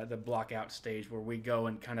 The blockout stage where we go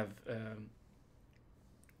and kind of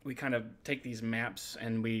take these maps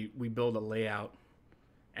and we build a layout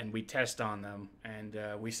and we test on them, and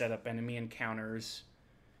we set up enemy encounters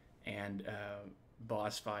and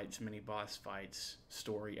boss fights, mini boss fights,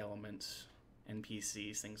 story elements,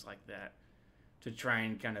 NPCs, things like that, to try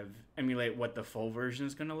and kind of emulate what the full version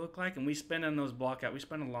is going to look like. And we spend on those we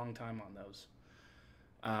spend a long time on those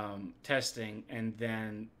testing. And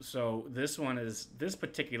then so this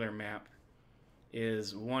particular map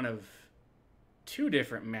is one of 2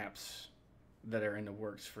 different maps that are in the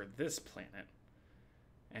works for this planet.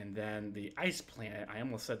 And then the ice planet, I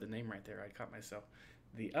almost said the name right there, I caught myself.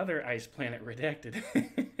 The other ice planet, Redacted,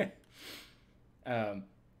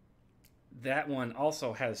 that one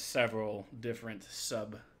also has several different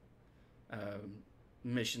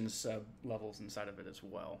missions, sub levels inside of it as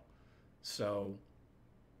well. So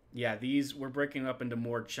yeah, these we're breaking up into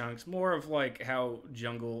more chunks, more of like how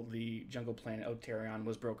the jungle planet Oterion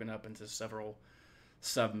was broken up into several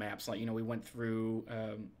sub maps. Like, we went through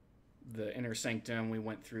the Inner Sanctum, we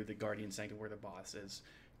went through the Guardian Sanctum where the boss is.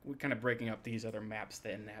 We're kind of breaking up these other maps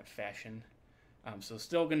in that fashion. So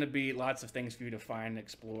still going to be lots of things for you to find and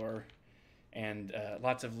explore, and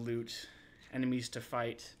lots of loot, enemies to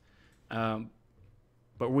fight.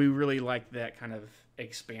 But we really like that kind of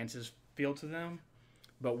expansive feel to them.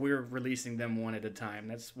 But we're releasing them one at a time.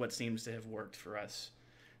 That's what seems to have worked for us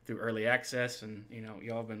through early access. And,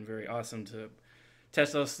 y'all have been very awesome to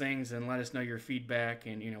test those things and let us know your feedback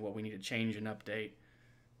and, what we need to change and update.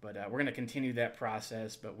 But we're going to continue that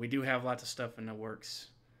process. But we do have lots of stuff in the works,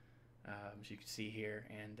 as you can see here.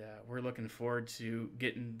 And we're looking forward to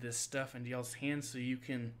getting this stuff into y'all's hands so you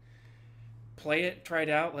can play it, try it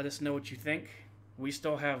out, let us know what you think. We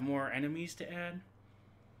still have more enemies to add.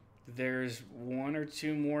 There's 1 or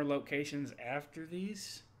 2 more locations after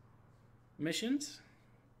these missions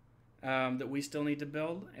that we still need to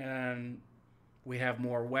build. And we have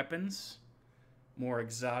more weapons, more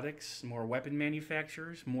exotics, more weapon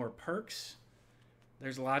manufacturers, more perks.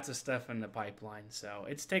 There's lots of stuff in the pipeline, so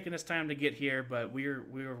it's taken us time to get here, but we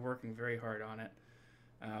were working very hard on it.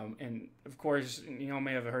 And of course, y'all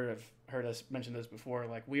may have heard us mention this before.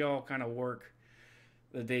 Like, we all kind of work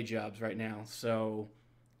the day jobs right now, so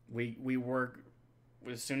we work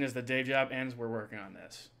as soon as the day job ends. We're working on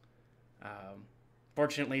this.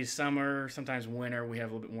 Fortunately, summer, sometimes winter, we have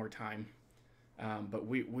a little bit more time. But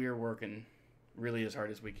we are working really as hard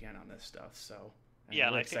as we can on this stuff. So yeah,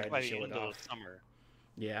 and I think by the end of the summer,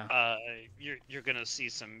 yeah, you're gonna see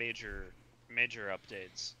some major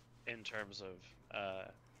updates in terms of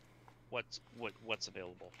what's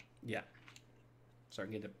available. Yeah,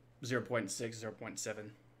 starting to get to 0.6, 0.7.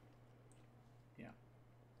 Yeah.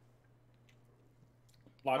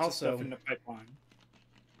 Lots of stuff in the pipeline.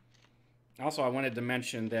 Also, I wanted to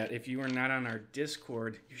mention that if you are not on our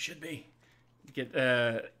Discord, you should be. Get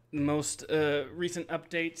most recent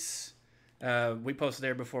updates. We post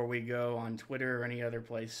there before we go on Twitter or any other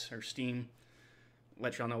place, or Steam.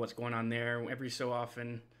 Let y'all know what's going on there. Every so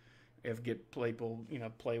often, if people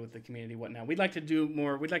play with the community, whatnot. We'd like to do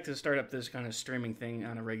more. We'd like to start up this kind of streaming thing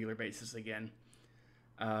on a regular basis again.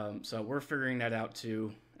 So we're figuring that out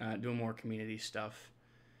too. Doing more community stuff.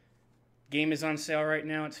 Game is on sale right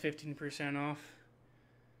now. It's 15% off.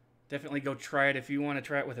 Definitely go try it if you want to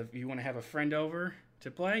try it if you want to have a friend over.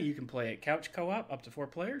 to play. You can play at couch co-op up to 4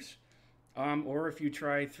 players. Or if you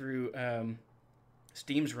try through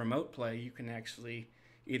Steam's remote play, you can actually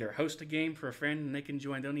either host a game for a friend and they can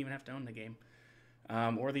join. They don't even have to own the game.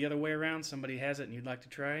 Or the other way around, somebody has it and you'd like to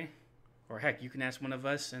try. Or heck, you can ask one of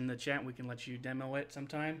us in the chat. We can let you demo it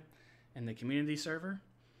sometime in the community server.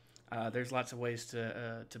 There's lots of ways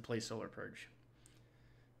to play Solar Purge.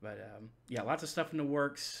 But yeah, lots of stuff in the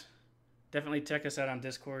works. Definitely check us out on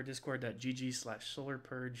Discord,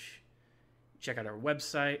 discord.gg/solarpurge. Check out our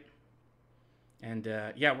website. And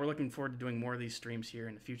yeah, we're looking forward to doing more of these streams here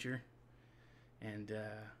in the future. And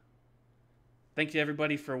thank you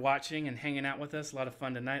everybody for watching and hanging out with us. A lot of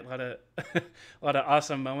fun tonight. A lot of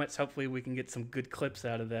awesome moments. Hopefully we can get some good clips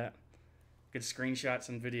out of that. Good screenshots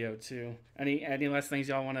and video too. Any last things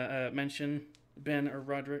y'all want to mention, Ben or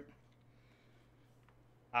Roderick?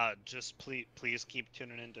 Just please keep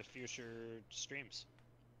tuning into future streams.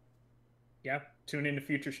 Yeah, tune into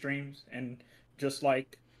future streams, and just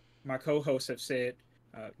like my co-hosts have said,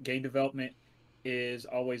 game development is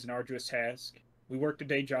always an arduous task. We work the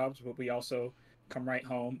day jobs, but we also come right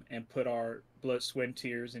home and put our blood, sweat, and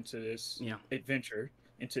tears into this adventure,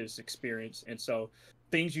 into this experience. And so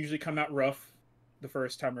things usually come out rough the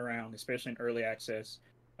first time around, especially in early access.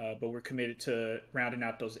 But we're committed to rounding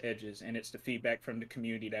out those edges, and it's the feedback from the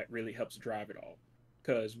community that really helps drive it all.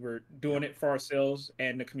 Because we're doing it for ourselves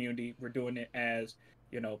and the community. We're doing it as,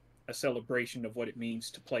 a celebration of what it means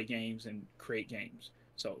to play games and create games.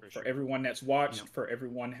 So for everyone that's watched, for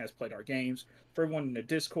everyone has played our games, for everyone in the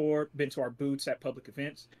Discord, been to our booths at public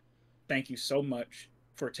events, thank you so much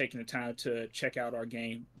for taking the time to check out our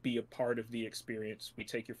game, be a part of the experience. We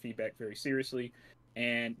take your feedback very seriously,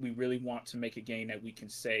 and we really want to make a game that we can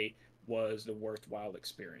say was the worthwhile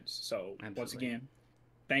experience. So once again,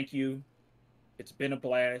 thank you. It's been a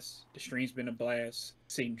blast. The stream's been a blast.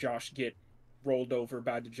 Seeing Josh get rolled over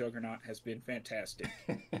by the Juggernaut has been fantastic.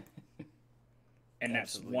 And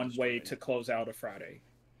that's one way to close out a Friday.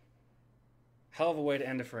 Hell of a way to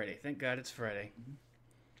end a Friday. Thank God it's Friday.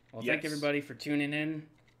 Well, thank everybody for tuning in.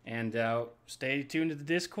 And stay tuned to the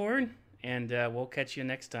Discord. And we'll catch you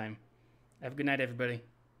next time. Have a good night, everybody.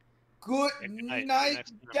 Good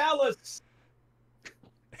night, Dallas.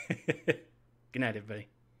 Good night, everybody.